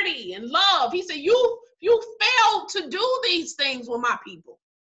charity and love. He said, you failed to do these things with my people.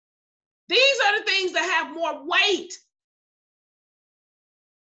 These are the things that have more weight.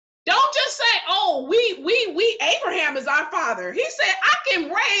 Don't just say, oh, we Abraham is our father. He said, I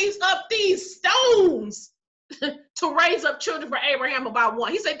can raise up these stones to raise up children for Abraham about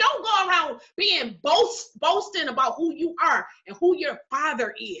one. He said, don't go around being boasting about who you are and who your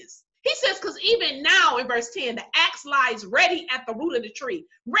father is. He says, because even now in verse 10, the axe lies ready at the root of the tree,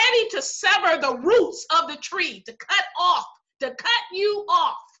 ready to sever the roots of the tree, to cut you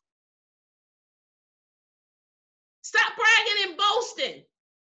off. Stop bragging and boasting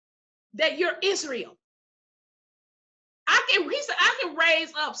that you're Israel. He said, I can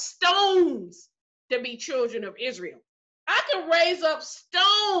raise up stones to be children of Israel. I can raise up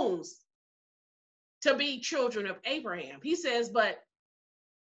stones to be children of Abraham. He says, but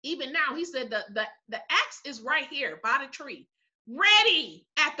even now, he said the axe is right here by the tree, ready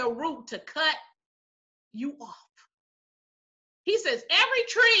at the root to cut you off. He says, every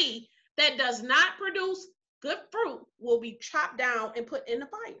tree that does not produce good fruit will be chopped down and put in the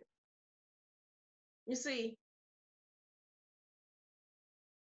fire. You see,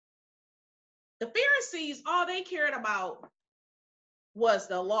 the Pharisees, all they cared about was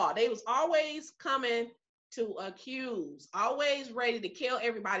the law. They was always coming to accuse, always ready to kill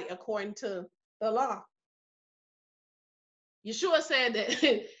everybody according to the law. Yahshua said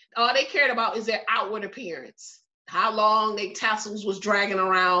that all they cared about is their outward appearance, how long their tassels was dragging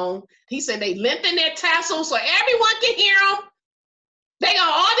around. He said they lengthened their tassels so everyone can hear them. They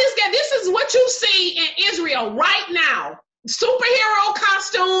got all this is what you see in Israel right now. Superhero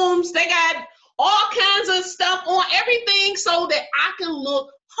costumes, they got all kinds of stuff on, everything so that I can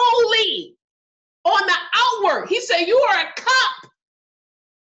look holy on the outward. He said, you are a cup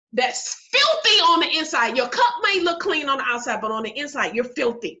that's filthy on the inside. Your cup may look clean on the outside, but on the inside, you're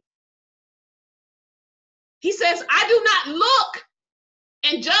filthy. He says, I do not look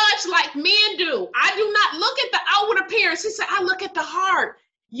and judge like men do. I do not look at the outward appearance. He said, I look at the heart.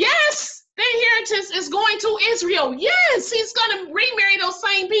 Yes, the inheritance is going to Israel. Yes, he's going to remarry those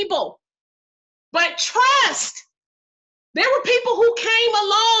same people. But trust, there were people who came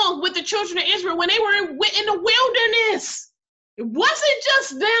along with the children of Israel when they were in the wilderness. It wasn't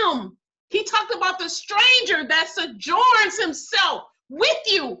just them. He talked about the stranger that sojourns himself with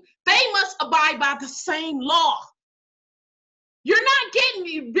you. They must abide by the same law. You're not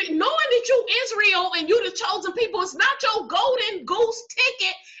getting, knowing that you Israel and you the chosen people, it's not your golden goose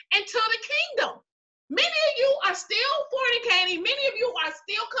ticket into the kingdom. Many of you are still fornicating. Many of you are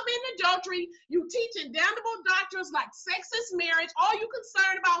still committing adultery. You teaching damnable doctrines like sexist marriage. All you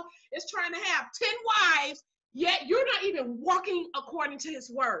concerned about is trying to have 10 wives, yet you're not even walking according to his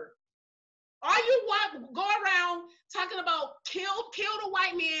word. All you want go around talking about kill the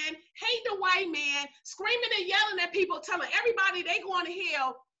white man, hate the white man, screaming and yelling at people, telling everybody they going to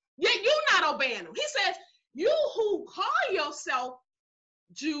hell, yet you not obeying them. He says, you who call yourself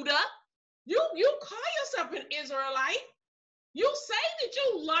Judah, you call yourself an Israelite. You say that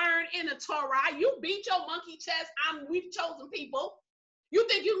you learn in the Torah. You beat your monkey chest. We've chosen people. You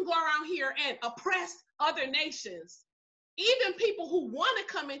think you can go around here and oppress other nations, even people who want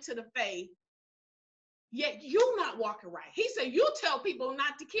to come into the faith, yet you not walking right. He said, you tell people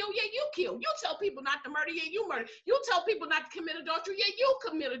not to kill, yet you kill. You tell people not to murder, yet you murder. You tell people not to commit adultery, yet you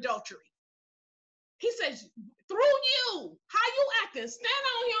commit adultery. He says, through you, how you acting, stand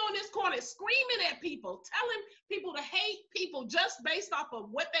out here on this corner, screaming at people, telling people to hate people just based off of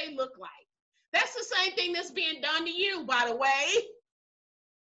what they look like. That's the same thing that's being done to you, by the way.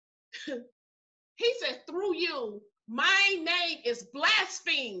 He said, through you, my name is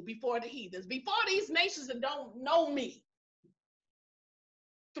blasphemed before the heathens, before these nations that don't know me.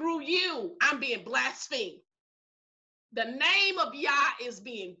 Through you, I'm being blasphemed. The name of Yah is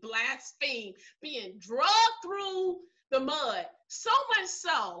being blasphemed, being drugged through the mud, so much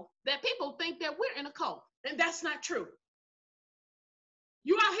so that people think that we're in a cult, and that's not true.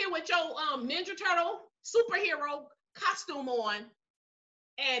 You out here with your Ninja Turtle superhero costume on,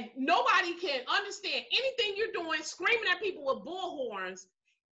 and nobody can understand anything you're doing, screaming at people with bullhorns.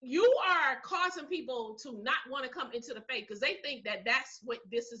 You are causing people to not want to come into the faith because they think that that's what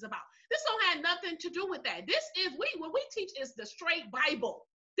this is about. This don't have nothing to do with that. This is, what we teach is the straight Bible.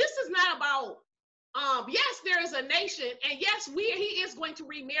 This is not about, yes, there is a nation, and yes, he is going to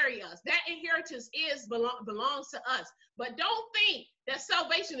remarry us. That inheritance belongs to us. But don't think that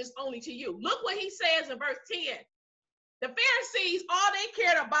salvation is only to you. Look what he says in verse 10. The Pharisees, all they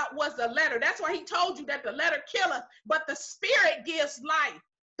cared about was the letter. That's why he told you that the letter killeth, but the spirit gives life.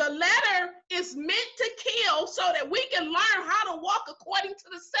 The letter is meant to kill so that we can learn how to walk according to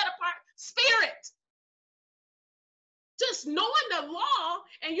the set apart spirit. Just knowing the law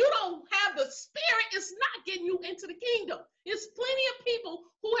and you don't have the spirit is not getting you into the kingdom. There's plenty of people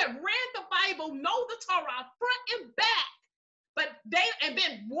who have read the Bible, know the Torah front and back, but they have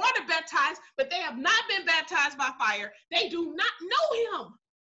been water baptized, but they have not been baptized by fire. They do not know him.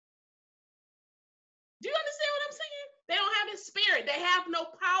 Do you understand what I'm saying? They don't have his spirit. They have no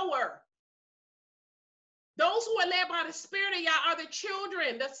power. Those who are led by the spirit of Yah are the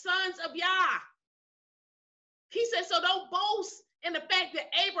children, the sons of Yah. He said, so don't boast in the fact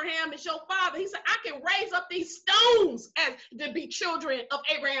that Abraham is your father. He said, I can raise up these stones as to be children of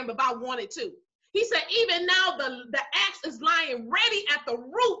Abraham if I wanted to. He said, even now the axe is lying ready at the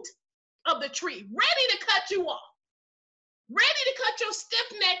root of the tree, ready to cut you off, ready to cut your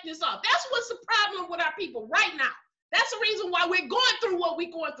stiff-neckedness off. That's what's the problem with our people right now. That's the reason why we're going through what we're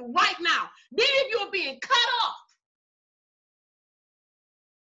going through right now. Many of you are being cut off.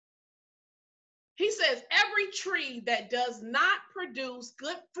 He says, every tree that does not produce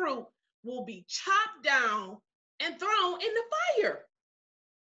good fruit will be chopped down and thrown in the fire.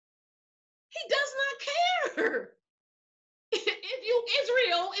 He does not care. If you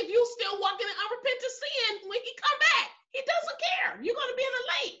Israel, if you still walking in unrepentant sin, when he come back, he doesn't care. You're going to be in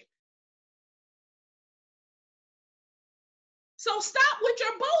a lake. So stop with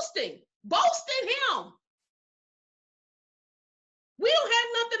your boasting. Boast in him. We don't have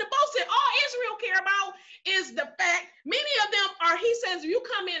nothing to boast in. All Israel care about is the fact, many of them are, he says, you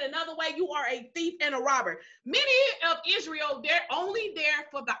come in another way, you are a thief and a robber. Many of Israel, they're only there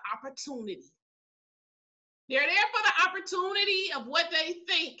for the opportunity. They're there for the opportunity of what they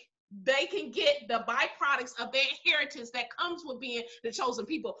think they can get, the byproducts of their inheritance that comes with being the chosen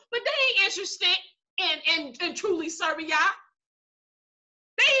people. But they ain't interested in truly serving Yah.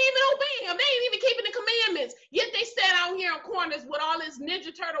 They ain't even obeying him. They ain't even keeping the commandments. Yet they stand out here in corners with all this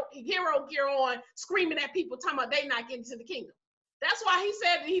Ninja Turtle hero gear on, screaming at people, talking about they not getting to the kingdom. That's why he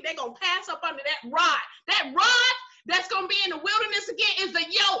said they're going to pass up under that rod. That rod that's going to be in the wilderness again is the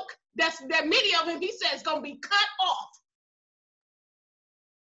yoke. That many of them, he says, going to be cut off.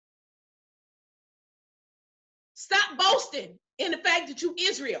 Stop boasting in the fact that you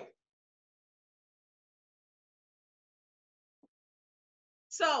Israel.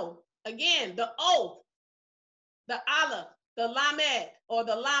 So Again, the oath, the aleph, the lamed, or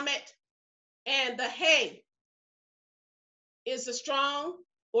the lamet, and the hey is a strong,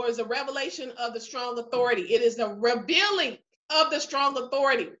 or is a revelation of the strong authority. It is the revealing of the strong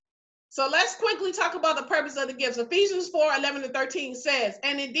authority. So let's quickly talk about the purpose of the gifts. Ephesians 4:11-13 says,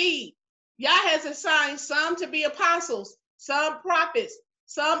 and indeed, Yah has assigned some to be apostles, some prophets,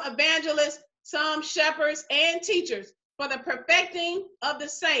 some evangelists, some shepherds and teachers, for the perfecting of the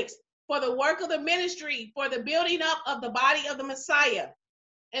saints, for the work of the ministry, for the building up of the body of the Messiah,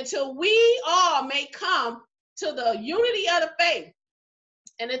 until we all may come to the unity of the faith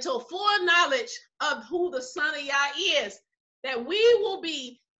and into full knowledge of who the Son of Yah is, that we will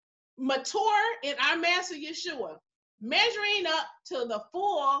be mature in our Master Yahshua, measuring up to the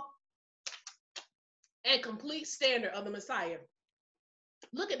full and complete standard of the Messiah.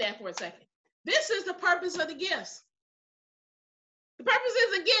 Look at that for a second. This is the purpose of the gifts. The purpose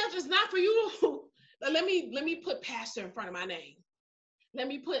of the gift is not for you to, let me put pastor in front of my name. Let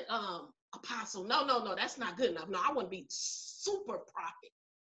me put apostle. No, that's not good enough. No, I want to be super prophet.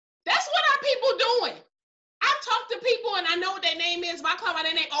 That's what our people doing. I talk to people and I know what their name is. If I call by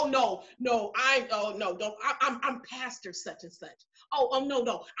their name, I'm pastor such and such.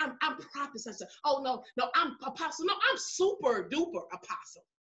 No, I'm prophet such and such. No, I'm apostle. No, I'm super duper apostle.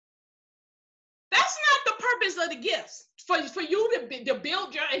 That's not the purpose of the gifts, for you to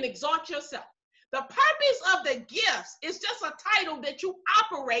build and exalt yourself. The purpose of the gifts is just a title that you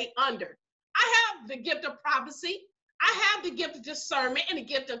operate under. I have the gift of prophecy. I have the gift of discernment and the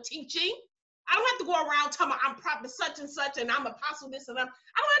gift of teaching. I don't have to go around talking about I'm prophet such and such and I'm apostle this and that.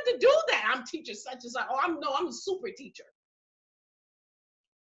 I don't have to do that. I'm teacher such and such. I'm a super teacher.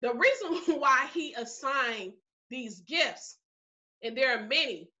 The reason why he assigned these gifts, and there are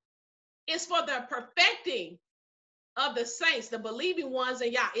many, is for the perfecting of the saints, the believing ones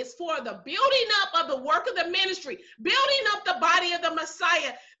in Yah. It's for the building up of the work of the ministry, building up the body of the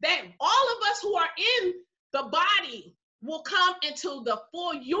Messiah, that all of us who are in the body will come into the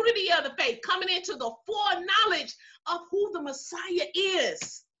full unity of the faith, coming into the full knowledge of who the Messiah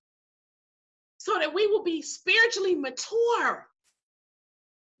is, so that we will be spiritually mature,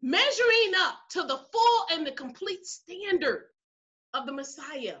 measuring up to the full and the complete standard of the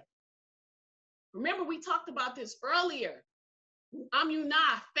Messiah. Remember, we talked about this earlier.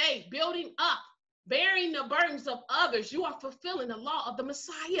 Amunah, faith, building up, bearing the burdens of others. You are fulfilling the law of the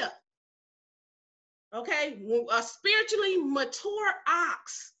Messiah. Okay, a spiritually mature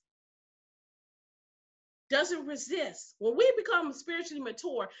ox doesn't resist. When we become spiritually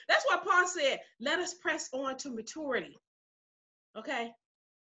mature, that's why Paul said, let us press on to maturity. Okay,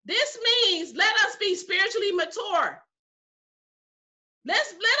 this means let us be spiritually mature. Let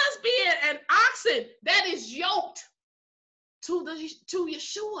us be an oxen that is yoked to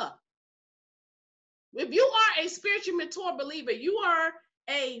Yahshua. If you are a spiritually mature believer, you are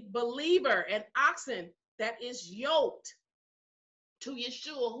a believer, an oxen that is yoked to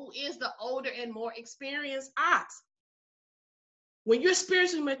Yahshua, who is the older and more experienced ox. When you're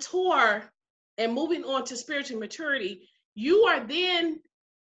spiritually mature and moving on to spiritual maturity, you are then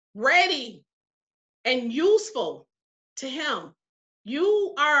ready and useful to him.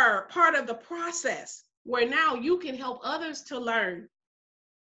 You are part of the process where now you can help others to learn.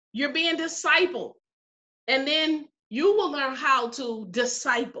 You're being discipled, and then you will learn how to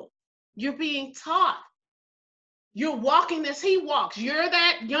disciple. You're being taught. You're walking as he walks. You're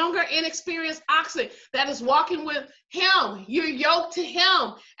that younger, inexperienced oxen that is walking with him. You're yoked to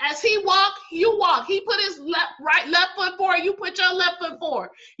him. As he walks, you walk. He put his left foot forward. You put your left foot forward.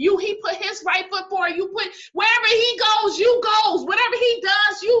 He put his right foot forward. You put, wherever he goes, you goes. Whatever he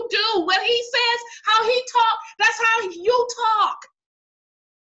does, you do. What he says, how he talks, that's how you talk.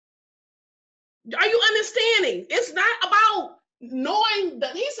 Are you understanding? It's not about knowing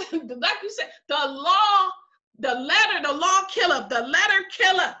that he said, like you said, the law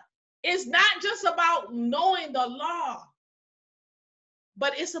killer is not just about knowing the law,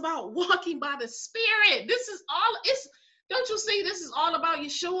 but it's about walking by the Spirit. Don't you see, this is all about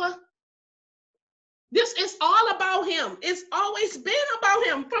Yahshua? This is all about him. It's always been about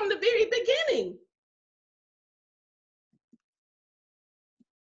him from the very beginning.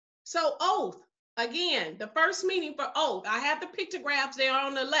 So oath, again, the first meaning for oath, I have the pictographs there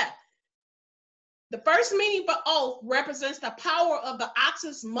on the left. The first meaning for oath represents the power of the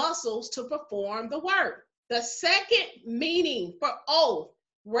ox's muscles to perform the work. The second meaning for oath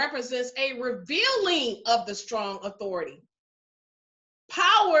represents a revealing of the strong authority.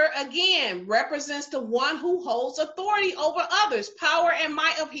 Power, again, represents the one who holds authority over others. Power and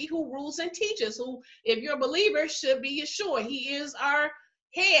might of he who rules and teaches, who, if you're a believer, should be Yahshua. He is our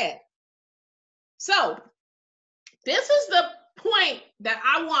head. So this is the point that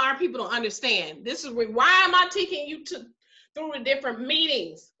I want our people to understand. This is why am I taking you through the different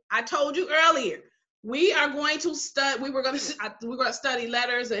meanings. I told you earlier, we are going to study, we're going to study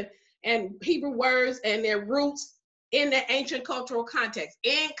letters and Hebrew words and their roots in the ancient cultural context.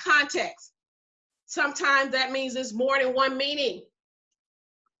 In context, sometimes that means it's more than one meaning.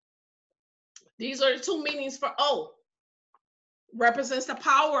 These are the two meanings for oath. Represents the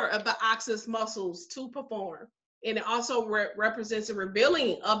power of the ox's muscles to perform. And it also represents a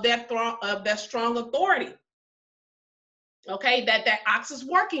revealing of that strong authority, okay, that ox is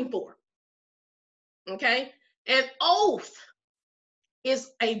working for, okay? An oath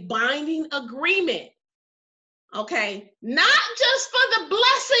is a binding agreement, okay? Not just for the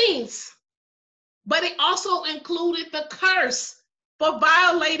blessings, but it also included the curse for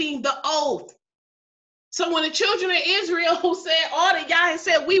violating the oath. So when the children of Israel who said all that Yah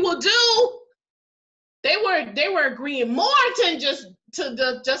said we will do, they were agreeing more than just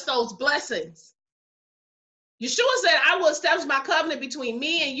those blessings. Yahshua said, I will establish my covenant between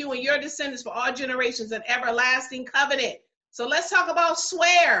me and you and your descendants for all generations, an everlasting covenant. So let's talk about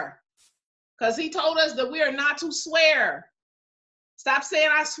swear, because he told us that we are not to swear. Stop saying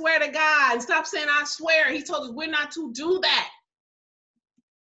I swear to God and stop saying I swear. He told us we're not to do that.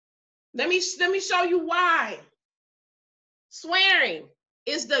 Let me show you why. Swearing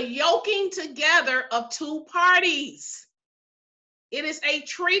is the yoking together of two parties. It is a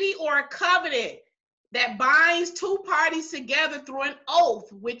treaty or a covenant that binds two parties together through an oath,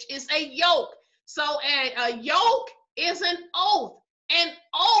 which is a yoke. So a yoke is an oath. An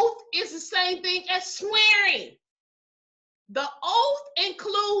oath is the same thing as swearing. The oath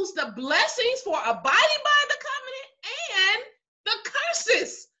includes the blessings for abiding by the covenant and the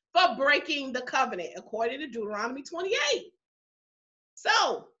curses for breaking the covenant, according to Deuteronomy 28.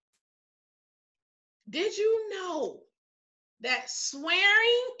 So, did you know that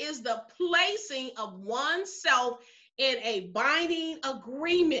swearing is the placing of oneself in a binding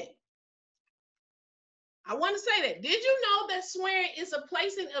agreement? I want to say that. Did you know that swearing is a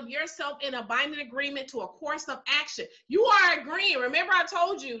placing of yourself in a binding agreement to a course of action? You are agreeing. Remember, I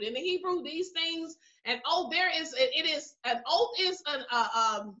told you in the Hebrew, these things, an oath, an oath is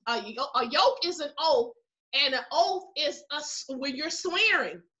a yoke is an oath, and an oath is when you're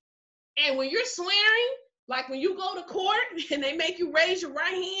swearing. And when you're swearing, like when you go to court and they make you raise your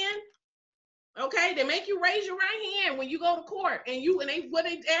right hand, okay, they make you raise your right hand when you go to court, and what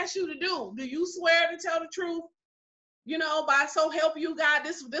they ask you to do you swear to tell the truth? You know, by so help you God,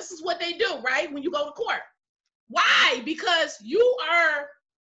 this is what they do, right? When you go to court. Why? Because you are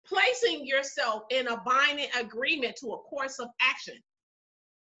placing yourself in a binding agreement to a course of action.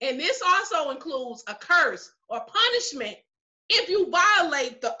 And this also includes a curse or punishment if you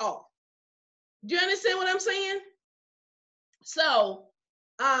violate the oath. Do you understand what I'm saying? So,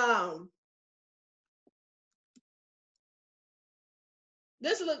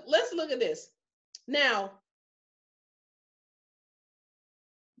 let's look at this. Now,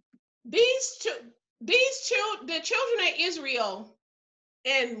 the children of Israel,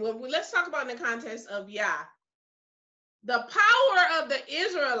 and let's talk about in the context of Yah, the power of the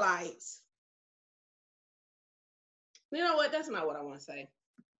Israelites. You know what? That's not what I want to say.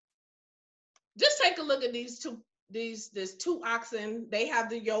 Just take a look at these two oxen. They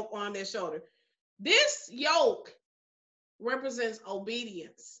have the yoke on their shoulder. This yoke represents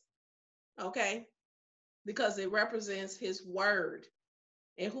obedience, okay? Because it represents his word.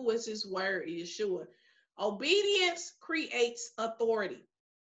 And who is his word? Yahshua. Obedience creates authority,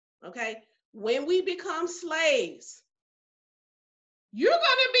 okay? When we become slaves, you're going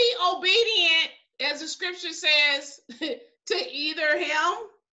to be obedient, as the scripture says, to either him.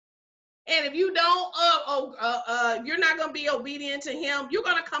 And if you don't, you're not going to be obedient to him. You're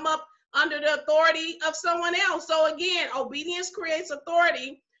going to come up under the authority of someone else. So again, obedience creates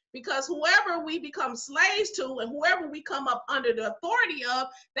authority, because whoever we become slaves to and whoever we come up under the authority of,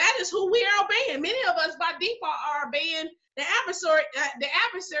 that is who we are obeying. Many of us by default are obeying the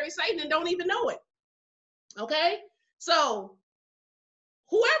adversary Satan, and don't even know it. Okay? So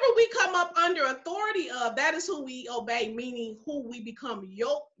whoever we come up under authority of, that is who we obey, meaning who we become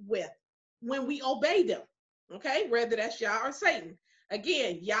yoked with when we obey them. Okay? Whether that's Yah or Satan.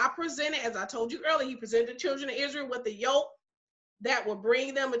 Again, Yah presented, as I told you earlier, he presented the children of Israel with the yoke that will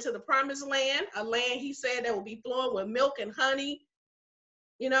bring them into the promised land, a land, he said, that will be flowing with milk and honey.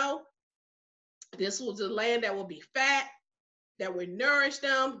 You know, this was a land that will be fat, that would nourish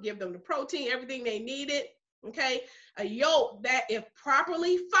them, give them the protein, everything they needed. Okay, a yoke that, if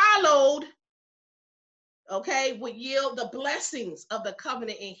properly followed, okay, would yield the blessings of the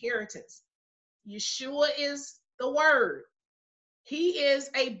covenant inheritance. Yahshua is the word. He is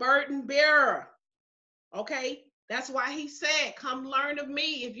a burden bearer. Okay? That's why he said, come learn of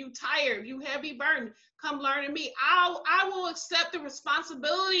me. If you tired, if you heavy burden, come learn of me. I will accept the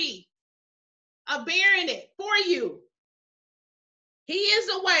responsibility of bearing it for you. He is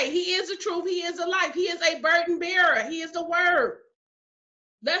the way. He is the truth. He is the life. He is a burden bearer. He is the word.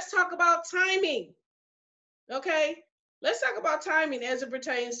 Let's talk about timing. Okay? Let's talk about timing as it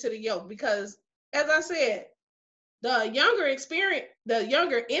pertains to the yoke, because as I said, the younger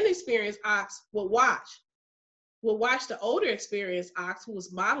inexperienced ox will watch the older experienced ox who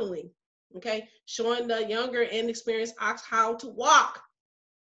was modeling, okay, showing the younger inexperienced ox how to walk.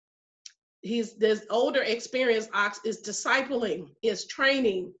 This older experienced ox is discipling, is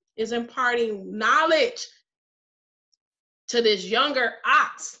training, is imparting knowledge to this younger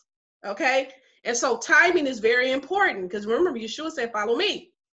ox, okay? And so timing is very important, because remember, Yahshua said, follow me.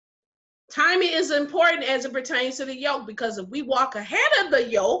 Timing is important as it pertains to the yoke, because if we walk ahead of the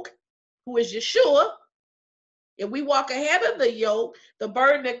yoke, who is Yahshua, if we walk ahead of the yoke, the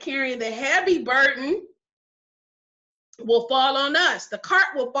burden of carrying the heavy burden will fall on us. The cart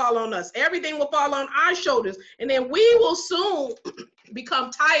will fall on us. Everything will fall on our shoulders. And then we will soon become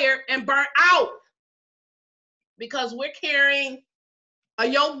tired and burnt out, because we're carrying a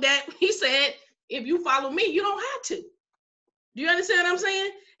yoke that he said, if you follow me, you don't have to. Do you understand what I'm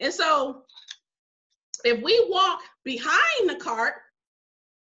saying? And so if we walk behind the cart,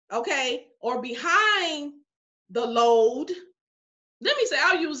 okay, or behind the load, let me say,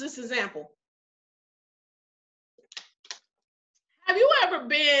 I'll use this example. Have you ever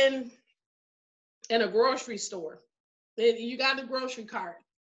been in a grocery store? You got the grocery cart.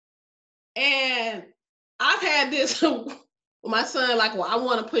 And I've had this with my son, like, well, I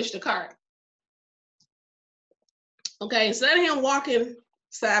want to push the cart. Okay, instead of him walking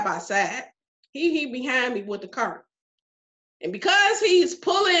side by side, he behind me with the cart. And because he's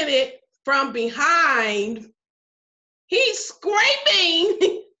pulling it from behind, he's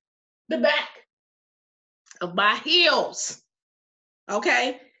scraping the back of my heels.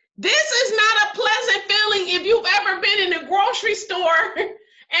 Okay? This is not a pleasant feeling if you've ever been in a grocery store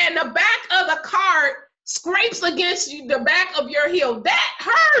and the back of the cart scrapes against the back of your heel. That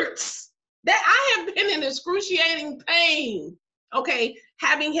hurts. That I have been in excruciating pain, okay,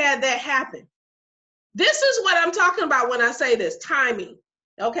 having had that happen. This is what I'm talking about when I say this, timing,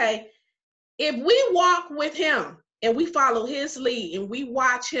 okay? If we walk with him and we follow his lead and we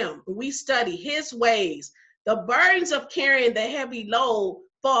watch him, and we study his ways, the burdens of carrying the heavy load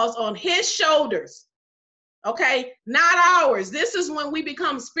falls on his shoulders, okay? Not ours. This is when we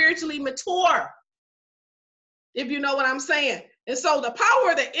become spiritually mature, if you know what I'm saying. And so the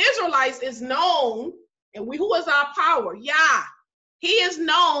power of the Israelites is known, and who is our power? Yah. He is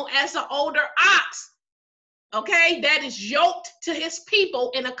known as the older ox, okay, that is yoked to his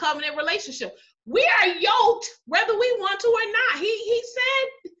people in a covenant relationship. We are yoked whether we want to or not.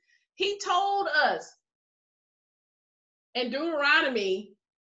 He told us in Deuteronomy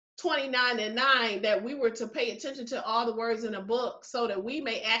 29:9 that we were to pay attention to all the words in the book so that we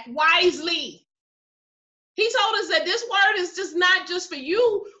may act wisely. He told us that this word is just not just for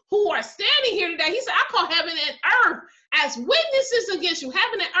you who are standing here today. He said, I call heaven and earth as witnesses against you.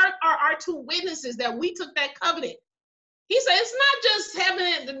 Heaven and earth are our two witnesses that we took that covenant. He said, it's not just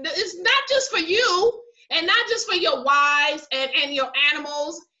heaven, it's not just for you, and not just for your wives and your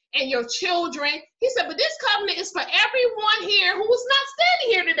animals and your children. He said, but this covenant is for everyone here who is not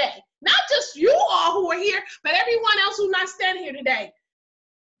standing here today. Not just you all who are here, but everyone else who's not standing here today.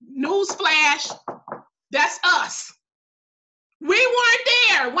 Newsflash, that's us. We weren't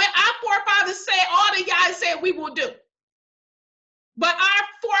there when our forefathers said all the guys said we will do. But our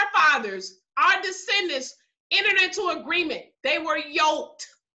forefathers, our descendants, entered into agreement. They were yoked.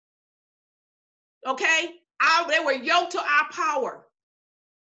 Okay? They were yoked to our power.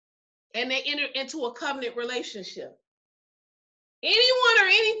 And they entered into a covenant relationship. Anyone or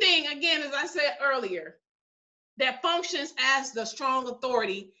anything, again, as I said earlier, that functions as the strong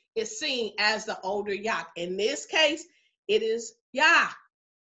authority is seen as the older Yah. In this case, it is Yah.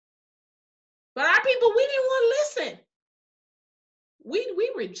 But our people, we didn't want to listen.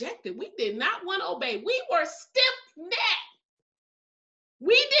 We rejected. We did not want to obey. We were stiff-necked.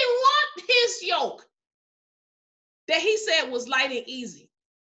 We didn't want his yoke that he said was light and easy.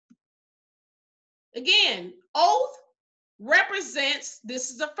 Again, oath represents,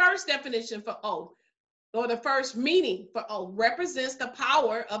 this is the first definition for oath, or the first meaning for oath, represents the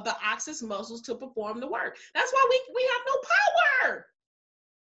power of the ox's muscles to perform the work. That's why we have no power.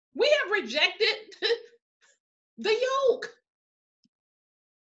 We have rejected the yoke.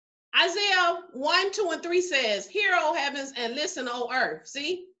 Isaiah 1, 2, and 3 says, hear, O heavens, and listen, O earth.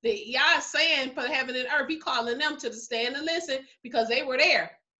 See, Yah is saying for heaven and earth, he calling them to stand and listen because they were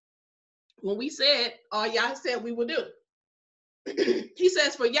there when we said all Yah said we would do. He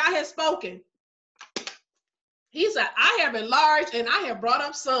says, for Yah has spoken. He said, I have enlarged and I have brought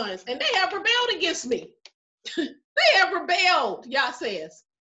up sons, and they have rebelled against me. They have rebelled, Yah says.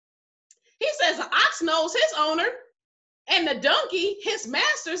 He says, the ox knows his owner, and the donkey his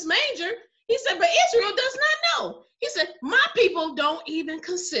master's manger. He said, but Israel does not know. He said, my people don't even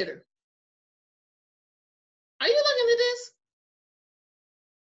consider. Are you looking at this?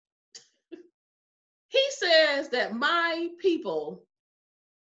 He says that my people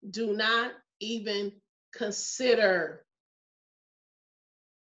do not even consider.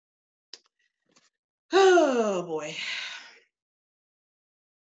 Oh boy.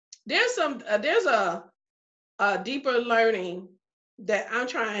 There's a deeper learning that I'm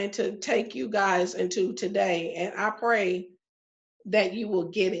trying to take you guys into today, and I pray that you will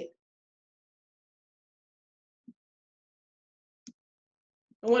get it.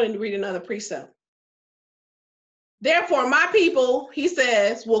 I wanted to read another precept. Therefore, my people, he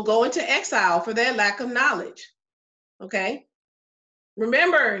says, will go into exile for their lack of knowledge. Okay?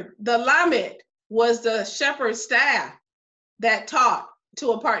 Remember, the Lamed was the shepherd's staff that taught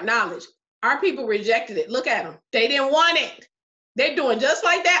to impart knowledge. Our people rejected it. Look at them. They didn't want it. They're doing just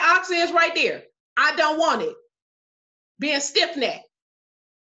like that ox is right there. I don't want it. Being stiff-necked.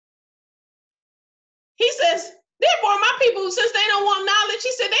 He says, therefore, my people, since they don't want knowledge,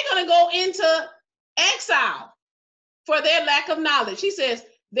 he said they're going to go into exile for their lack of knowledge. He says,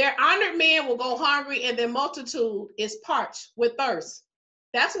 their honored men will go hungry, and their multitude is parched with thirst.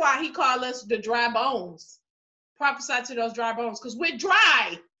 That's why he called us the dry bones. Prophesy to those dry bones, because we're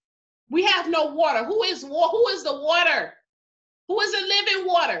dry. We have no water. Who is the water? Who is the living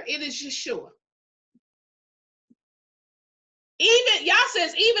water? It is Yahshua. Even, Yah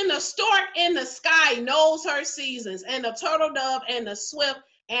says, even the stork in the sky knows her seasons, and the turtle dove and the swift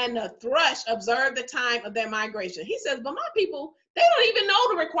and the thrush observe the time of their migration. He says, but my people, they don't even know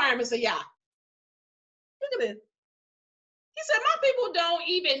the requirements of Yah. Look at this. He said, my people don't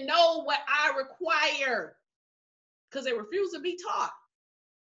even know what I require because they refuse to be taught.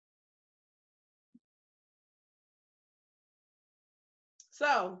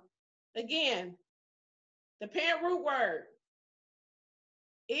 So, again, the parent root word.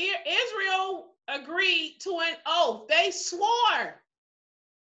 Israel agreed to an oath. They swore.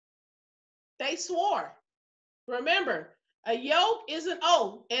 They swore. Remember, a yoke is an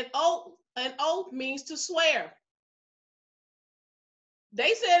oath. An oath means to swear.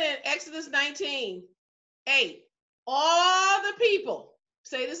 They said in Exodus 19:8, all the people,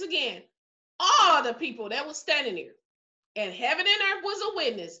 say this again, all the people that was standing there, and heaven and earth was a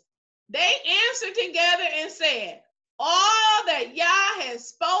witness, they answered together and said, all that Yah has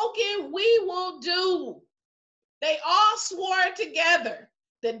spoken, we will do. They all swore together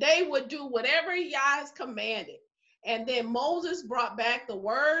that they would do whatever Yah has commanded. And then Moses brought back the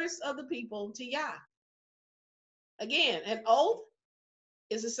words of the people to Yah. Again, an oath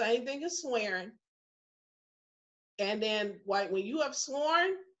is the same thing as swearing. And then when you have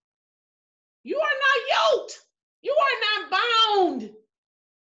sworn, you are not yoked. You are not bound.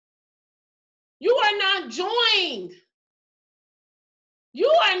 You are not joined. You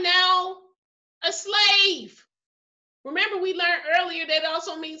are now a slave. Remember, we learned earlier that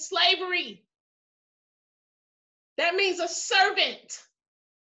also means slavery. That means a servant.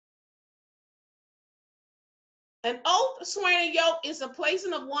 An oath, swearing, and yoke is a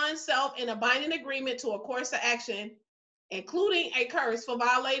placing of oneself in a binding agreement to a course of action, including a curse for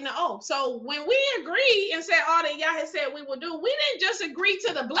violating the oath. So when we agree and said all that Yah has said we will do, we didn't just agree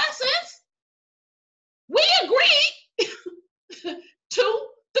to the blessings. We agreed to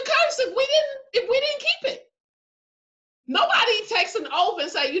the curse if we didn't keep it. Nobody takes an oath and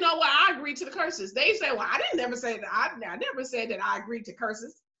say, you know what, I agreed to the curses. They say, well, I never said that I agreed to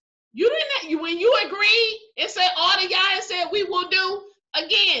curses. You didn't. When you agree and say all the guys said we will do,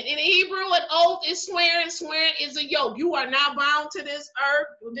 again, in the Hebrew, an oath is swearing. Swearing is a yoke. You are now bound to this earth,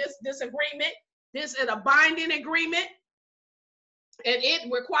 this agreement. This is a binding agreement. And it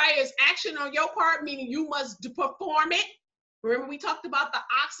requires action on your part, meaning you must perform it. Remember, we talked about the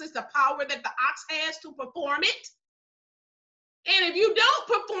oxes, the power that the ox has to perform it. And if you don't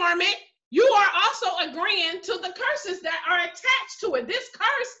perform it, you are also agreeing to the curses that are attached to it. These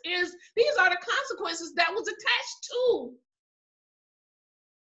are the consequences that was attached to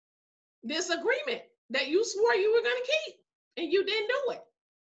this agreement that you swore you were going to keep, and you didn't do it.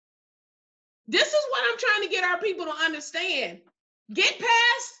 This is what I'm trying to get our people to understand. Get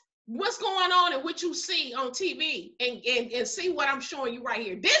past what's going on and what you see on TV and see what I'm showing you right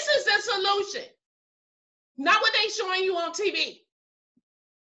here. This is the solution, not what they showing you on TV.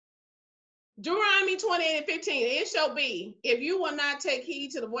 Deuteronomy 28:15, it shall be, if you will not take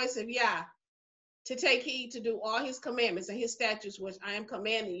heed to the voice of Yah, to take heed to do all his commandments and his statutes, which I am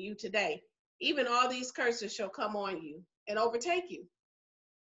commanding you today, even all these curses shall come on you and overtake you.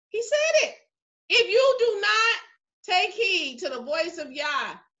 He said it. If you do not take heed to the voice of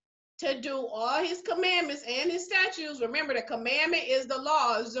Yah, to do all his commandments and his statutes, remember the commandment is the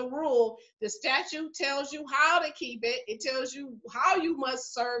law, is the rule. The statute tells you how to keep it. It tells you how you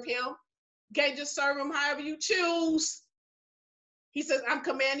must serve him. You can't just serve him however you choose. He says, I'm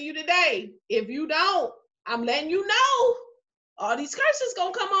commanding you today. If you don't, I'm letting you know all these curses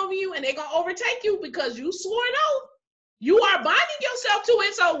gonna come over you and they're gonna overtake you because you swore an oath. You are binding yourself to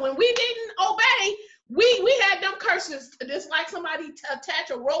it. So when we didn't obey, we had them curses. Just like somebody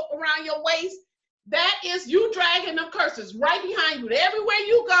attach a rope around your waist. That is you dragging them curses right behind you. Everywhere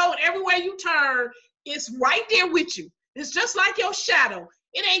you go and everywhere you turn, it's right there with you. It's just like your shadow.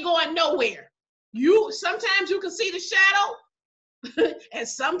 It ain't going nowhere. Sometimes you can see the shadow and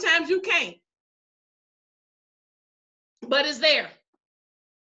sometimes you can't. But it's there.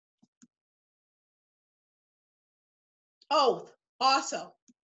 Oath also.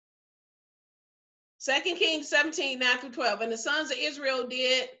 2 Kings 17, 9 through 12. And the sons of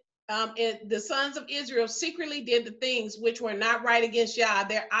Israel secretly did the things which were not right against Yah,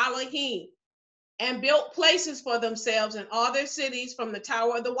 their Elohim, and built places for themselves in all their cities, from the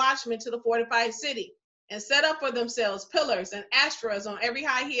tower of the watchman to the fortified city, and set up for themselves pillars and ashtoreths on every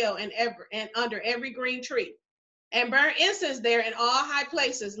high hill and under every green tree, and burned incense there in all high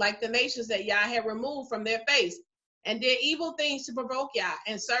places, like the nations that Yah had removed from their face, and did evil things to provoke Yah,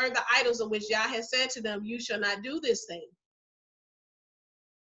 and served the idols of which Yah had said to them, you shall not do this thing.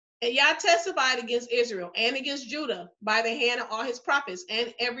 And Yah testified against Israel and against Judah by the hand of all his prophets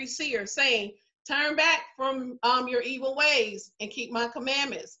and every seer, saying, turn back from your evil ways and keep my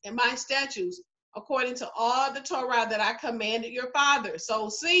commandments and my statutes, according to all the Torah that I commanded your fathers. So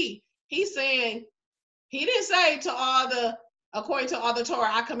see, he's saying, he didn't say according to all the Torah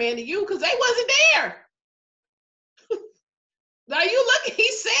I commanded you, because they wasn't there. Now you look,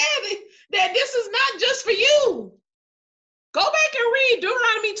 he said that this is not just for you. Go back and read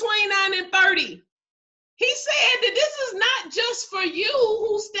Deuteronomy 29 and 30. He said that this is not just for you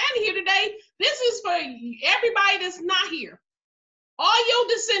who's standing here today. This is for everybody that's not here. All your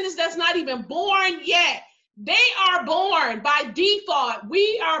descendants that's not even born yet. They are born by default.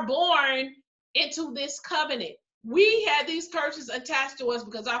 We are born into this covenant. We had these curses attached to us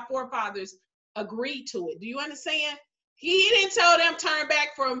because our forefathers agreed to it. Do you understand? He didn't tell them turn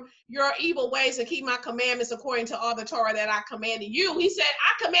back from your evil ways and keep my commandments according to all the Torah that I commanded you. He said,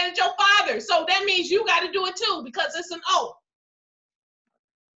 I commanded your father. So that means you got to do it too, because it's an oath.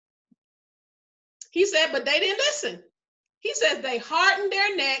 He said, but they didn't listen. He says they hardened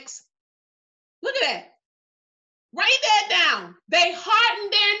their necks. Look at that. Write that down. They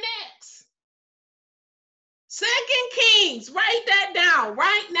hardened their necks. 2 Kings, write that down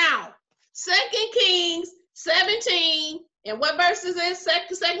right now. 2 Kings 17, and what verse is this?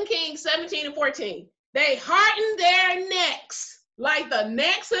 2 Kings 17 and 14. They hardened their necks like the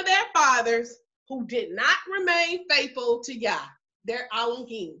necks of their fathers, who did not remain faithful to Yah, their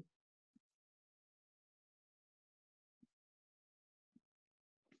Elohim.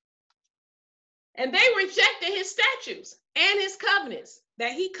 And they rejected his statutes and his covenants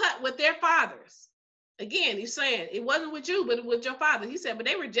that he cut with their fathers. Again, he's saying it wasn't with you, but with your father. He said, but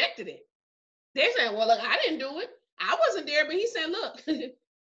they rejected it. They're saying, well, look, I didn't do it. I wasn't there, but he said, look,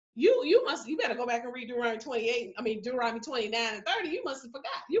 you better go back and read Deuteronomy 29 and 30. You must have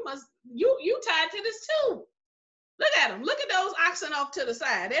forgot. You tied to this too. Look at them. Look at those oxen off to the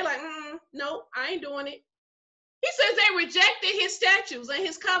side. They're like, no, I ain't doing it. He says they rejected his statutes and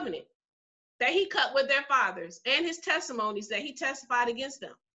his covenant that he cut with their fathers, and his testimonies that he testified against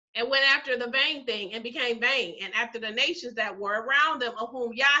them, and went after the vain thing and became vain, and after the nations that were around them, of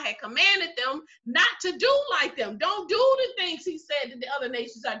whom Yah had commanded them not to do like them. Don't do the things he said that the other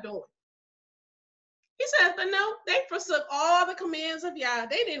nations are doing. He said, but no, they forsook all the commands of Yah.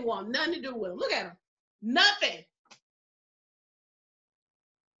 They didn't want nothing to do with them. Look at them. Nothing.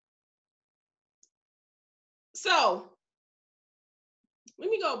 So,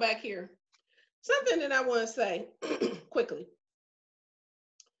 let me go back here. Something that I want to say quickly.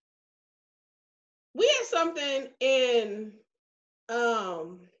 We have something in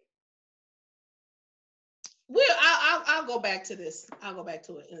I'll go back to this. I'll go back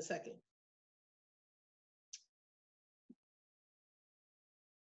to it in a second.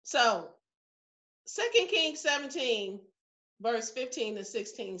 So 2 Kings 17, verse 15 to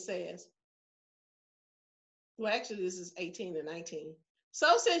 16 says, well, actually, this is 18 and 19.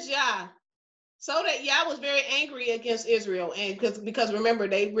 So says Yah, so that Yah was very angry against Israel, and because remember,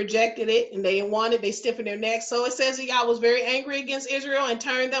 they rejected it and they didn't want it, they stiffened their necks. So it says that Yah was very angry against Israel and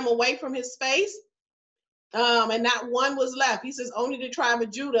turned them away from his face. And not one was left. He says only the tribe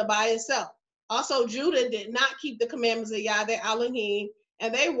of Judah by itself. Also, Judah did not keep the commandments of Yah their Elohim,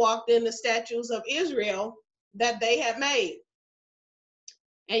 and they walked in the statutes of Israel that they had made.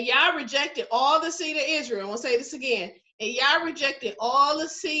 And Yah rejected all the seed of Israel. I'll say this again. And Yah rejected all the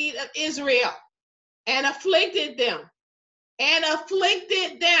seed of Israel and afflicted them,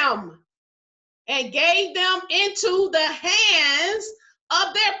 and gave them into the hands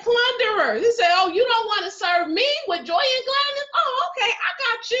of their plunderers. He said, oh, you don't want to serve me with joy and gladness? Oh, okay,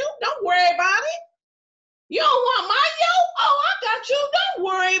 I got you. Don't worry about it. You don't want my yoke? Oh, I got you. Don't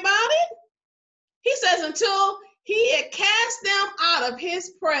worry about it. He says, until he had cast them out of his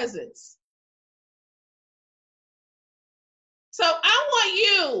presence. So I want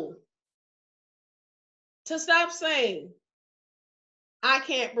you to stop saying, I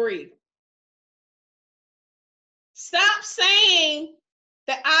can't breathe. Stop saying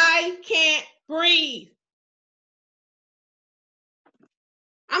that I can't breathe.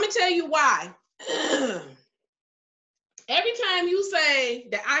 I'm going to tell you why. Every time you say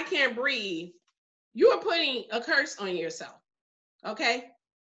that I can't breathe, you are putting a curse on yourself. Okay?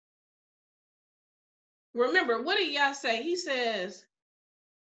 Remember, what did Yah say? He says,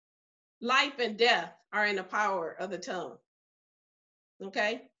 life and death are in the power of the tongue.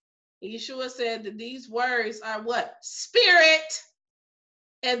 Okay? Yahshua said that these words are what? Spirit,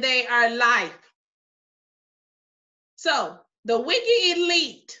 and they are life. So, the wicked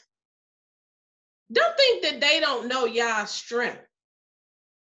elite, don't think that they don't know Yah's strength.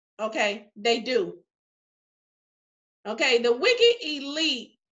 Okay? They do. Okay? The wicked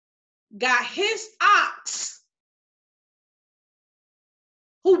elite got his ox,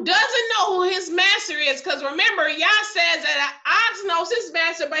 who doesn't know who his master is, because remember, Yah says that an ox knows his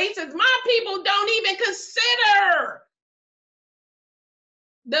master, but he says, my people don't even consider.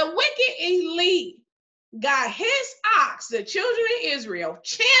 The wicked elite got his ox, the children of Israel,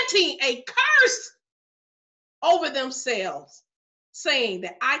 chanting a curse over themselves, saying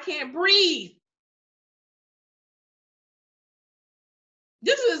that I can't breathe.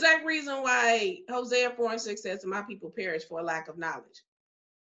 This is the exact reason why Hosea 4:6 says, my people perish for a lack of knowledge.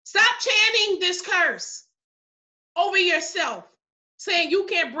 Stop chanting this curse over yourself, saying you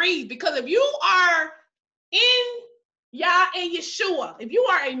can't breathe, because if you are in Yah and Yahshua, if you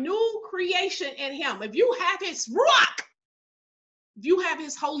are a new creation in him, if you have his Ruach, if you have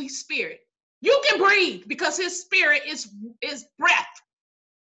his Holy Spirit, you can breathe, because his spirit is breath.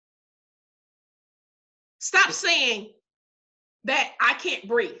 Stop saying that I can't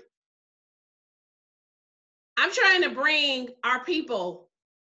breathe. I'm trying to bring our people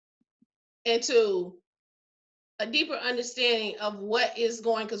into a deeper understanding of what is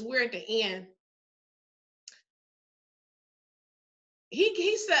going, because we're at the end.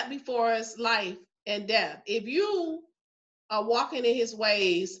 He set before us life and death. If you are walking in his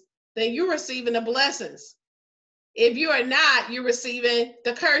ways, then you're receiving the blessings. If you are not, you're receiving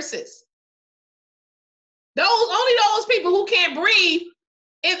the curses. Only those people who can't breathe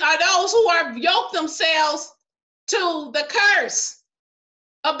are those who are yoked themselves to the curse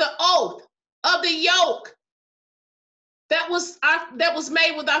of the oath, of the yoke that was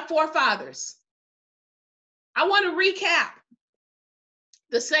made with our forefathers. I want to recap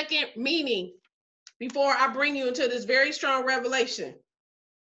the second meaning before I bring you into this very strong revelation.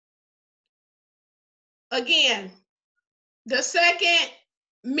 Again, the second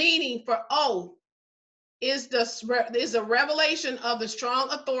meaning for oath is a revelation of the strong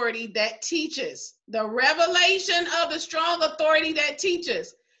authority that teaches. The revelation of the strong authority that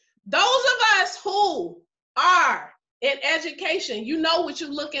teaches. Those of us who are in education, you know what you're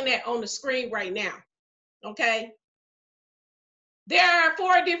looking at on the screen right now, okay? There are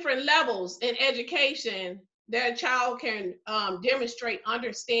 4 different levels in education that a child can demonstrate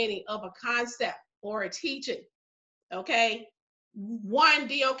understanding of a concept or a teaching, okay? 1,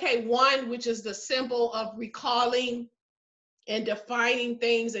 DOK 1, which is the symbol of recalling and defining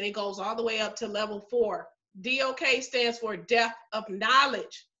things, and it goes all the way up to level 4. DOK stands for depth of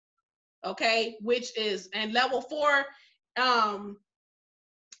knowledge, okay, which is, and level 4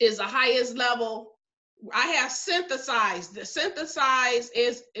 is the highest level. I have synthesized. The synthesize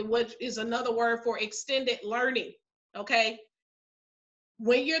is what is another word for extended learning, okay?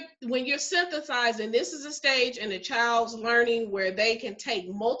 when you're synthesizing, this is a stage in a child's learning where they can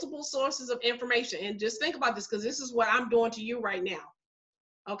take multiple sources of information. And just think about this, because this is what I'm doing to you right now.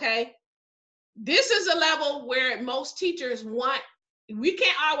 Okay, this is a level where most teachers want. We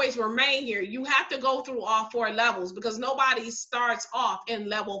can't always remain here. You have to go through all 4 levels, because nobody starts off in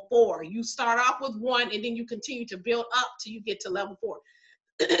level 4. You start off with 1 and then you continue to build up till you get to level 4.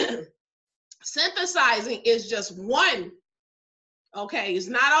 Synthesizing is just 1. Okay, it's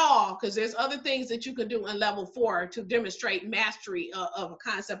not all, because there's other things that you can do in level 4 to demonstrate mastery of a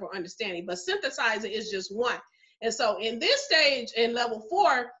concept or understanding, but synthesizing is just 1. And so in this stage, in level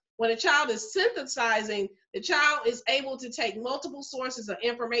 4, when a child is synthesizing, the child is able to take multiple sources of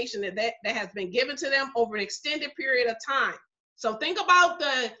information that has been given to them over an extended period of time. So think about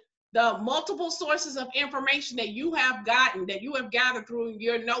the multiple sources of information that you have gotten, that you have gathered through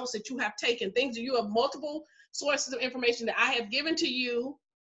your notes that you have taken, things that you have multiple sources of information that I have given to you,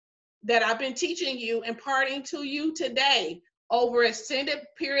 that I've been teaching you, imparting to you today over an extended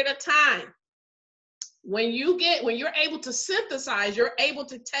period of time. When you're able to synthesize, you're able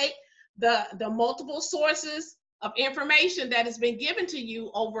to take the multiple sources of information that has been given to you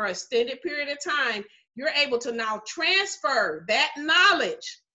over an extended period of time. You're able to now transfer that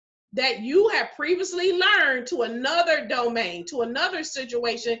knowledge that you have previously learned to another domain, to another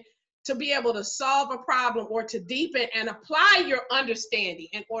situation, to be able to solve a problem or to deepen and apply your understanding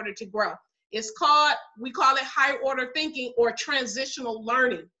in order to grow. We call it high order thinking or transitional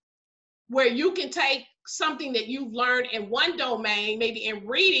learning, where you can take something that you've learned in one domain, maybe in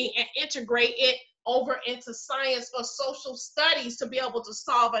reading, and integrate it over into science or social studies to be able to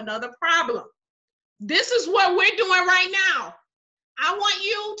solve another problem. This is what we're doing right now. I want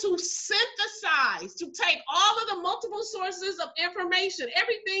you to synthesize, to take all of the multiple sources of information,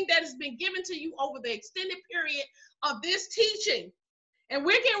 everything that has been given to you over the extended period of this teaching. And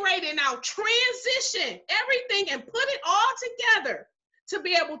we're getting ready to now transition everything and put it all together to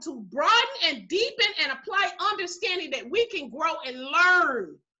be able to broaden and deepen and apply understanding that we can grow and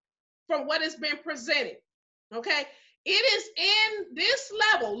learn from what has been presented. Okay? It is in this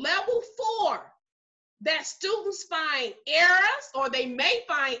level 4, that students find errors, or they may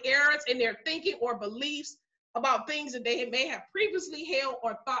find errors in their thinking or beliefs about things that they may have previously held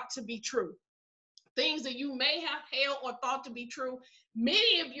or thought to be true. Things that you may have held or thought to be true.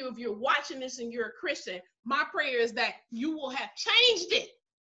 Many of you, if you're watching this and you're a Christian, my prayer is that you will have changed it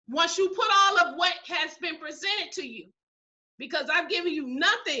once you put all of what has been presented to you, because I've given you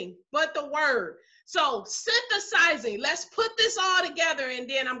nothing but the word. So synthesizing, let's put this all together, and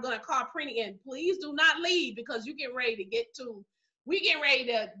then I'm going to call printing. And please do not leave, because you get ready to we get ready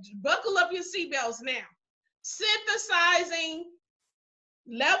to buckle up your seatbelts now. Synthesizing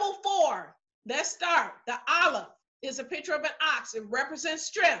level 4. Let's start. The olive is a picture of an ox. It represents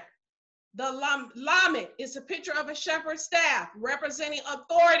strength. The lamed is a picture of a shepherd's staff representing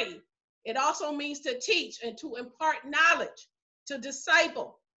authority. It also means to teach and to impart knowledge, to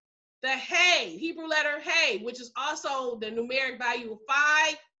disciple. The hay, Hebrew letter hay, which is also the numeric value of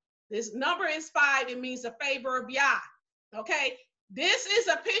 5. This number is 5. It means the favor of Yah. Okay, this is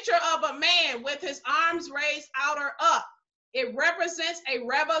a picture of a man with his arms raised out or up. It represents a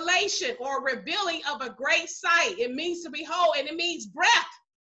revelation or revealing of a great sight. It means to behold, and it means breath.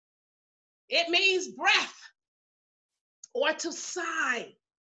 It means breath or to sigh.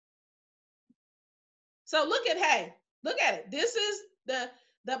 So look at hay. Look at it. This is the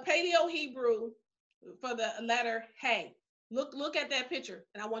Paleo-Hebrew for the letter hay. Look at that picture,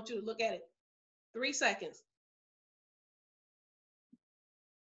 and I want you to look at it. 3 seconds.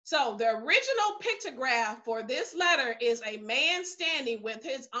 So the original pictograph for this letter is a man standing with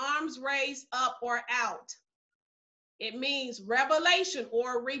his arms raised up or out. It means revelation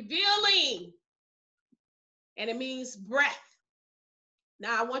or revealing, and it means breath.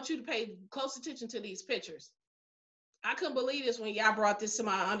 Now I want you to pay close attention to these pictures. I couldn't believe this when y'all brought this to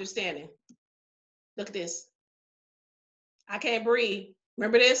my understanding. Look at this. I can't breathe.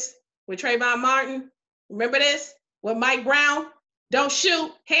 Remember this with Trayvon Martin? Remember this with Mike Brown? Don't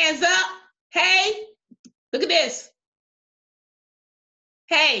shoot. Hands up. Hey, look at this.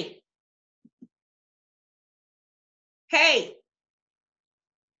 Hey. Hey.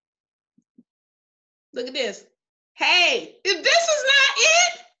 Look at this. Hey, if this is not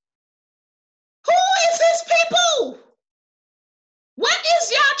it, who is his people? What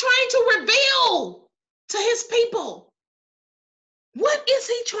is Yah trying to reveal to his people? What is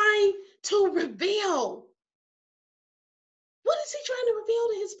he trying to reveal? What is he trying to reveal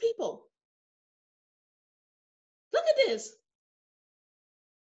to his people? Look at this.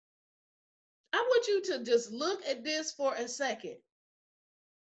 I want you to just look at this for a second.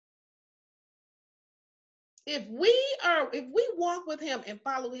 If we walk with him and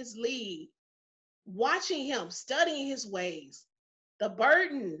follow his lead, watching him, studying his ways, the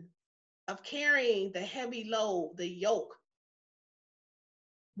burden of carrying the heavy load, the yoke,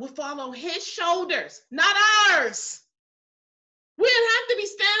 will fall on his shoulders, not ours. We don't have to be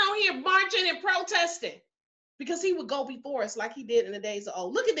standing on here marching and protesting, because he would go before us like he did in the days of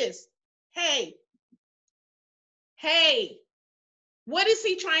old. Look at this. Hey, what is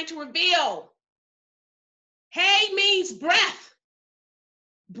he trying to reveal? Hey means breath.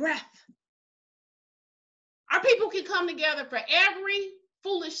 Our people can come together for every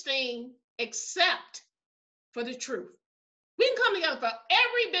foolish thing except for the truth. We can come together for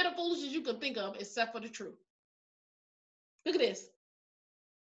every bit of foolishness you can think of except for the truth. Look at this.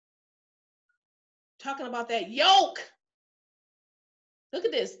 Talking about that yoke. Look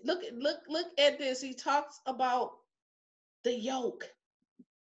at this. Look at this. He talks about the yoke.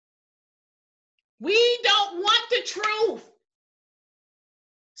 We don't want the truth.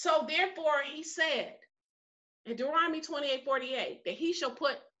 So therefore, he said in Deuteronomy 28:48 that he shall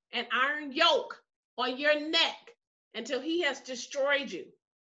put an iron yoke on your neck until he has destroyed you.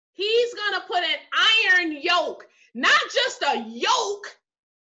 He's going to put an iron yoke, not just a yoke.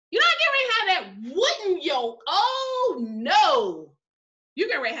 You're not getting ready to have that wooden yoke. Oh, no. You're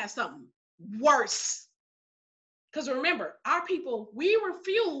getting ready to have something worse. Because remember, our people, we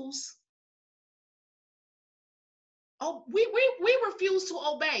refuse. Oh, we refuse to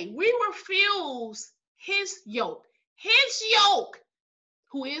obey. We refuse his yoke. His yoke,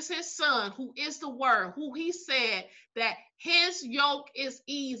 who is his son, who is the word, who he said that his yoke is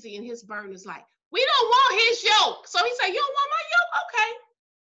easy and his burden is light. We don't want his yoke. So he said, you don't want my yoke? Okay.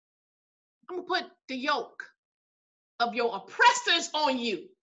 I'm going to put the yoke of your oppressors on you.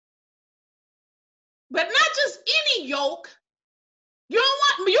 But not just any yoke. You don't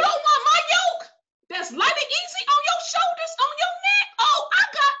want my yoke that's light and easy on your shoulders, on your neck. Oh, I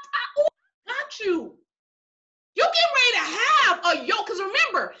got you. You get ready to have a yoke, because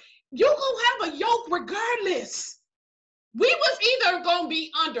remember, you're going to have a yoke regardless. We was either going to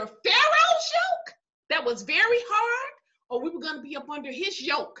be under Pharaoh's yoke, that was very hard, or we were going to be up under his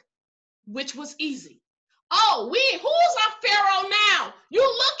yoke, which was easy. Oh, who's our Pharaoh now? You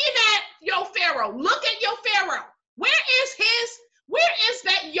looking at your Pharaoh. Look at your Pharaoh. Where is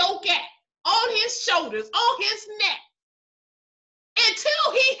that yoke at? On his shoulders, on his neck.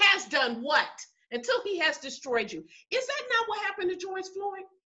 Until he has done what? Until he has destroyed you. Is that not what happened to George Floyd?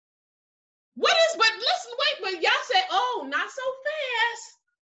 But y'all said, oh, not so fast.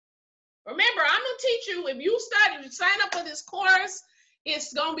 Remember, I'm going to teach you, if you sign up for this course,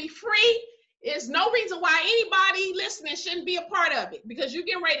 it's going to be free. There's no reason why anybody listening shouldn't be a part of it, because you're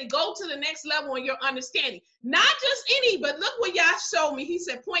getting ready to go to the next level in your understanding. Not just any, but look what y'all showed me. He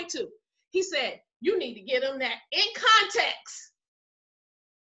said, point 2. He said, you need to get them that in context.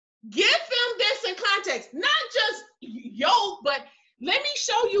 Give them this in context, not just yoke, but let me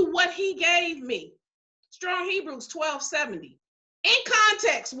show you what he gave me. Strong Hebrews 12:70. In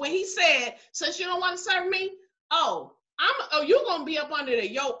context, when he said, since you don't want to serve me, you're going to be up under the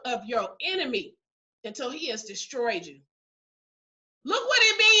yoke of your enemy until he has destroyed you. Look what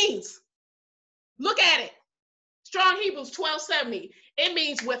it means. Look at it. Strong Hebrews 12:70. It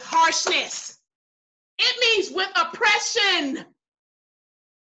means with harshness. It means with oppression.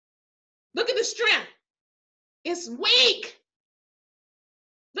 Look at the strength. It's weak.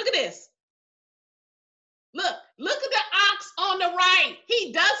 Look at this. Look at the ox on the right.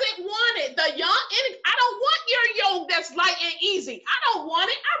 He doesn't want it. I don't want your yoke that's light and easy. I don't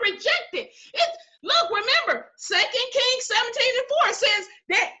want it. I reject it. Remember, 2 Kings 17:4 says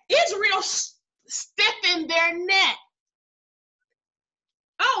that Israel stiffened their neck.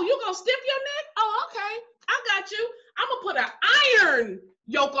 Oh, you gonna stiff your neck? Oh, okay. I got you. I'm gonna put an iron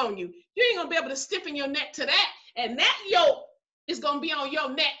yoke on you. You ain't gonna be able to stiffen your neck to that. And that yoke is gonna be on your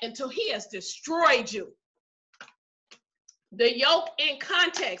neck until he has destroyed you. The yoke in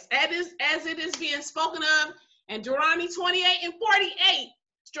context, as it is being spoken of in Deuteronomy 28:48.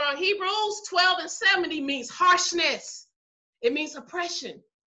 Strong Hebrews 12:70 means harshness. It means oppression.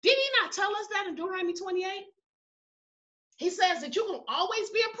 Did he not tell us that in Deuteronomy 28? He says that you're going to always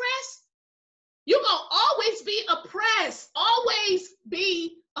be oppressed. You're going to always be oppressed, always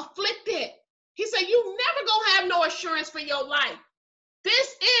be afflicted. He said you never going to have no assurance for your life.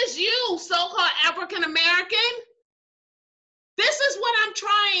 This is you, so-called African American. This is what I'm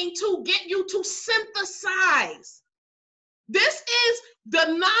trying to get you to synthesize. This is the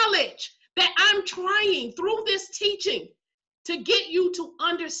knowledge that I'm trying through this teaching to get you to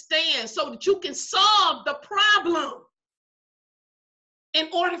understand so that you can solve the problem in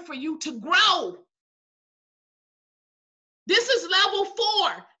order for you to grow. This is level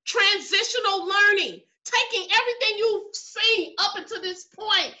 4, transitional learning. Taking everything you've seen up until this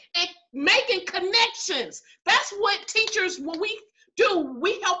point and making connections. That's what teachers, when we do,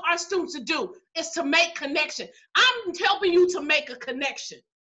 we help our students to do, is to make connection. I'm helping you to make a connection.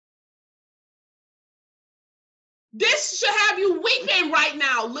 This should have you weeping right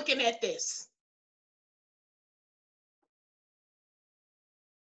now looking at this.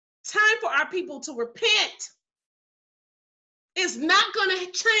 Time for our people to repent. It's not going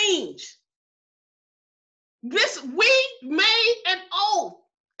to change. This, we made an oath.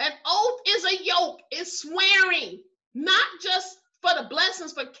 An oath is a yoke. It's swearing, not just for the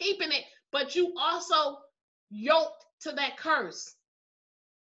blessings, for keeping it, but you also yoked to that curse.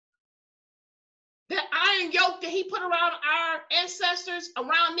 That iron yoke that he put around our ancestors,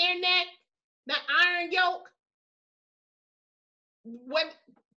 around their neck, that iron yoke. What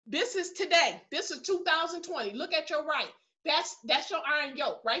this is today, this is 2020. Look at your right. That's your iron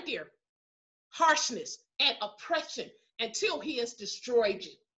yoke right there. Harshness and oppression until he has destroyed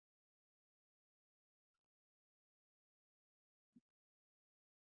you.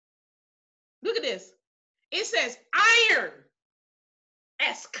 Look at this. It says iron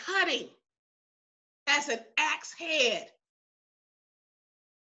as cutting, as an axe head.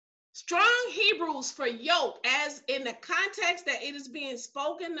 Strong Hebrews for yoke, as in the context that it is being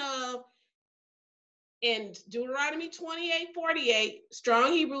spoken of in Deuteronomy 28:48,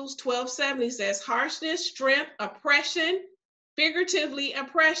 Strong Hebrews 12:70 says harshness, strength, oppression, figuratively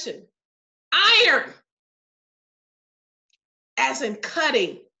oppression. Iron, as in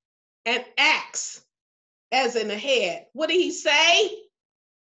cutting, an axe, as in the head. What did he say?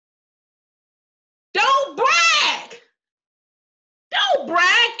 Don't brag. Don't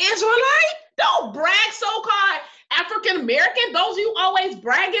brag, Israelite. Don't brag, so-called African American. Those of you always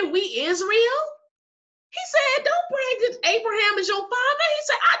bragging, we Israel. He said, don't brag that Abraham is your father. He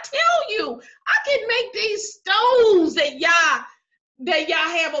said, I tell you, I can make these stones that y'all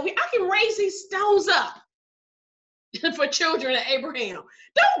have over here. I can raise these stones up for children of Abraham.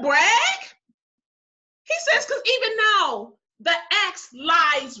 Don't brag. He says, because even now, the axe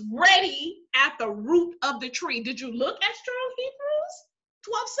lies ready at the root of the tree. Did you look at Strong Hebrews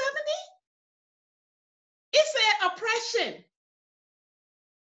 12:70? It said oppression.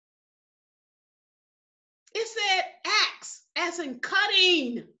 It said axe, as in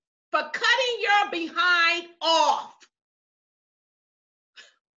cutting, for cutting your behind off.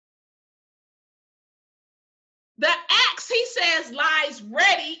 The axe, he says, lies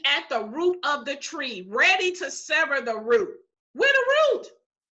ready at the root of the tree, ready to sever the root. Where the root?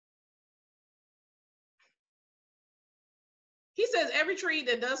 He says every tree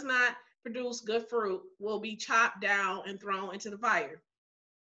that does not produce good fruit will be chopped down and thrown into the fire.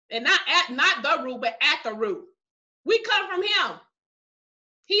 And not the root, but at the root. We come from him.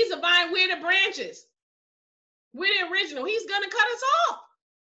 He's the vine, we're the branches. We're the original. He's going to cut us off.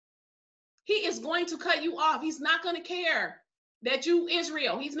 He is going to cut you off. He's not going to care that you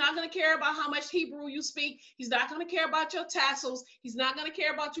Israel. He's not going to care about how much Hebrew you speak. He's not going to care about your tassels. He's not going to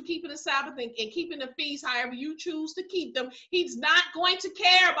care about you keeping the Sabbath and keeping the feast however you choose to keep them. He's not going to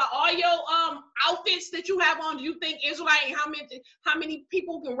care about all your outfits that you have on. Do you think Israelite and how many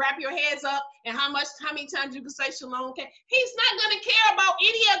people can wrap your heads up and how many times you can say shalom? Okay? He's not going to care about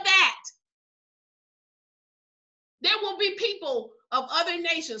any of that. There will be people of other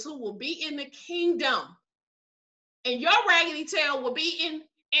nations who will be in the kingdom, and your raggedy tail will be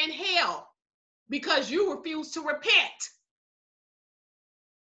in hell because you refuse to repent.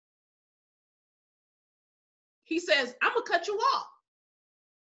 He says, I'm gonna cut you off.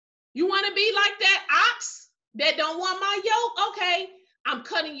 You want to be like that ox that don't want my yoke? Okay, I'm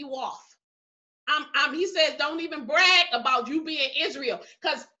cutting you off. He says, don't even brag about you being Israel,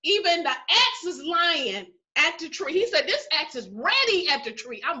 because even the axe is lying at the tree. He said, this axe is ready at the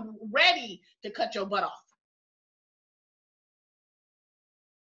tree. I'm ready to cut your butt off.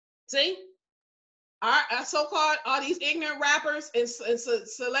 See? Our so-called, all these ignorant rappers and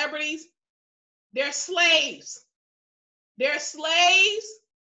celebrities, they're slaves. They're slaves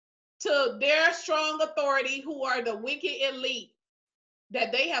to their strong authority, who are the wicked elite,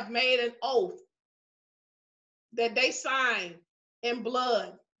 that they have made an oath, that they signed in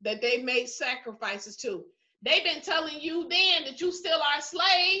blood, that they made sacrifices to. They've been telling you then that you still are a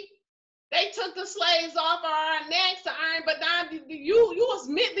slave. They took the slaves off our necks to iron, but now we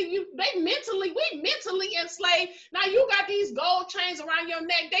mentally enslaved. Now you got these gold chains around your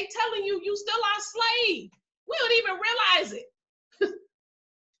neck. They telling you still are a slave. We don't even realize it.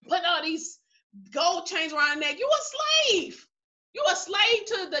 Put all these gold chains around your neck. You a slave. You a slave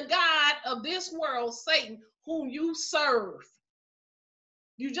to the God of this world, Satan, whom you serve.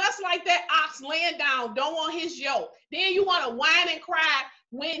 You just like that ox laying down, don't want his yoke. Then you want to whine and cry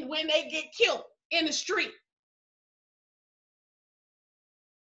when they get killed in the street.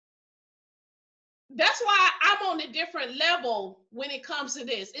 That's why I'm on a different level when it comes to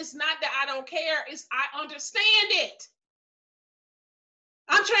this. It's not that I don't care, it's I understand it.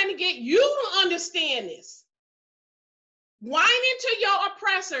 I'm trying to get you to understand this. Whining to your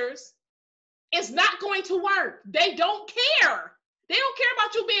oppressors is not going to work. They don't care. They don't care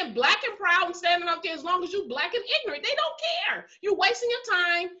about you being black and proud and standing up there as long as you black and ignorant. They don't care. You're wasting your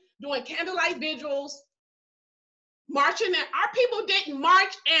time doing candlelight vigils, marching. And our people didn't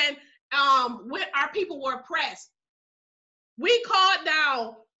march and when our people were oppressed. We called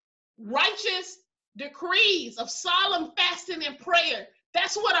down righteous decrees of solemn fasting and prayer.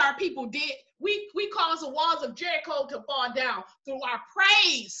 That's what our people did. We caused the walls of Jericho to fall down through our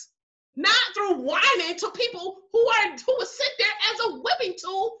praise, not through whining to people who would sit there as a whipping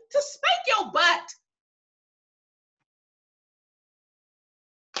tool to spank your butt.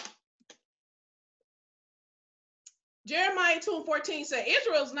 Jeremiah 2:14 said,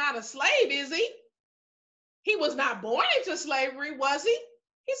 Israel's not a slave, is he? He was not born into slavery, was he?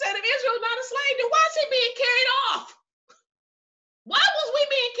 He said, if Israel's not a slave, then why is he being carried off? Why was we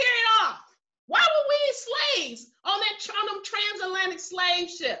being carried off? Why were we slaves on them transatlantic slave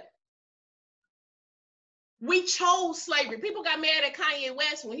ship? We chose slavery. People got mad at Kanye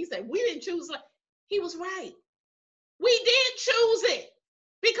West when he said, we didn't choose slavery. He was right. We did choose it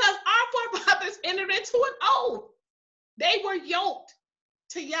because our forefathers entered into an oath. They were yoked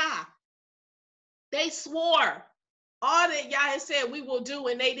to Yah. They swore all that Yah had said we will do,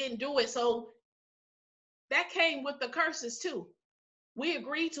 and they didn't do it. So that came with the curses too. We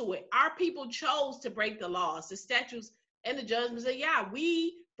agreed to it. Our people chose to break the laws, the statutes, and the judgments of Yah.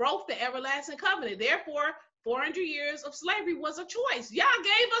 We broke the everlasting covenant. Therefore, 400 years of slavery was a choice. Yah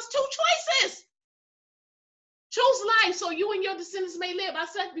gave us two choices. Choose life so you and your descendants may live. I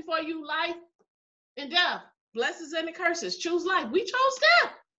said before you life and death, blessings and the curses. Choose life. We chose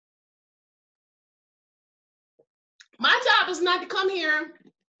death. My job is not to come here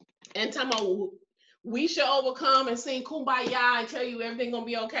and tell me we should overcome and sing kumbaya and tell you everything gonna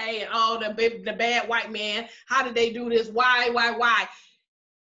be okay and all the bad white man. How did they do this? Why?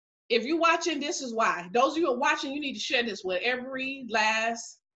 If you're watching, this is why. Those of you who are watching, you need to share this with every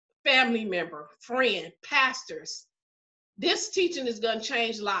last family member, friend, pastors. This teaching is gonna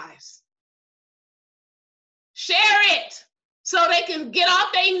change lives. Share it so they can get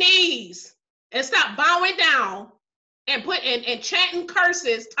off their knees and stop bowing down and chanting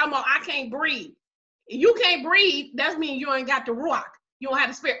curses, talking about I can't breathe. If you can't breathe, that means you ain't got the ruach. You don't have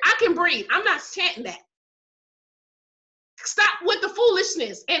the spirit. I can breathe. I'm not chanting that. Stop with the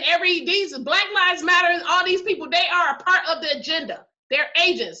foolishness. And these Black Lives Matter, all these people, they are a part of the agenda. They're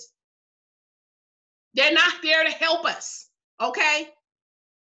agents. They're not there to help us. Okay?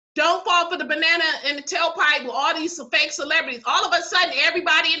 Don't fall for the banana and the tailpipe with all these fake celebrities. All of a sudden,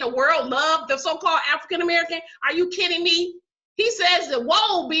 everybody in the world love the so-called African American. Are you kidding me? He says that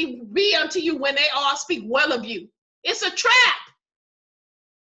woe be unto you when they all speak well of you. It's a trap.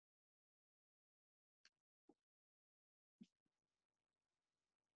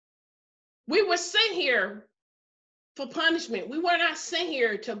 We were sent here for punishment. We were not sent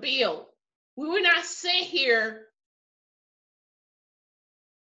here to build. We were not sent here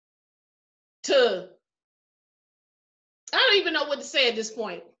to, I don't even know what to say at this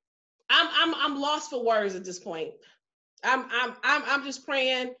point. I'm lost for words at this point. I'm just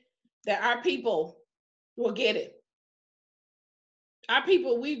praying that our people will get it. Our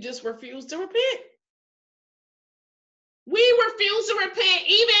people, we just refuse to repent. We refuse to repent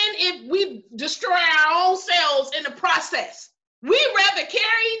even if we destroy our own selves in the process. We rather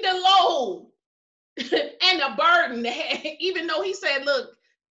carry the load and the burden, even though he said, look,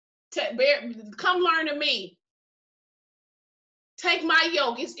 come learn of me. Take my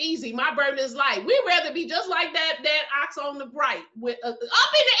yoke, it's easy. My burden is light. We'd rather be just like that ox on the right, with up in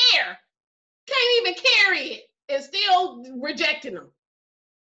the air, can't even carry it, and still rejecting them.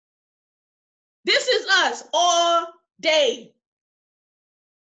 This is us all day.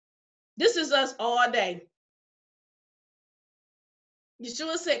 This is us all day.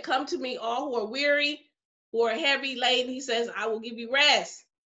 Yahshua said, come to me, all who are weary, who are heavy laden. He says, I will give you rest.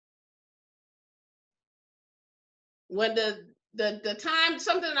 When the time,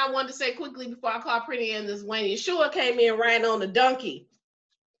 something I wanted to say quickly before I call Pretty in is when Yahshua came in riding on the donkey.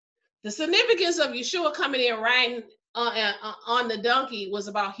 The significance of Yahshua coming in riding on the donkey was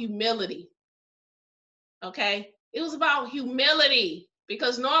about humility. Okay? It was about humility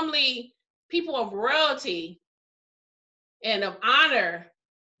because normally people of royalty and of honor,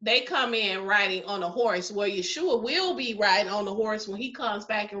 they come in riding on a horse, where Yahshua will be riding on the horse when he comes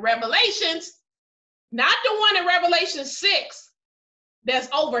back in Revelations. Not the one in Revelation 6 that's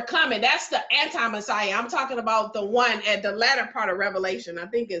overcoming. That's the anti-Messiah. I'm talking about the one at the latter part of Revelation. I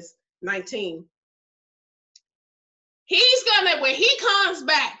think it's 19. He's gonna, when he comes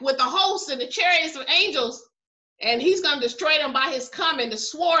back with the hosts and the chariots of angels, and he's gonna destroy them by his coming, the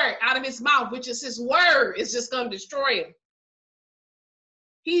sword out of his mouth, which is his word, is just gonna destroy him.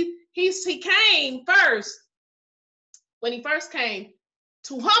 He came first, when he first came,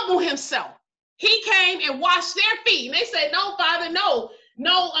 to humble himself. He came and washed their feet. And they said, no, Father, no,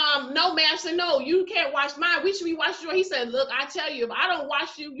 master, no, you can't wash mine. We should be washing yours. He said, look, I tell you, if I don't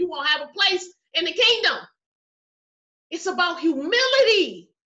wash you, you won't have a place in the kingdom. It's about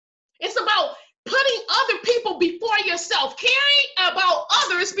humility. It's about putting other people before yourself, caring about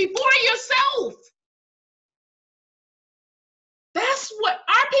others before yourself. That's what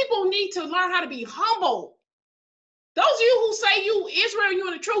our people need to learn, how to be humble. Those of you who say you Israel, you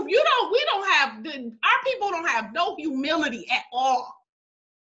in the truth, our people don't have no humility at all.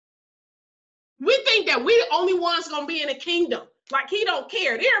 We think that we're the only ones gonna be in the kingdom. Like he don't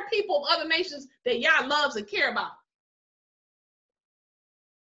care. There are people of other nations that Yah loves and care about.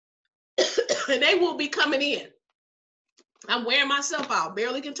 And they will be coming in. I'm wearing myself out,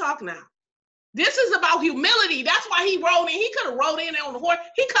 barely can talk now. This is about humility. That's why he rode in. He could have rode in on the horse.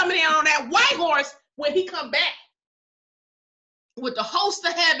 He coming in on that white horse when he come back, with the host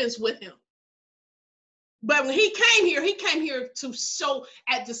of heavens with him. But when he came here to show,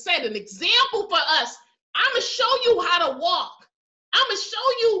 to set an example for us. I'm going to show you how to walk. I'm going to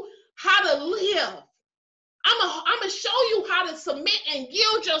show you how to live. I'm going to show you how to submit and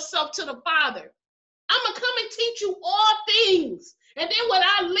yield yourself to the Father. I'm going to come and teach you all things. And then when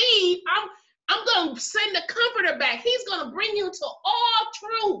I leave, I'm going to send the comforter back. He's going to bring you to all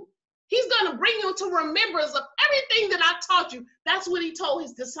truth. He's going to bring you to remembrance of everything that I taught you. That's what he told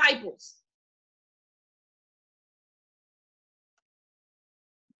his disciples.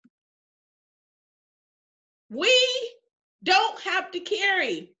 We don't have to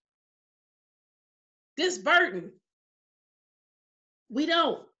carry this burden. We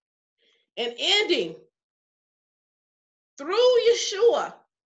don't. And ending, through Yahshua,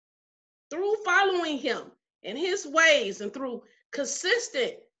 through following him and his ways, and through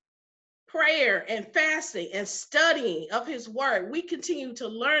consistent prayer and fasting and studying of his word, we continue to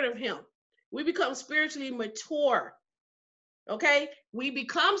learn of him. We become spiritually mature. Okay? We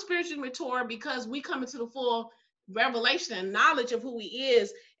become spiritually mature because we come into the full revelation and knowledge of who he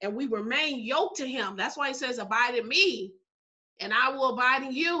is, and we remain yoked to him. That's why he says, abide in me, and I will abide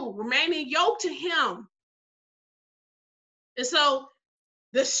in you. Remaining yoked to him. And so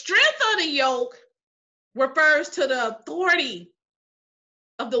the strength of the yoke refers to the authority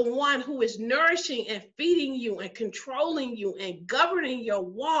of the one who is nourishing and feeding you and controlling you and governing your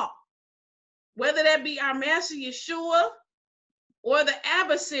walk, whether that be our master Yahshua or the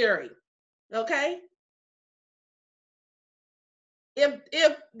adversary. Okay?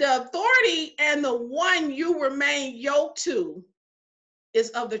 If the authority and the one you remain yoked to is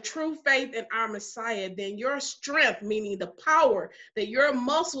of the true faith in our Messiah, then your strength, meaning the power that your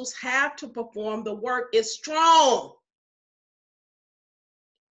muscles have to perform the work, is strong.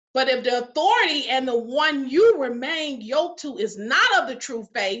 But if the authority and the one you remain yoked to is not of the true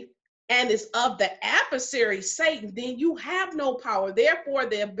faith and is of the adversary, Satan, then you have no power. Therefore,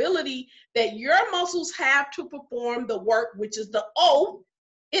 the ability that your muscles have to perform the work, which is the oath,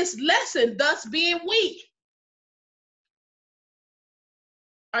 is lessened, thus being weak.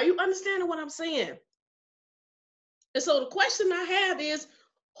 Are you understanding what I'm saying? And so the question I have is,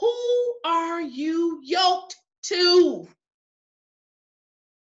 who are you yoked to?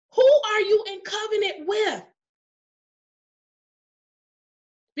 Who are you in covenant with?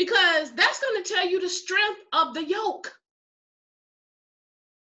 Because that's going to tell you the strength of the yoke.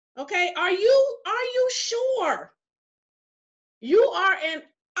 Okay, are you sure you are an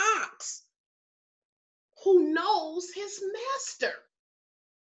ox who knows his master?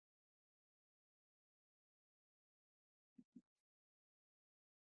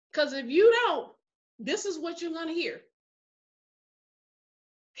 Because if you don't, this is what you're going to hear.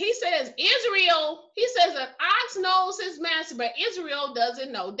 He says, Israel, he says an ox knows his master, but Israel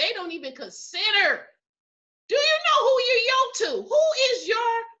doesn't know. They don't even consider. Do you know who you're yoked to? Who is your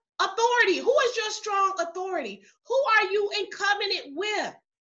authority? Who is your strong authority? Who are you in covenant with?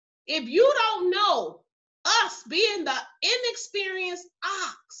 If you don't know, us being the inexperienced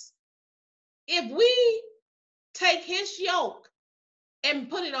ox, if we take his yoke and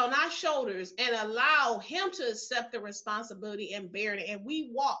put it on our shoulders and allow him to accept the responsibility and bear it. And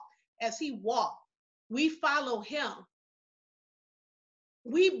we walk as he walked. We follow him.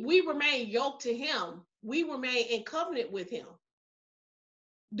 We remain yoked to him. We remain in covenant with him.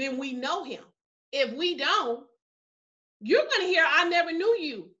 Then we know him. If we don't, you're going to hear, I never knew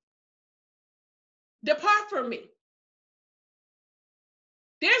you. Depart from me.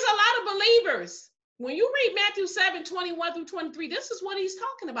 There's a lot of believers. When you read Matthew 7:21-23, this is what he's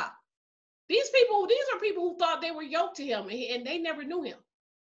talking about. These are people who thought they were yoked to him and they never knew him.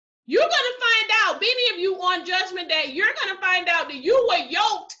 You're going to find out, many of you on Judgment Day, you're going to find out that you were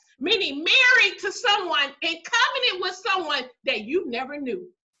yoked, meaning married to someone, in covenant with someone that you never knew.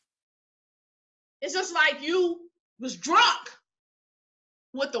 It's just like you was drunk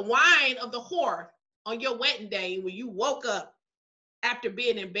with the wine of the whore on your wedding day when you woke up after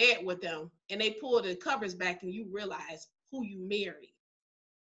being in bed with them and they pulled the covers back and you realize who you married.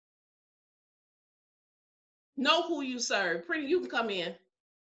 Know who you serve. Pretty, you can come in.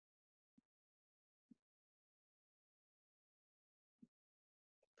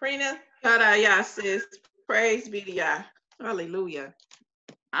 Prina. Yeah, sis. Praise be to Yah. Hallelujah.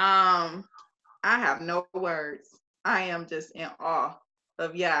 I have no words. I am just in awe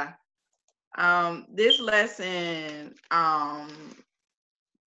of Yah. This lesson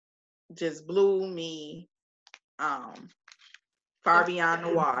just blew me far beyond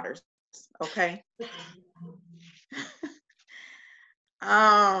the waters. Okay.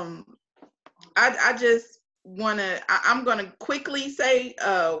 I just I'm gonna quickly say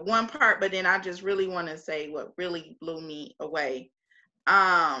one part, but then I just really want to say what really blew me away.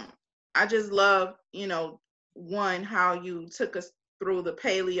 I just love, one, how you took us through the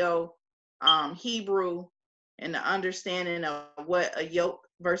Paleo Hebrew and the understanding of what a yoke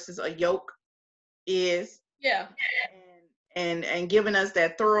versus a yoke is. Yeah. And giving us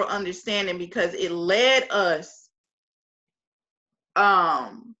that thorough understanding, because it led us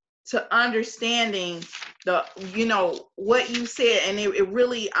to understanding the, what you said. And it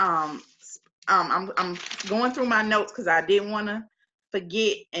really I'm going through my notes because I didn't want to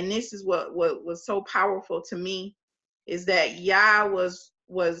forget. And this is what was so powerful to me, is that Yah was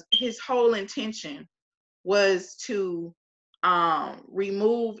his whole intention was to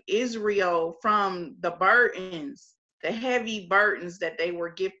remove Israel from the burdens, the heavy burdens that they were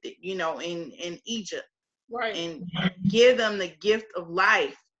gifted, in Egypt. Right. And give them the gift of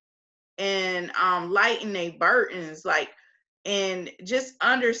life and lighten their burdens, and just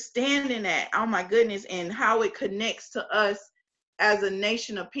understanding that, oh my goodness, and how it connects to us as a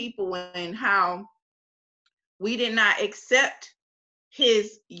nation of people, and how we did not accept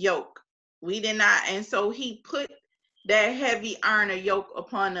his yoke. We did not. And so he put that heavy iron or yoke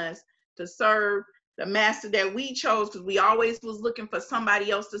upon us to serve the master that we chose, because we always was looking for somebody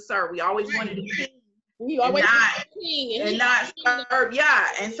else to serve. We always wanted a king. We always and not serve Yah.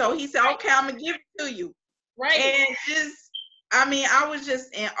 And so he said, okay, I'm gonna give it to you. Right. And I was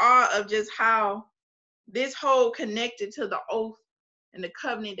just in awe of just how this whole connected to the oath and the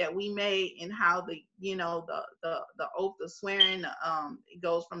covenant that we made, and how the oath, the swearing, it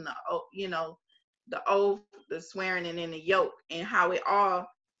goes from the oath, the swearing, and then the yoke, and how it all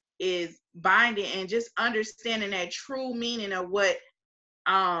is binding, and just understanding that true meaning of what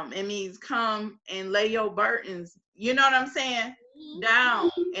it means, come and lay your burdens, you know what I'm saying,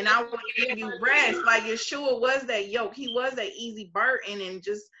 down, and I will give you rest. Like Yahshua was that yoke. He was that easy burden. And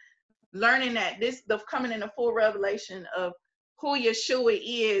just learning that the coming in the full revelation of who Yahshua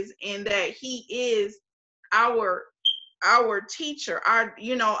is, and that he is our teacher, our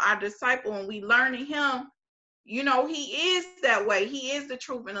disciple, and we learning him, he is that way. He is the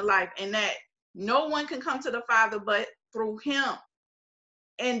truth and the life, and that no one can come to the Father but through him.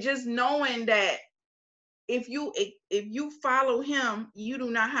 And just knowing that if you follow him, you do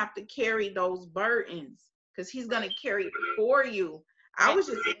not have to carry those burdens, because he's going to carry it for you. I was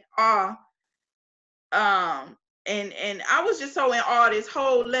just in awe. And I was just so in awe this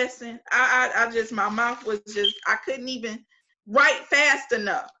whole lesson. I just, my mouth was just, I couldn't even write fast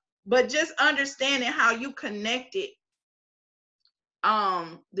enough. But just understanding how you connected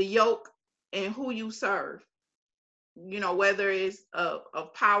the yoke and who you serve. Whether it's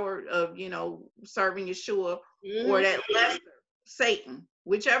of power of, serving Yahshua, or that lesser, Satan,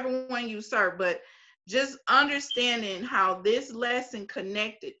 whichever one you serve. But just understanding how this lesson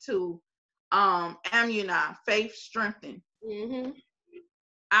connected to Amunah, faith strengthened.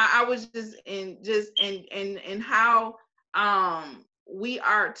 I was just in how we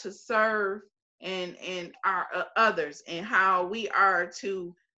are to serve and our others, and how we are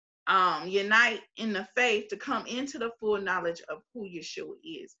to unite in the faith to come into the full knowledge of who Yahshua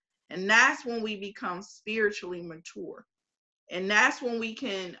is. And that's when we become spiritually mature. And that's when we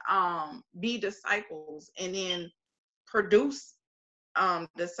can be disciples and then produce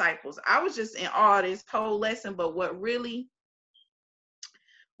disciples. I was just in awe of this whole lesson, but what really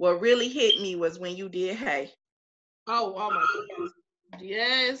hit me was when you did hey. Oh my goodness.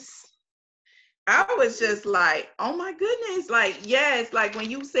 Yes. I was just like, oh my goodness, like, yes, like when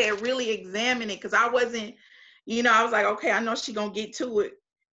you said really examine it, because I wasn't, I was like, okay, I know she's gonna get to it.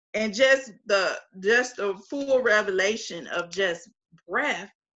 And just the full revelation of just breath,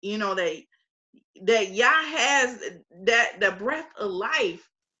 that Yah has that the breath of life,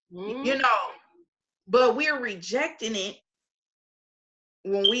 but we're rejecting it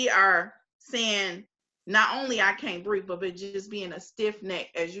when we are saying not only I can't breathe, but just being a stiff neck,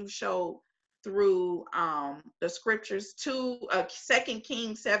 as you showed through the scriptures. 2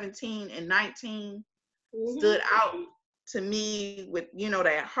 Kings 17 and 19 stood out to me with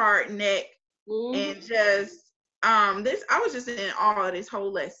that hard neck, and just I was just in awe of this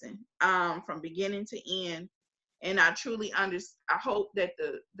whole lesson from beginning to end. And I truly I hope that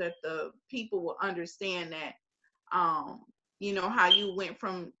the people will understand that how you went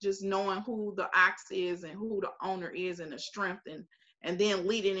from just knowing who the ox is and who the owner is and the strength, and then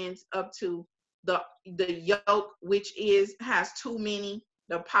leading in up to the yoke, which has too many,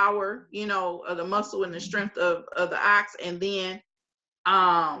 the power, of the muscle and the strength of the ox, and then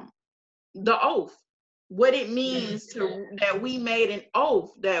the oath, what it means that we made an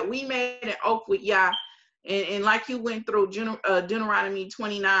oath, with Yah, and like you went through Deuteronomy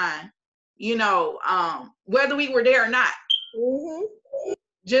 29, whether we were there or not,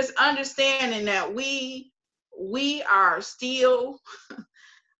 just understanding that we are still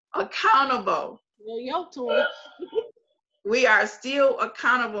accountable. Yoked to him. We are still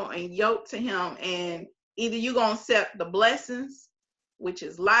accountable and yoked to him, and either you're gonna accept the blessings, which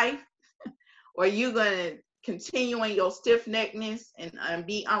is life, or you're gonna continue in your stiff-neckedness and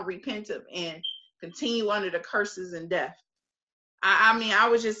be unrepentant and continue under the curses and death. I mean, I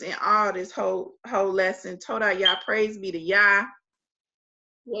was just in awe of this whole lesson. Toda Yah, praise be to Yah.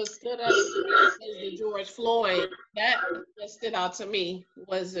 What stood out to me is the George Floyd. That stood out to me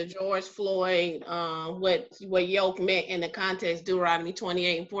was the George Floyd, what Yoke meant in the context, Deuteronomy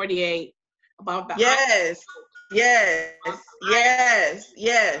 28 and 48, about the yes.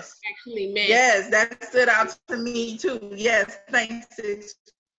 Actually meant. Yes, that stood out to me too. Yes, thanks.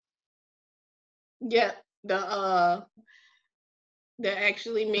 Yeah, that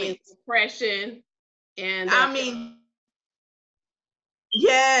actually means oppression, and I mean,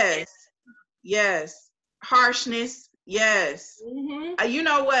 yes, harshness, yes. You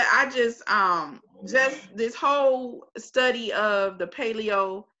know what? I just this whole study of the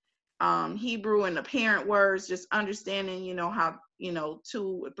Paleo Hebrew and the parent words, just understanding, how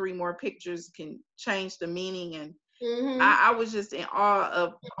 2 or 3 more pictures can change the meaning, and I was just in awe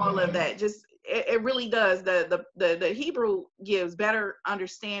of all of that. Just it really does. The Hebrew gives better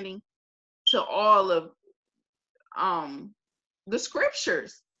understanding to all of the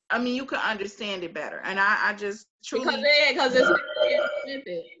scriptures. I mean, you can understand it better, and I just truly because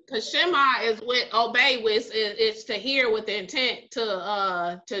Shema is with obey with it's to hear with the intent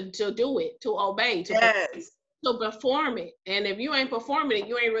to do it, to obey, to perform it. And if you ain't performing it,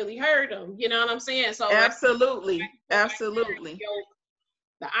 you ain't really heard them. You know what I'm saying? So absolutely.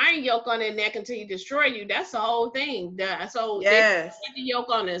 The iron yoke on their neck until he destroy you. That's the whole thing. So yes, they had the yoke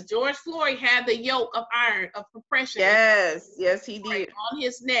on us. George Floyd had the yoke of iron, of oppression. Yes, he did. On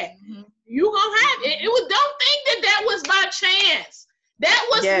his neck. You gonna have it. Don't think that was by chance. That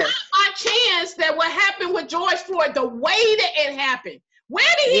was not by chance that what happened with George Floyd, the way that it happened.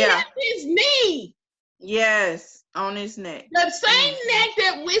 Where did he have his knee? Yes, on his neck. The same neck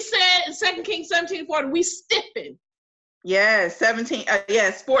that we said in 2 Kings 17:40, we stiffened. Yes, 17.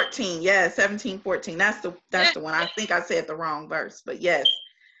 Yes, 14. Yes, 17:14. That's the one. I think I said the wrong verse, but yes.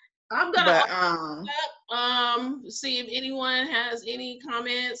 I'm gonna see if anyone has any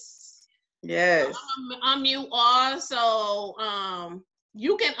comments. Yes. Unmute all, so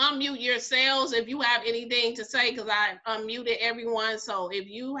you can unmute yourselves if you have anything to say, because I unmuted everyone. So if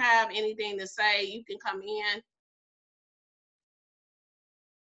you have anything to say, you can come in.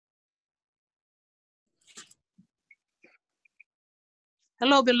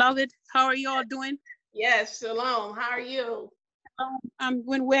 Hello, beloved. How are you all doing? Yes, shalom. How are you? I'm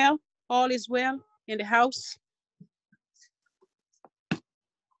doing well. All is well in the house.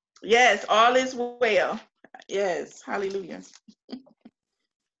 Yes, all is well. Yes, hallelujah.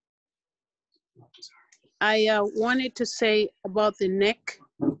 I wanted to say about the neck.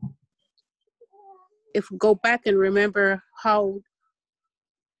 if we go back and remember how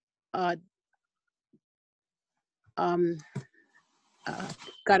got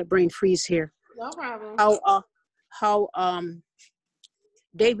a brain freeze here. No problem. How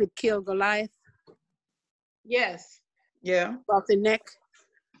David killed Goliath. Yes. Yeah. About the neck.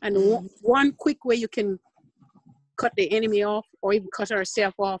 And one quick way you can cut the enemy off or even cut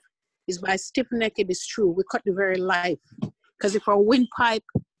ourselves off is by stiff-necked. It is true. We cut the very life. Because if our windpipe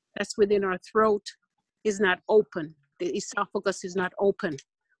that's within our throat is not open, the esophagus is not open,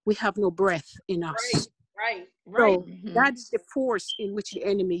 we have no breath in us. Right. So that's the force in which the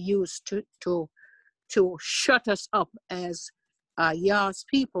enemy used to shut us up as Yah's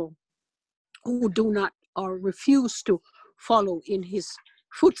people who do not or refuse to follow in his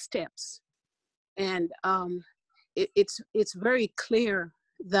footsteps. And it's very clear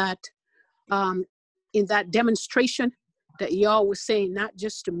that in that demonstration that Yah was saying, not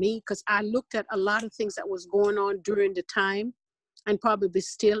just to me, because I looked at a lot of things that was going on during the time and probably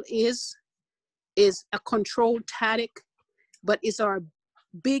still is a controlled tactic, but it's our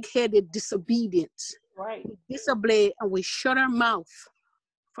big-headed disobedience. Right. We disobey and we shut our mouth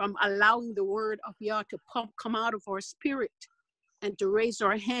from allowing the word of Yah to come out of our spirit and to raise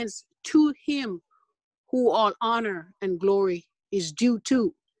our hands to him who all honor and glory is due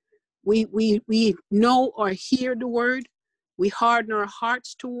to. We know or hear the word, we harden our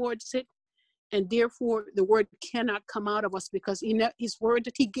hearts towards it, and therefore the word cannot come out of us because his word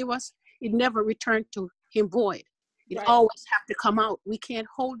that he give us, it never returned to him void. It always have to come out. We can't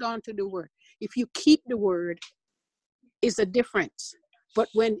hold on to the word. If you keep the word, it's a difference. But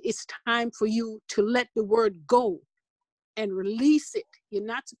when it's time for you to let the word go and release it, you're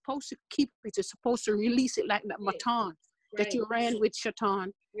not supposed to keep it. You're supposed to release it like that baton that you ran with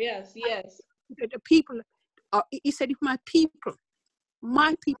Shaitan. Yes. The people, he said, if my people,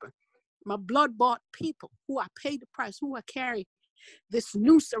 my blood-bought people who I paid the price, who I carry this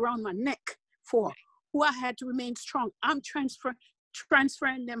noose around my neck for, who I had to remain strong, I'm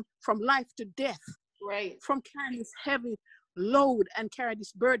transferring them from life to death, from carrying this heavy load and carry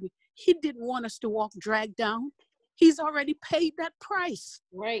this burden. He didn't want us to walk dragged down. He's already paid that price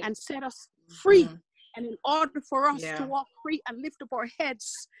and set us free. And in order for us to walk free and lift up our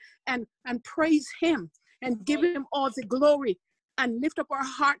heads and praise him and give him all the glory and lift up our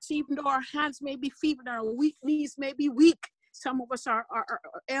hearts, even though our hands may be feeble and our weak knees may be weak. Some of us are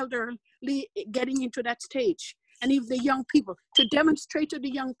elderly getting into that stage. And even the young people, to demonstrate to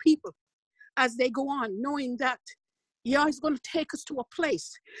the young people as they go on, knowing that Yah is going to take us to a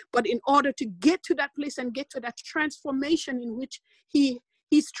place. But in order to get to that place and get to that transformation in which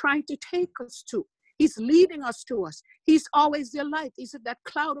he's trying to take us to, he's leading us to us. He's always their light. He's that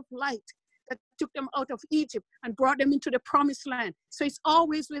cloud of light that took them out of Egypt and brought them into the promised land. So he's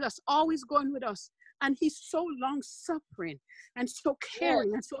always with us, always going with us. And he's so long-suffering and so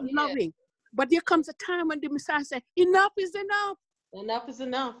caring and so loving. But there comes a time when the Messiah said, enough is enough. Enough is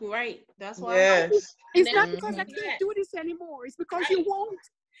enough, right? That's why. Yes. It's not because I can't do this anymore. It's because you won't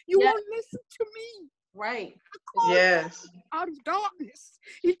listen to me. Right. Yes. Out of darkness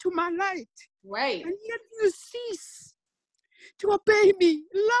into my light. Right. And yet you cease to obey me.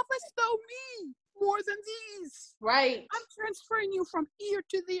 Lovest thou me more than these? Right. I'm transferring you from here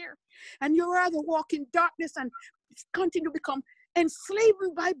to there. And you rather walk in darkness and continue to become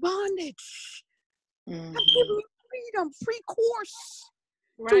enslaved by bondage. I'm giving you freedom, free course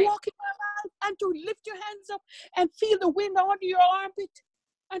to walk in my life and to lift your hands up and feel the wind under your armpit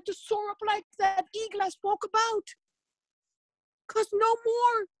and to soar up like that eagle I spoke about. Because no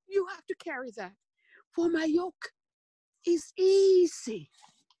more you have to carry that. For my yoke is easy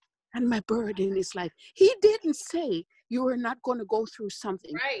and my burden is light. He didn't say you were not going to go through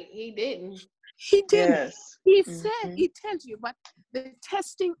something. Right, he didn't. He didn't. Yes. He said, he tells you, but the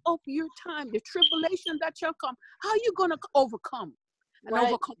testing of your time, the tribulation that shall come, how are you going to overcome and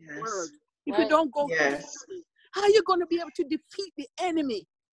overcome the word? If you don't go through something, how are you going to be able to defeat the enemy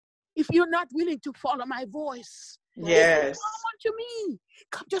if you're not willing to follow my voice? Yes. Come unto me.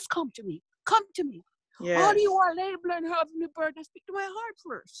 Just come to me. Come to me. Yes. All you are labor and heavy burden, speak to my heart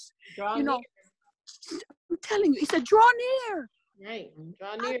first. Draw you near. know, I'm telling you, he said, draw near. Right.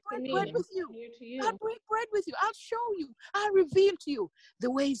 Draw near to me. Bread with you. Near to you. I'll break bread with you. I'll show you. I'll reveal to you the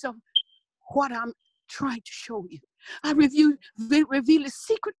ways of what I'm trying to show you. I reveal the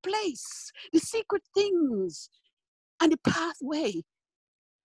secret place, the secret things, and the pathway,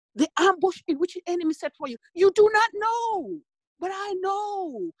 the ambush in which the enemy set for you. You do not know, but I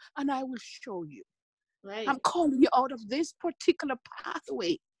know, and I will show you. Right. I'm calling you out of this particular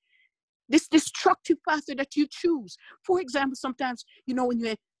pathway, this destructive pathway that you choose. For example, sometimes, when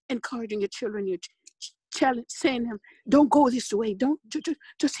you're encouraging your children, saying him, don't go this way. Don't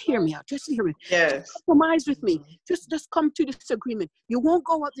just hear me out. Just hear me. Yes. Just compromise with me. Just come to this agreement. You won't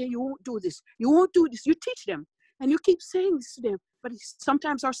go out there. You won't do this. You won't do this. You teach them, and you keep saying this to them. But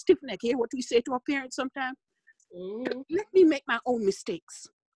sometimes our stiff neck. Hear what we say to our parents sometimes. Let me make my own mistakes.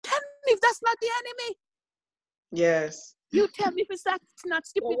 Tell me if that's not the enemy. Yes. You tell me if it's not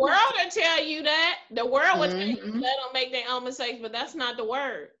stupid. The world will tell you that. The world will tell you let them make their own mistakes, but that's not the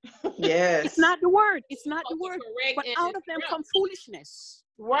word. Yes. It's not the word. It's not the word. But out of them come foolishness.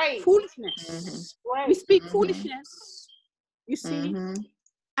 Right. Foolishness. Right. We speak foolishness. You see?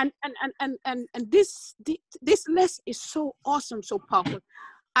 And this lesson is so awesome, so powerful.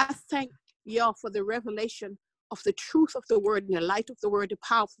 I thank y'all for the revelation of the truth of the word and the light of the word, the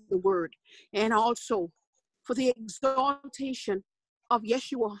power of the word, and also for the exaltation of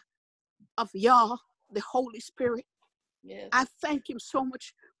Yahshua, of Yah, the Holy Spirit. Yes. I thank him so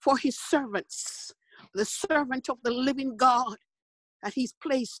much for his servants, the servant of the living God that he's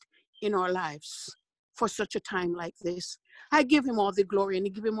placed in our lives for such a time like this. I give him all the glory and I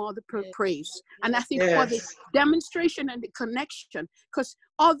give him all the praise. And I think for the demonstration and the connection, because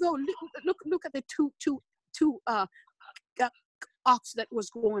although look at the two ox that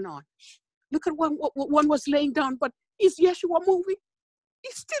was going on. Look at one was laying down, but is Yahshua moving?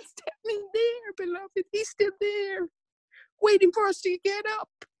 He's still standing there, beloved. He's still there, waiting for us to get up.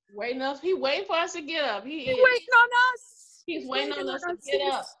 He waiting for us to get up. He's waiting on us. He's waiting on us to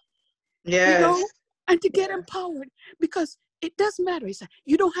get up. Yes. You know, and to get empowered, because it doesn't matter. He said,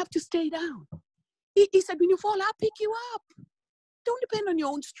 you don't have to stay down. He said, when you fall, I'll pick you up. Don't depend on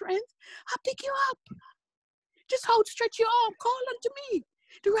your own strength. I'll pick you up. Just stretch your arm, call unto me.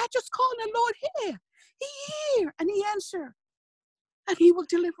 The righteous call on the Lord here. He hear and he answer. And he will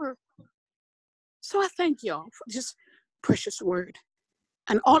deliver. So I thank y'all for this precious word.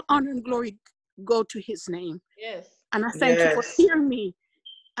 And all honor and glory go to his name. Yes. And I thank you for hearing me.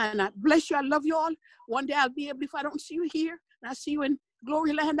 And I bless you. I love you all. One day I'll be able, if I don't see you here, and I see you in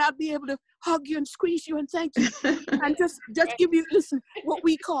glory land, I'll be able to hug you and squeeze you and thank you. And just give you, listen, what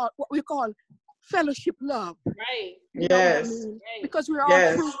we call fellowship love. Right. You know what I mean? Because we're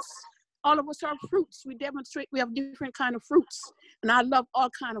all fruits. All of us are fruits. We demonstrate we have different kind of fruits. And I love all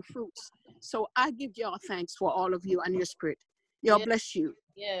kind of fruits. So I give y'all thanks for all of you and your spirit. Y'all bless you.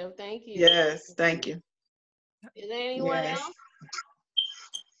 Yeah, thank you. Yes, thank you. Is there anyone else?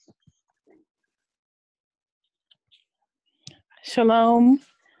 Shalom.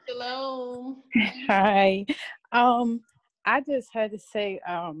 Shalom. Hi. I just had to say,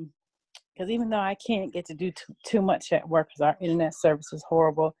 because even though I can't get to do too much at work because our internet service is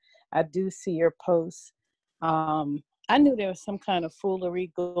horrible, I do see your posts. I knew there was some kind of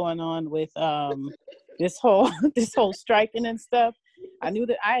foolery going on with this whole striking and stuff. I knew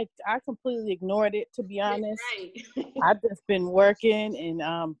that I completely ignored it, to be honest. Right. I've just been working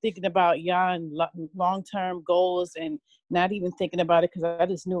and thinking about Yah and long-term goals and not even thinking about it because I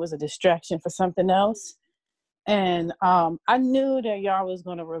just knew it was a distraction for something else. And I knew that Yah was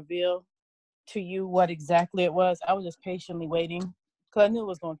going to reveal to you what exactly it was. I was just patiently waiting because I knew it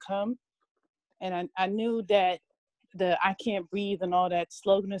was going to come. And I knew that the I can't breathe and all that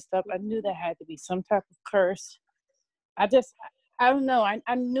slogan and stuff, I knew there had to be some type of curse. I don't know.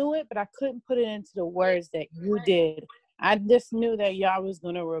 I knew it, but I couldn't put it into the words that you did. I just knew that Yah was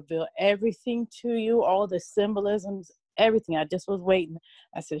going to reveal everything to you, all the symbolisms, everything. I just was waiting.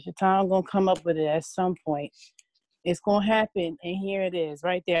 I said, Shaitan, I'm going to come up with it at some point. It's going to happen, and here it is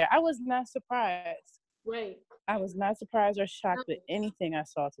right there. I was not surprised. Right. I was not surprised or shocked with anything I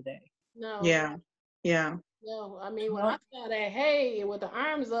saw today. No. Yeah. No, I mean, when I saw that, hey, with the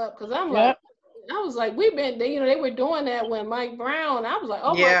arms up, because I'm like, I was like, we've been, they were doing that when Mike Brown, I was like,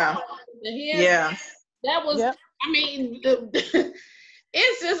 oh my God. That was, I mean,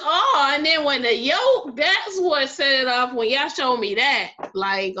 it's just all. And then when the yoke, that's what set it off when y'all showed me that.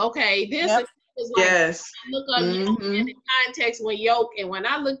 Like, okay, this is like, look up yoke in the context when yoke, and when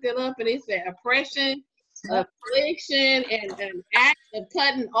I looked it up and it said oppression, affliction, and an act of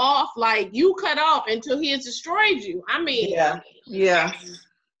cutting off, like you cut off until he has destroyed you. I mean,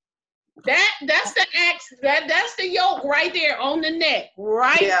 that's the axe, that's the yoke right there on the neck,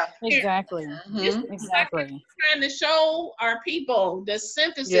 right? Yeah, exactly. Exactly. Trying to show our people the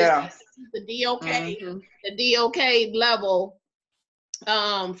synthesis, the DOK, the DOK level.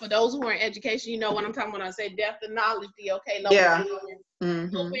 For those who are in education, you know what I'm talking about. I say depth of knowledge, DOK level.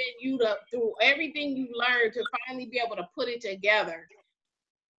 Open you to through everything you learned to finally be able to put it together.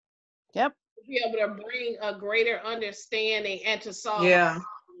 Yep. To be able to bring a greater understanding and to solve.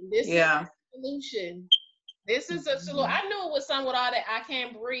 This is the solution. This is a salute. I knew it was something with all that I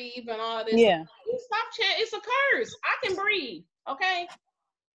can't breathe and all this. Yeah. Stop chanting. It's a curse. I can breathe. Okay.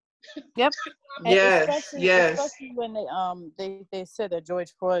 Yep. And Yes, yes. especially when they said that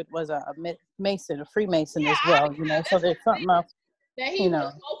George Floyd was a Mason, a Freemason as well, you know. So there's something else, that he you was,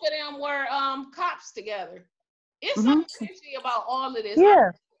 know. both of them were cops together. It's Mhm. something fishy about all of this. Yeah.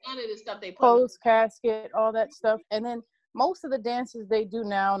 None of this stuff they put. Clothes, casket, all that stuff. And then most of the dances they do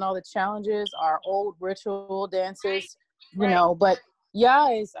now and all the challenges are old ritual dances, you know, but Yah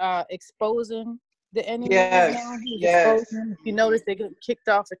is exposing the enemies now. He's exposing. If you notice, they get kicked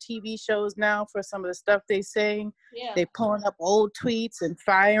off of TV shows now for some of the stuff they saying. Yeah. They pulling up old tweets and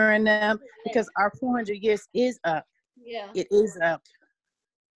firing them because our 400 years is up. Yeah. It is up.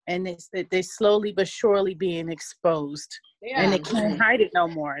 And they're slowly but surely being exposed. Yeah. And they can't hide it no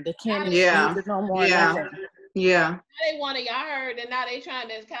more. They can't excuse it no more. Nothing. Yeah. They want to, y'all heard, and now they trying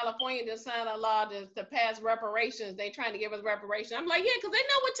to, California to sign a law to pass reparations. They trying to give us reparations. I'm like, yeah, because they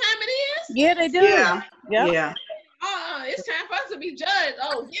know what time it is. Yeah, they do. Yeah. Yep. Yeah. It's time for us to be judged.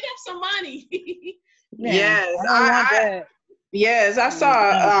 Oh, get up some money. Yes. I I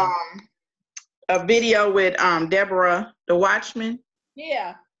saw a video with Deborah the Watchman.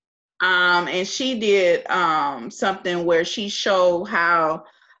 Yeah. And she did something where she showed how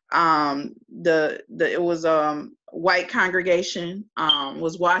it was white congregation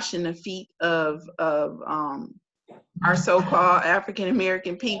was washing the feet of our so-called African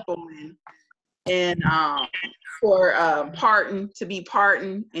American people and for to be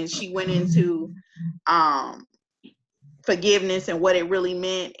pardoned, and she went into forgiveness and what it really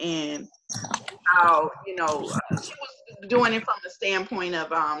meant, and how, you know, she was doing it from the standpoint of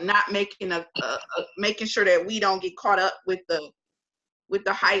not making making sure that we don't get caught up with the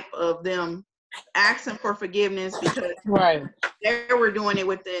hype of them asking for forgiveness, because they were doing it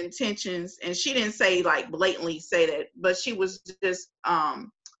with the intentions, and she didn't say like blatantly say that, but she was just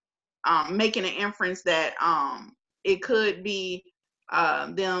making an inference that it could be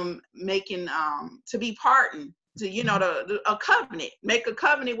them making to be pardoned, to, you know, a covenant, make a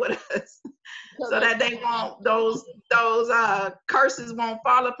covenant with us, so that they won't, those curses won't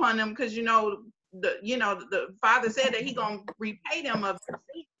fall upon them, because you know the Father said that He gonna repay them of their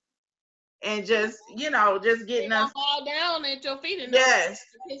sin, and just getting us fall down at your feet and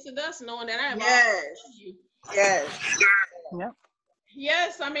kissing us, knowing that I am you. Yep.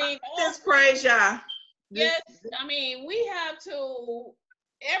 Yes, I mean, just praise Yah. Yes, I mean, we have to.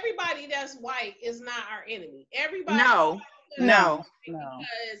 Everybody that's white is not our enemy. Everybody. No.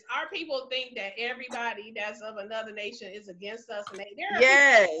 Because our people think that everybody that's of another nation is against us, and there are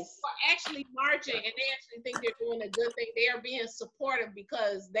people who are actually marching, and they actually think they're doing a good thing. They are being supportive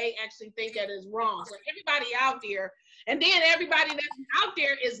because they actually think that is wrong. So everybody out there, and then everybody that's out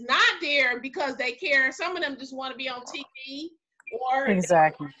there is not there because they care. Some of them just want to be on TV. Or they're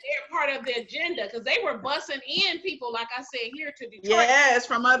part of the agenda, because they were busing in people, like I said, here to Detroit.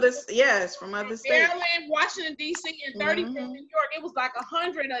 From other states. Maryland, Washington D.C., and 30 from New York. It was like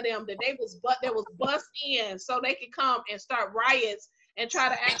 100 of them that was bust in so they could come and start riots and try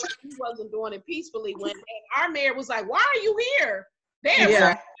to act like he wasn't doing it peacefully. When our mayor was like, "Why are you here?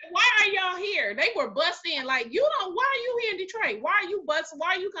 Why are y'all here?" They were bust in like, why are you here in Detroit? Why are you busting?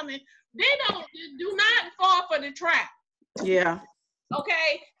 Why are you coming? Do not fall for the trap. Yeah.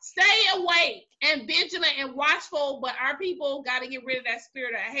 Okay, stay awake and vigilant and watchful, but our people got to get rid of that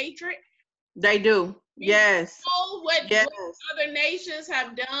spirit of hatred. They do. Yes. Know what other nations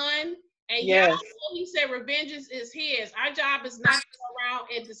have done, and he said revenge is his. Our job is not to go around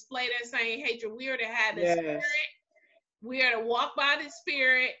and display that same hatred. We are to have the spirit. We are to walk by the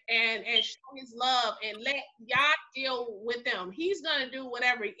spirit and show His love and let Yah deal with them. He's gonna do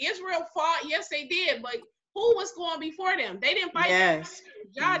whatever. Israel fought, yes, they did, but who was going before them? They didn't fight.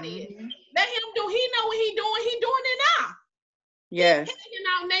 Yah did. Let Him do. He know what He doing. He doing it now. Yes. He's taking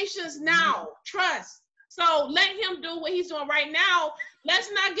out nations now. Trust. So let Him do what He's doing right now. Let's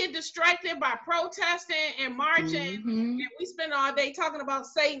not get distracted by protesting and marching. And we spend all day talking about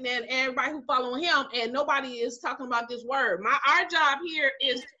Satan and everybody who following him, and nobody is talking about this word. Our job here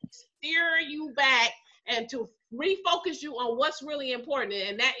is to steer you back and to refocus you on what's really important,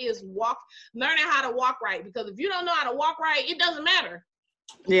 and that is learning how to walk right. Because if you don't know how to walk right, it doesn't matter.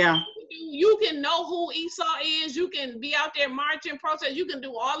 Yeah. You can know who Esau is. You can be out there marching, protest. You can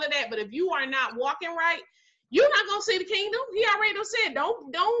do all of that. But if you are not walking right, you're not gonna see the kingdom. He already said,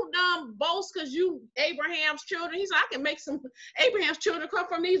 don't boast because you Abraham's children. He said, I can make some Abraham's children come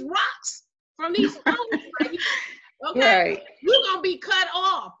from these rocks, from these stones right here. Okay, you're gonna be cut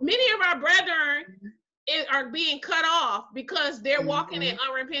off. Many of our brethren are being cut off because they're walking in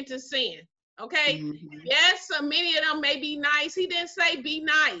unrepentant sin. Okay. Mhm. Yes, so many of them may be nice. He didn't say be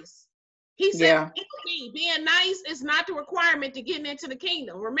nice. He said being nice is not the requirement to getting into the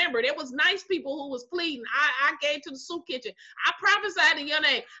kingdom. Remember, there was nice people who was pleading. I gave to the soup kitchen. I prophesied in your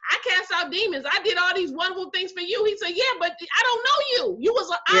name. I cast out demons. I did all these wonderful things for you. He said, yeah, but I don't know you. You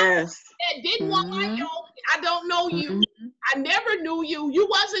was an Yes. that didn't want my yoke. I don't know you. Mhm. I never knew you. You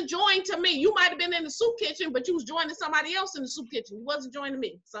wasn't joined to me. You might have been in the soup kitchen, but you was joining somebody else in the soup kitchen. You wasn't joining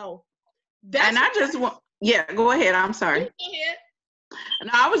me. So that's And I just want, yeah, go ahead. I'm sorry. go ahead. No,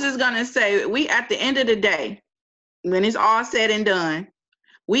 I was just gonna say, we at the end of the day, when it's all said and done,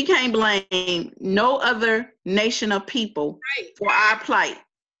 we can't blame no other nation of people for our plight.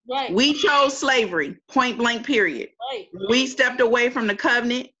 Right. We chose slavery, point blank, period. Right. We stepped away from the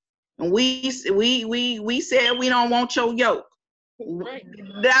covenant, and we said we don't want your yoke. Right.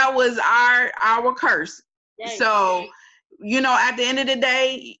 That was our curse. Right. So, you know, at the end of the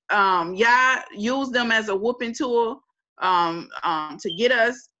day, Yah used them as a whooping tool to get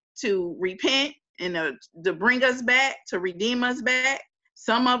us to repent and to bring us back, to redeem us back.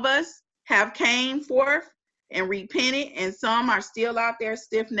 Some of us have came forth and repented, and some are still out there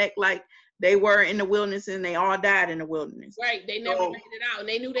stiff-necked like they were in the wilderness, and they all died in the wilderness. Right. They never made it out, and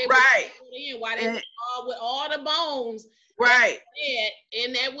they knew they were in while they were all with all the bones. Right.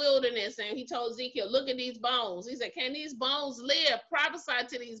 In that wilderness, and he told Ezekiel, look at these bones. He said, can these bones live? Prophesy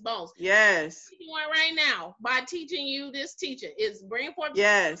to these bones. Yes. What you're doing right now by teaching you this teaching is bringing forth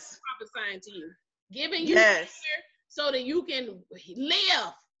prophesying to you, giving you so that you can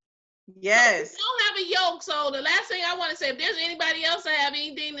live. Yes. So you don't have a yoke. So the last thing I want to say, if there's anybody else that have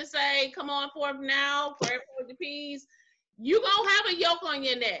anything to say, come on forth now for the peace. You gonna have a yoke on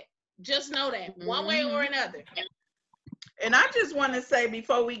your neck. Just know that one way or another. And I just want to say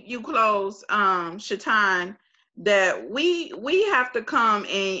before you close, Shaitan, that we have to come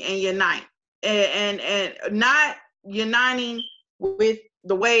and unite, and not uniting with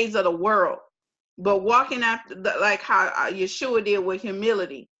the ways of the world, but walking after like how Yahshua did with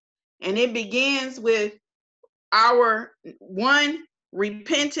humility. And it begins with our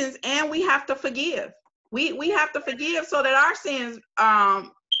repentance, and we have to forgive. We have to forgive so that our sins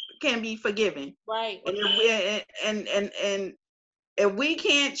can be forgiven. Right. And if we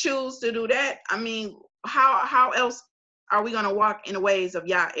can't choose to do that, I mean, how else are we going to walk in the ways of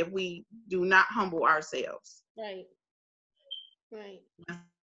Yah if we do not humble ourselves? Right. Right.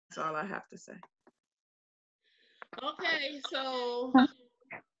 That's all I have to say. Okay, so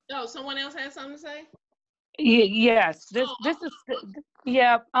someone else has something to say? Yes, this is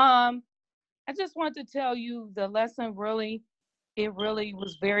yeah. I just want to tell you the lesson really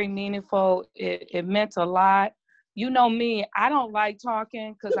was very meaningful. It meant a lot. You know me, I don't like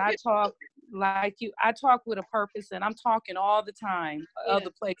talking because I talk like you. I talk with a purpose, and I'm talking all the time,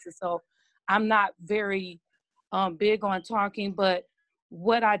 other places. So I'm not very big on talking, but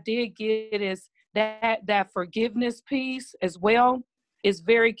what I did get is that forgiveness piece as well is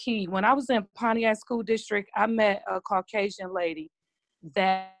very key. When I was in Pontiac School District, I met a Caucasian lady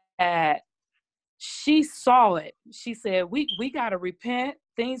that she saw it. She said, we got to repent.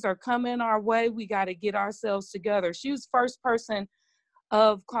 Things are coming our way. We got to get ourselves together. She was first person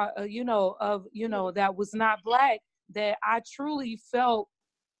that was not Black that I truly felt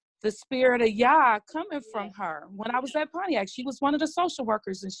the spirit of Yah coming from her. When I was at Pontiac, she was one of the social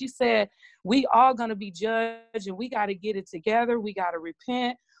workers, and she said, we all going to be judged, and we got to get it together. We got to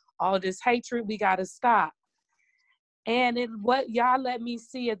repent. All this hatred, we got to stop. And what Yah let me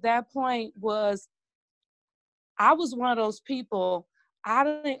see at that point was, I was one of those people,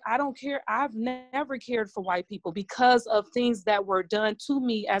 I don't care. I've never cared for white people because of things that were done to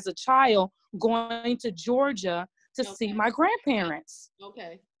me as a child going to Georgia to see my grandparents.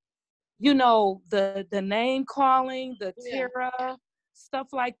 Okay. You know, the name calling, the terror, stuff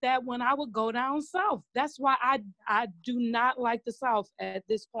like that when I would go down south. That's why I do not like the South at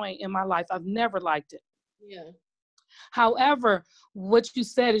this point in my life. I've never liked it. Yeah. However, what you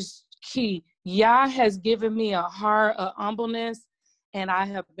said is key. Yah has given me a heart of humbleness, and I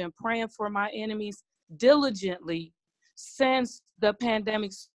have been praying for my enemies diligently since the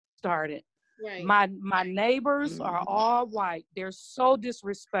pandemic started. Right. My neighbors are all white. They're so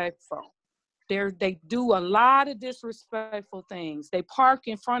disrespectful. They do a lot of disrespectful things. They park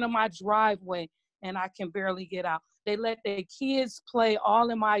in front of my driveway and I can barely get out. They let their kids play all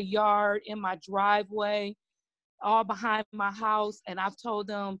in my yard, in my driveway, all behind my house. And I've told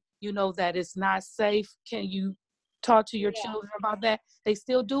them, you know, that it's not safe. Can you talk to your children about that? They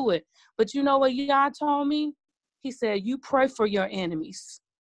still do it. But you know what Yah told me? He said, you pray for your enemies.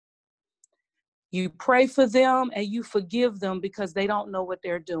 You pray for them and you forgive them because they don't know what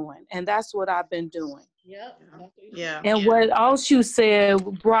they're doing. And that's what I've been doing. Yep. Yeah. And what else you said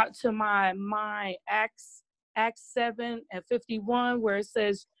brought to my mind Acts 7:51, where it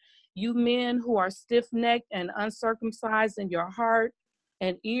says, you men who are stiff-necked and uncircumcised in your heart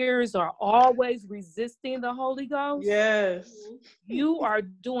and ears are always resisting the Holy Ghost. Yes. You are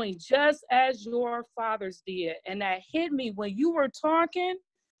doing just as your fathers did. And that hit me when you were talking,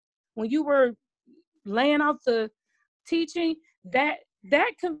 when you were laying out the teaching, that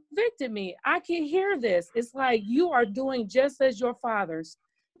convicted me. I can hear this. It's like you are doing just as your fathers.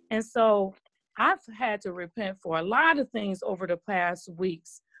 And so I've had to repent for a lot of things over the past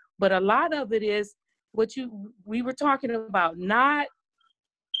weeks, but a lot of it is what we were talking about, not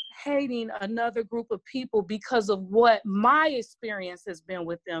hating another group of people because of what my experience has been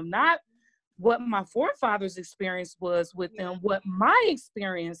with them, not what my forefathers' experience was with them, what my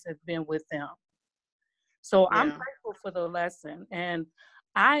experience has been with them. So I'm grateful for the lesson. And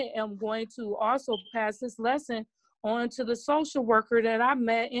I am going to also pass this lesson on to the social worker that I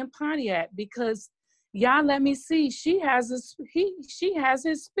met in Pontiac, because y'all let me see, she has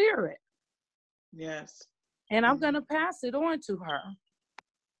his spirit. Yes. And I'm going to pass it on to her.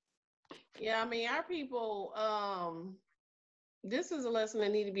 Yeah, I mean, our people, this is a lesson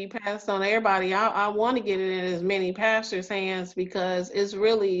that need to be passed on to everybody. I want to get it in as many pastors' hands because it's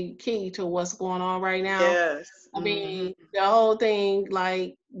really key to what's going on right now. Yes. I mean, the whole thing,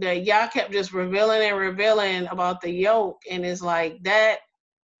 like, that y'all kept just revealing and revealing about the yoke, and it's like that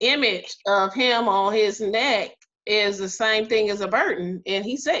image of him on his neck is the same thing as a burden. And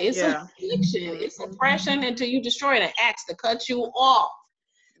he said it's a affliction, it's oppression until you destroy it, an axe to cut you off.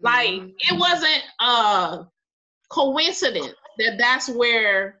 Like, it wasn't coincidence that that's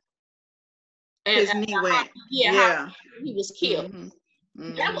where his knee went. How he was killed.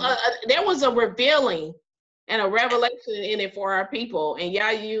 There was a revealing and a revelation in it for our people, and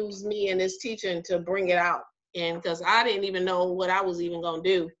y'all used me in this teaching to bring it out. And because I didn't even know what I was even gonna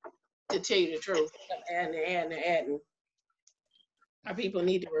do, to tell you the truth. Adding. Our people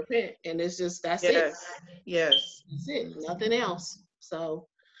need to repent, and it's just that's it. Yes. That's it. Nothing else. So.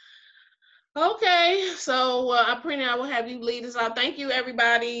 Okay, so I will have you lead us out. Thank you,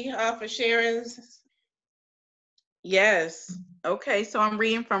 everybody, for sharing. Yes. Okay, so I'm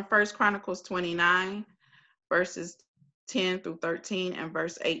reading from 1 Chronicles 29, verses 10 through 13 and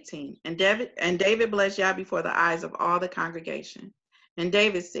verse 18. And David blessed Yah before the eyes of all the congregation. And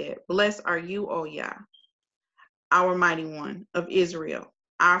David said, blessed are you, O Yah, our mighty one of Israel,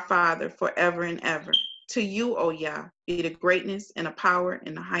 our Father, forever and ever. To you, O Yah, be the greatness and the power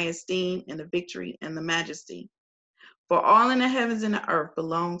and the high esteem and the victory and the majesty. For all in the heavens and the earth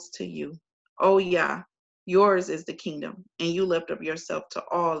belongs to you. O Yah, yours is the kingdom, and you lift up yourself to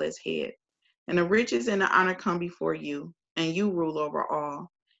all as head. And the riches and the honor come before you, and you rule over all.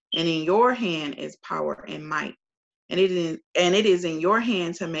 And in your hand is power and might. And it is in your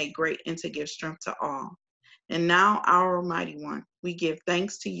hand to make great and to give strength to all. And now, our mighty one, we give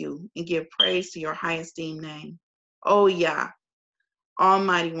thanks to you and give praise to your high esteemed name. O Yah,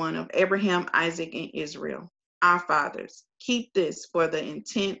 almighty one of Abraham, Isaac, and Israel, our fathers, keep this for the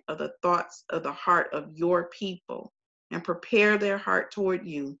intent of the thoughts of the heart of your people, and prepare their heart toward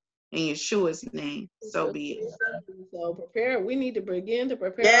you in Yeshua's name. So be it. So prepare. We need to begin to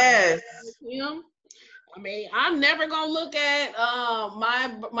prepare. Him. I mean, I'm never gonna look at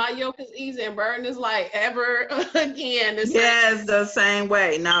my yoke is easy and burden is light ever again. The same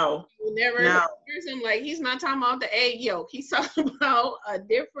way. No. No. I'm like, he's not talking about the egg yolk. He's talking about a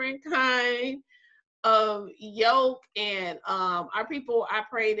different kind of yoke. And our people, I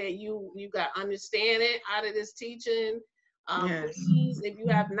pray that you got understanding out of this teaching. Please, if you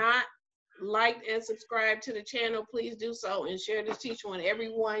have not liked and subscribed to the channel, please do so and share this teaching with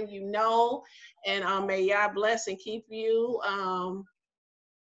everyone you know. And may Yah bless and keep you.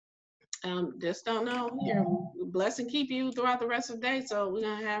 Just don't know here. Bless and keep you throughout the rest of the day. So we're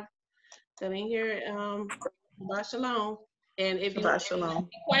gonna have that in here. Shabbat shalom. And if you have any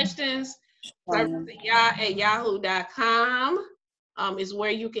questions, Yah@yahoo.com is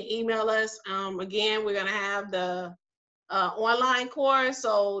where you can email us. Again, we're gonna have the online course.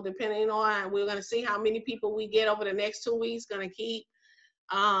 So depending on, we're going to see how many people we get over the next 2 weeks, going to keep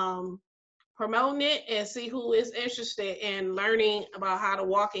promoting it and see who is interested in learning about how to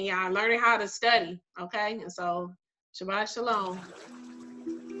walk in Yah, learning how to study. Okay. And so Shabbat Shalom.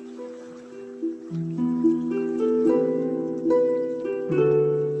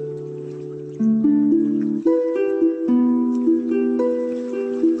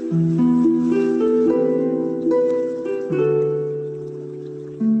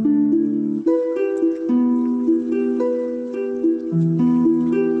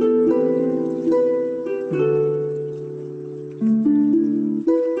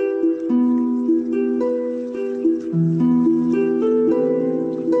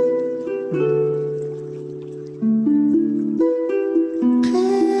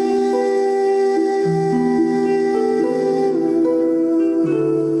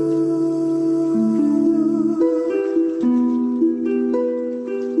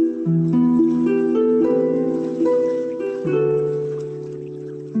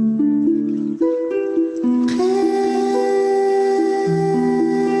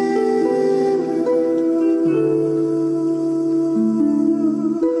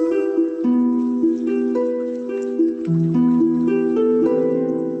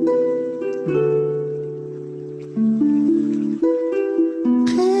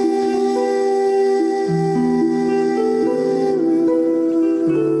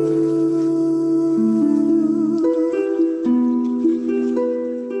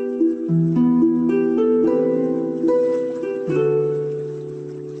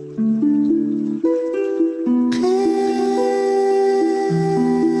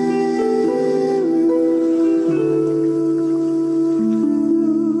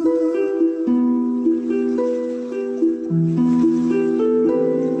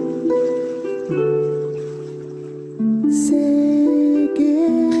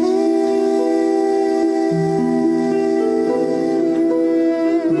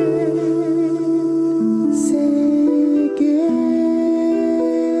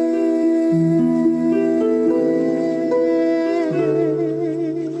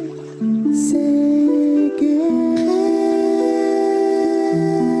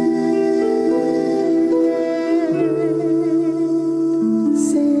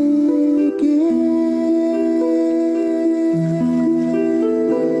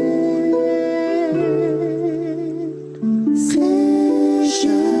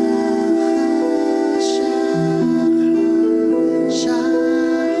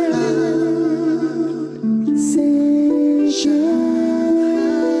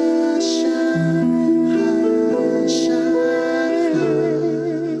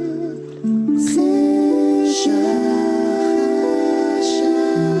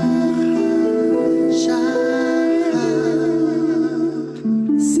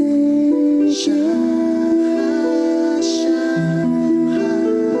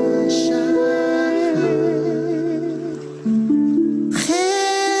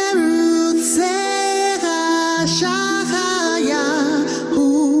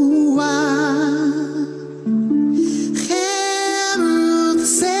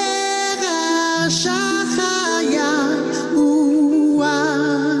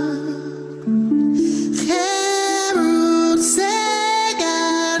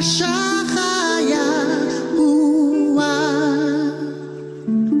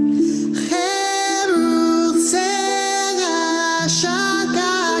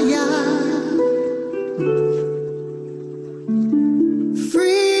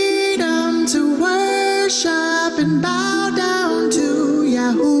 Freedom to worship and bow down to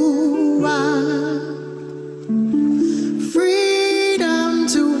Yahweh.